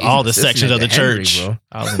all the Jesus, sections of the this nigga church. Henry,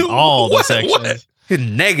 I was in all the What? sections. What?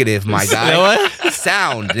 Negative, my guy. You know what?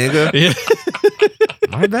 Sound, nigga. Yeah.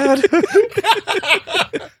 My bad.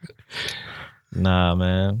 Nah,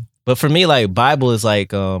 man. But for me, like Bible is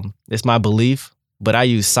like it's my belief, but I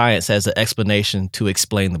use science as an explanation to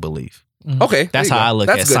explain the belief. Okay, That's there how you I go. look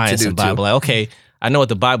That's at good to science do, and Bible. too. Like, okay, I know what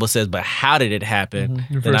the Bible says, but how did it happen?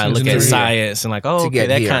 Mhm. Then I look at Reverse science and like, oh, To okay, get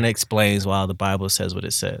that here. kind of explains why the Bible says what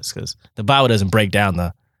it says. Because the Bible doesn't break down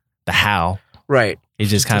the how. Right. It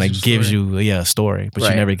just Just kind tells of you a gives story. you a story, but you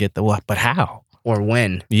Right. never get the what. But how? Or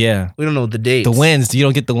when. Yeah, We don't know the dates. the wins. You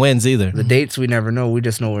don't get the wins either. The dates we never know. We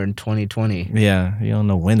just know we're in 2020. Yeah, you don't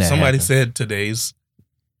know when that. Somebody happened. said today's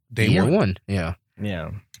day Year one. one. Yeah.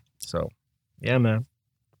 Yeah. So, yeah, man.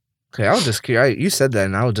 Okay, I was just curious. You said that,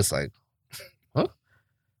 and I was just like,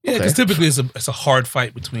 Yeah, Okay. because typically it's a hard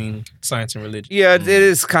fight between science and religion. yeah, it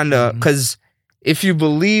is kind of Mhm. because if you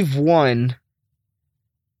believe one,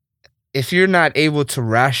 if you're not able to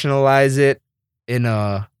rationalize it in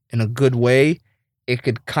a good way, it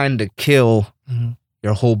could kind of kill Mhm.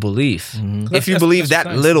 your whole belief. Mhm. If you That's- believe that's that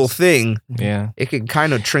science. little thing, Yeah. it can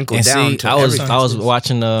kind of trickle And down see, to I was everything.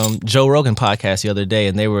 watching Joe Rogan podcast the other day,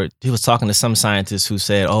 and he was talking to some scientists who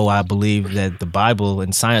said, "Oh, I believe that the Bible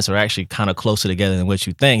and science are actually kind of closer together than what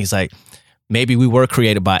you think." He's like, maybe we were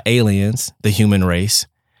created by aliens, the human race,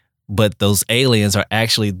 but those aliens are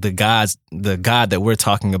actually the God that we're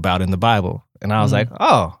talking about in the Bible. And I was Mhm. like,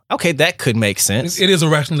 oh, okay, that could make sense. It is a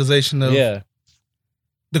rationalization of Yeah.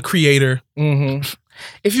 the creator. Mm-hmm.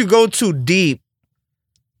 if you go too deep,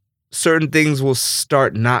 certain things will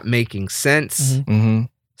start not making sense. Mhm. Mm-hmm.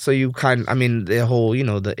 So you I mean, the whole,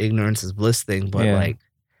 the ignorance is bliss thing, but Yeah. like,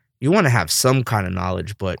 you want to have some kind of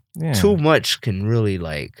knowledge, but Yeah. too much can really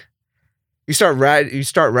you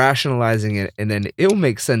start rationalizing it, and then it'll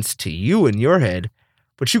make sense to you in your head,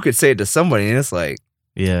 but you could say it to somebody, and it's like,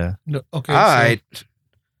 Yeah. No, okay, all so right,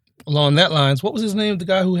 along that lines, what was his name? The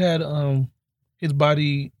guy who had his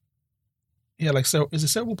body, like is it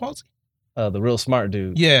cerebral palsy? The real smart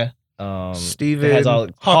dude. Yeah, Stephen has all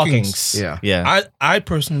Hawkins. Hawkins. Yeah. Yeah. I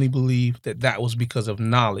personally believe that was because of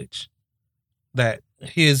knowledge. That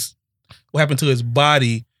what happened to his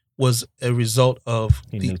body was a result of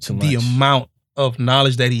He knew too the much. amount of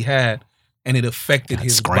knowledge that he had, and it affected Got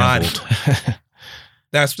his body. scrambled.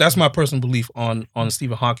 That's my personal belief on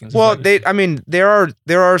Stephen Hawking. It's well, like-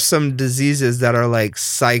 there are some diseases that are like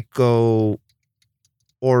psycho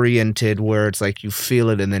oriented, where it's like you feel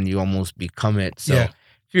it and then you almost become it. So Yeah.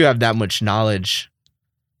 if you have that much knowledge,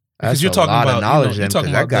 because that's you're a talking lot about of knowledge. you're then,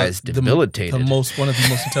 talking 'cause about that guy's debilitated. one of the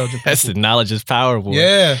most intelligent That's the people. knowledge is power, boy.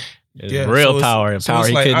 Yeah, It's yeah. real So it's- power and so power it's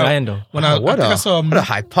he like, couldn't I- handle. when I what think a I saw what a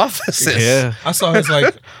hypothesis. Yeah. I saw his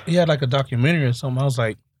he had like a documentary or something. I was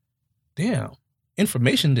like, damn,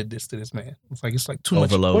 information did this to this man. It's like too much.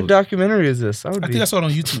 Overload. What documentary is this? I think I saw it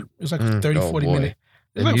on YouTube. It was like 30, 40 boy. minutes.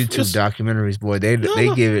 The Like, YouTube just- documentaries, boy, they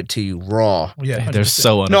No. give it to you raw. Yeah, They're 100%.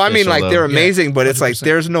 so unofficial. No, I mean like they're though. amazing, but it's like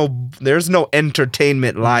 100%. there's no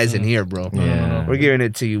entertainment lies in here, bro. Yeah. We're giving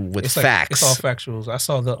it to you with It's like, facts. It's all factuals. I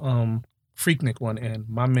saw the Freaknik one, and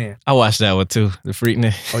my man. I watched that one too. The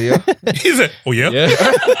Freaknik. Oh yeah, He said, "Oh yeah."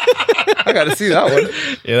 I gotta see that one.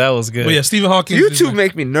 Yeah, that was good. But yeah, Stephen Hawking. YouTube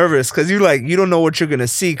make me nervous because you don't know what you're gonna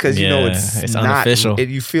see because you know Yeah, it's it's not. unofficial.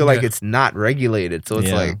 You feel like Yeah. it's not regulated, so it's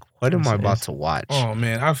Yeah. like, what am I about It's- to watch? Oh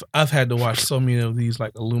man, I've had to watch so many of these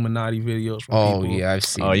like Illuminati videos from Oh people. yeah, I've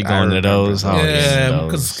seen. Oh, you I going to remember those? Oh, yeah,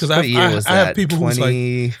 those. because What year was I have that? people who's like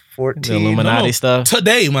 2014. The Illuminati No. stuff.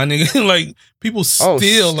 today, my nigga. Like people Oh, still,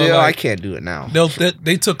 still, are I like, can't do it now.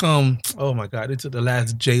 they took oh my god, they took the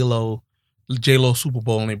last J-Lo Super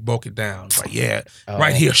Bowl and they broke it down. It's like, yeah, Oh.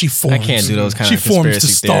 right here she forms. I can't do those kind she of forms conspiracy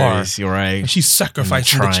the star. theories. You're right. And she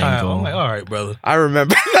sacrificing the child. triangle. I'm like, all right, brother. I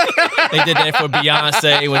remember. They did that for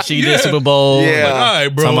Beyonce when she Yeah. did Super Bowl. Yeah. Like, all right,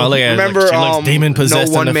 bro. Talking about, look at- Remember, she looks demon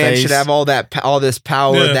possessed no one in the man face. should have all this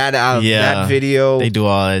power. Yeah. Yeah. That video. They do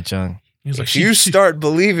all that junk. He was like, If you start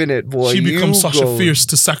believing it, boy, she becomes you Sasha go- Fierce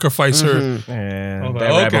to sacrifice her. Mhm. Yeah, I'm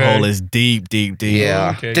that like, rabbit okay. hole is deep, deep, deep.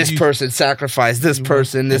 Yeah, okay. this You- person sacrificed this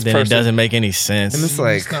person. This And then it person. doesn't make any sense. And it's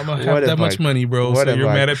like, It's not what have that have much I- money, bro. what So have you're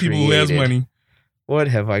I mad at people who has created? money. What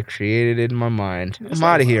have I created in my mind? It's I'm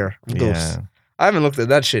out of all- here. I'm ghost. yeah. I haven't looked at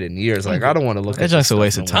that shit in years. Like, I don't want to look That at junk's this a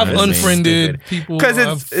waste stuff of no time. I've more. It's unfriended stupid. people. 'Cause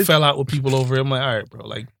I've fell out with people over it. I'm like, all right, bro.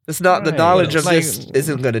 Like, It's not the Right. knowledge of Like- this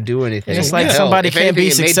isn't going to do anything. It's just like Hell, somebody if can't be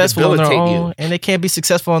anything, it may successful on their debilitate own, you. and they can't be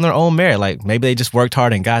successful on their own merit. Like maybe they just worked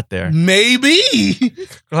hard and got there. maybe.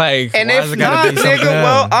 Like, And why if is it gotta not, be something nigga,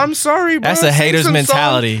 well, else? I'm sorry, bro. That's a Sing hater's some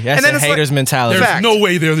mentality. songs. That's And then a it's like- hater's mentality. There's Fact. no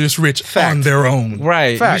way they're this rich Fact. on their own.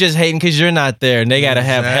 Right. Fact. You just hating because you're not there, and they got to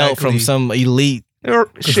have help from Exactly. some elite. Or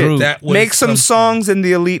shit. group. That was Make some songs and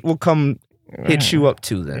the elite will come hit you up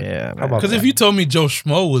too then. Yeah. How about Because if that? you told me Joe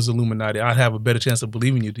Schmo was Illuminati, I'd have a better chance of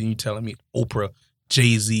believing you than you telling me Oprah,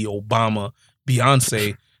 Jay-Z, Obama,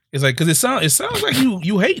 Beyonce, It's like, because it sounds like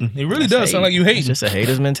you hating. It really does sound like you It's hating. just a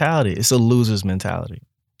hater's mentality. It's a loser's mentality.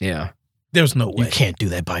 Yeah. There's no way. You can't do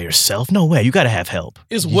that by yourself. No way. You got to have help.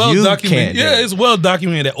 It's well You documented. can't do Yeah, it. it's well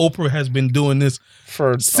documented that Oprah has been doing this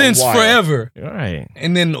For since a while. forever. All right.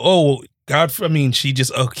 And then, she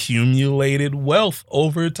just accumulated wealth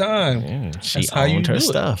over time. Yeah, she That's how you owned her do it.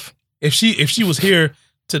 stuff. If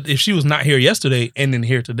she was not here yesterday and then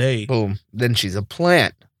here today, Boom. Then she's a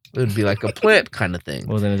plant. It would be like a plant kind of thing.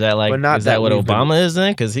 Well, then is that like, But not is that that what we've been- Obama is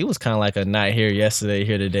then? Because he was kind of like a not here yesterday,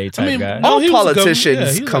 here today type mean, guy. No, All he was a politicians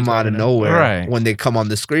government- he was come a out of governor. nowhere. Right. When they come on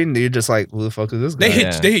the screen, you're just like, who the fuck is this guy?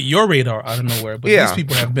 they hit your radar out of nowhere. But Yeah. these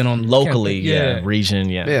people have been on Locally, campaign. region,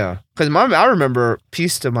 yeah. Yeah. Because I remember,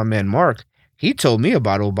 peace to my man Mark, he told me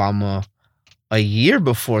about Obama a year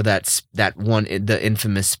before the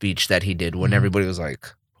infamous speech that he did when Mhm. everybody was like,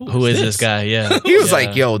 Who is this guy? Yeah. he was Yeah.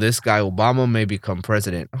 like, yo, this guy Obama may become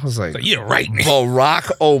president. I was like, Like, yeah, right. Barack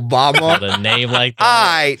With Obama? a name like that.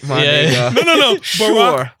 All right, my Yeah. nigga. No.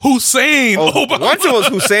 Sure. Barack Hussein. Oh, Obama. once it was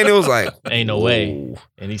Hussein, it was like, Ain't no way. ooh,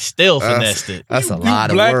 And he still That's- finessed it. that's a You lot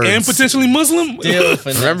of black words. and potentially Muslim. Still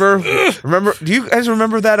finessed Remember? Do you guys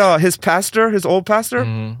remember that? His old pastor,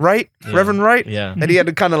 Mhm. Wright, Yeah. Reverend Wright, Yeah. and he had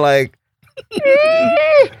to kind of like.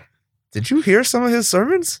 Did you hear some of his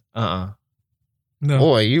sermons? No.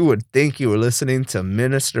 Boy, you would think you were listening to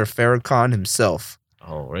Minister Farrakhan himself.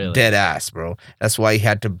 Oh, really? Dead ass, bro. That's why he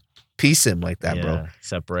had to piece him like that, bro.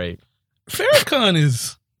 Separate. Farrakhan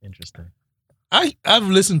is. Interesting. I've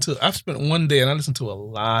spent one day and I listened to a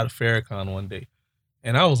lot of Farrakhan one day,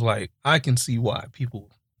 and I was like, I can see why people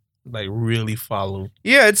like really follow.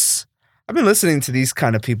 Yeah, I've been listening to these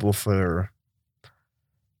kind of people for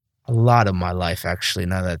a lot of my life, actually,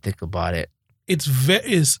 now that I think about it. It's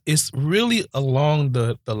really along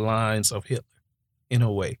the lines of Hitler, in a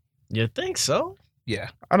way. You think so? Yeah.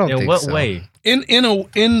 I don't In think what so. way? In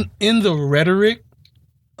the rhetoric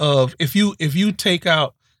of if you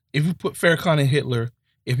put Farrakhan and Hitler,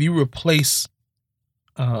 if you replace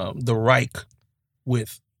the Reich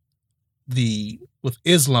with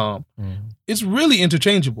Islam, it's really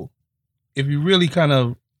interchangeable. If you really kind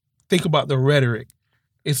of think about the rhetoric,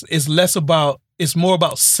 it's more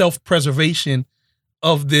about self-preservation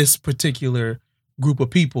of this particular group of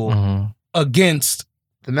people against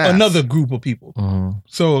The mass. another group of people.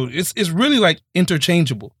 So it's really like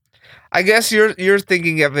interchangeable. I guess you're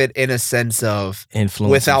thinking of it in a sense of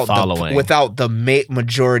Influence without and following. without the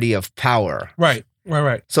majority of power. Right.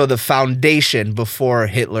 So the foundation before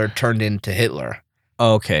Hitler turned into Hitler.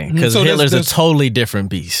 Okay, because So Hitler's there's- a totally different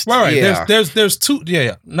beast. Right. Yeah. There's two.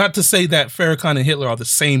 Yeah. Not to say that Farrakhan and Hitler are the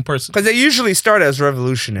same person. Because they usually start as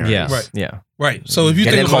revolutionaries. Yeah, Right. yeah. Right. So if you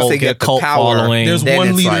And think then once about they Get get the cult power, following. there's then one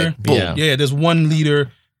it's leader. like, boom. Yeah. Yeah, there's one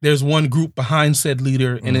leader. There's one group behind said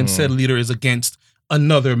leader, and then Mhm. said leader is against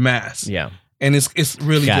another mass. Yeah, And it's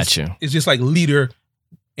really got just, you. it's just like leader,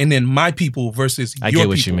 and then my people versus I your get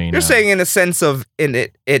what people. you mean. You're now. saying in a sense of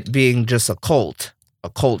it being just a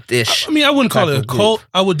cult-ish I mean, I wouldn't call type it a of group. cult.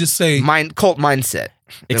 I would just say cult mindset.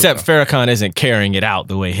 Except Farrakhan isn't carrying it out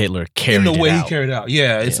the way Hitler carried in the way it he out. carried it out.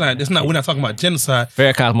 Yeah, it's Yeah. not. We're not talking about genocide.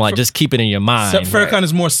 Farrakhan's more like just keep it in your mind. Farrakhan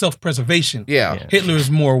is more self-preservation. Yeah. Yeah. Hitler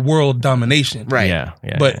is more world domination. Right. Yeah,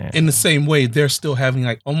 But yeah. in the same way, they're still having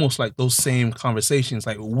like almost like those same conversations.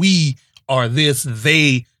 Like we are this,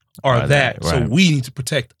 they are that. So right. we need to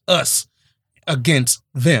protect us against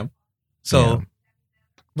them. So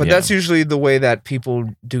But Yeah. that's usually the way that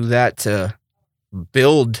people do that to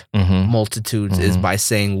build Mhm. multitudes is Mhm. by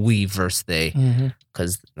saying we versus they. mhm.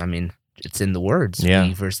 Because, I mean, it's in the words. Yeah.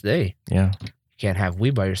 We versus they. Yeah, You can't have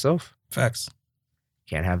we by yourself. Facts.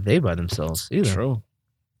 Can't have they by themselves either. true.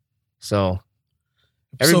 So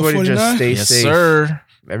Episode everybody 49? just stay Yes, safe. sir.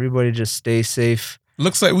 Everybody just stay safe.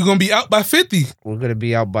 Looks like we're gonna be out by 50. We're gonna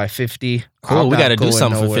be out by 50. Cool. I'm We not got to do going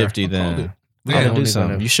something nowhere. for 50 I called then. it. We Yeah, got to only do something.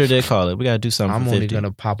 gonna- You sure did call it. We got to do something I'm for only 50.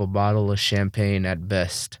 gonna pop a bottle of champagne at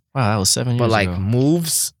best. Wow, that was 7 years But like ago.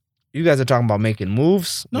 moves, you guys are talking about making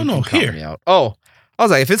moves. No, You no, can count here. me out. Oh, I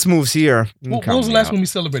was like, if it's moves here, you can What count was the me last out. one we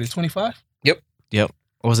celebrated? 25?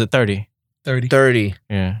 Or was it 30? 30. 30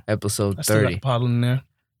 Yeah. episode I still got 30. the bottle in there.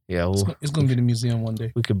 Yeah, It's gonna be in the museum one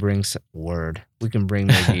day. we could bring We can bring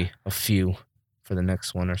maybe a few for the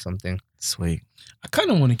next one or something Sweet. I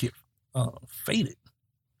kind of want to get faded.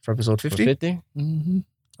 for episode For 50. 50? Mm-hmm.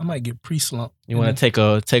 I might get pre-slump. You want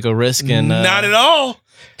to take a risk and Not at all.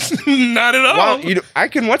 Not at all. Wow, I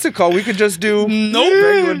can. What's it called? We could just do Nope.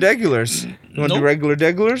 regular degulars. You want to do Nope. regular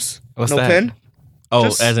degulars? What's no that? pen. Oh,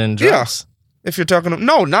 Just- as in yeah. drugs? If you're talking,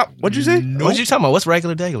 no, not what'd you say? What you talking about? What's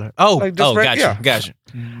regular degular? Oh, Like just gotcha, yeah. gotcha.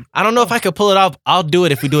 I don't know if I could pull it off. I'll do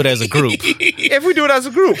it if we do it as a group. If we do it as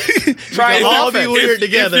a group, triangle all be offense. weird If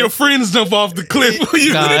together. your friends jump off the cliff,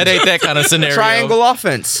 Nah, it ain't that kind of scenario. Triangle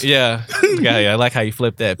offense. Yeah. I like how you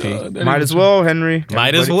flip that, P. Might as well, Henry.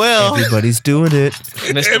 Might as well. Everybody's doing it.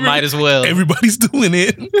 Mr. Might as well. everybody's doing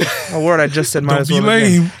it. Oh, word, I just said might Don't as be well.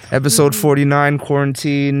 Again. lame. Episode 49,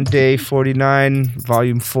 Quarantine, Day 49,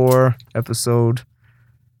 Volume 4, episode.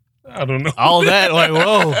 I don't know. All that, like,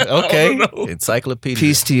 whoa. Okay. I don't know. Encyclopedia.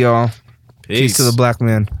 Peace to y'all. Peace to the black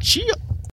man. Cheer.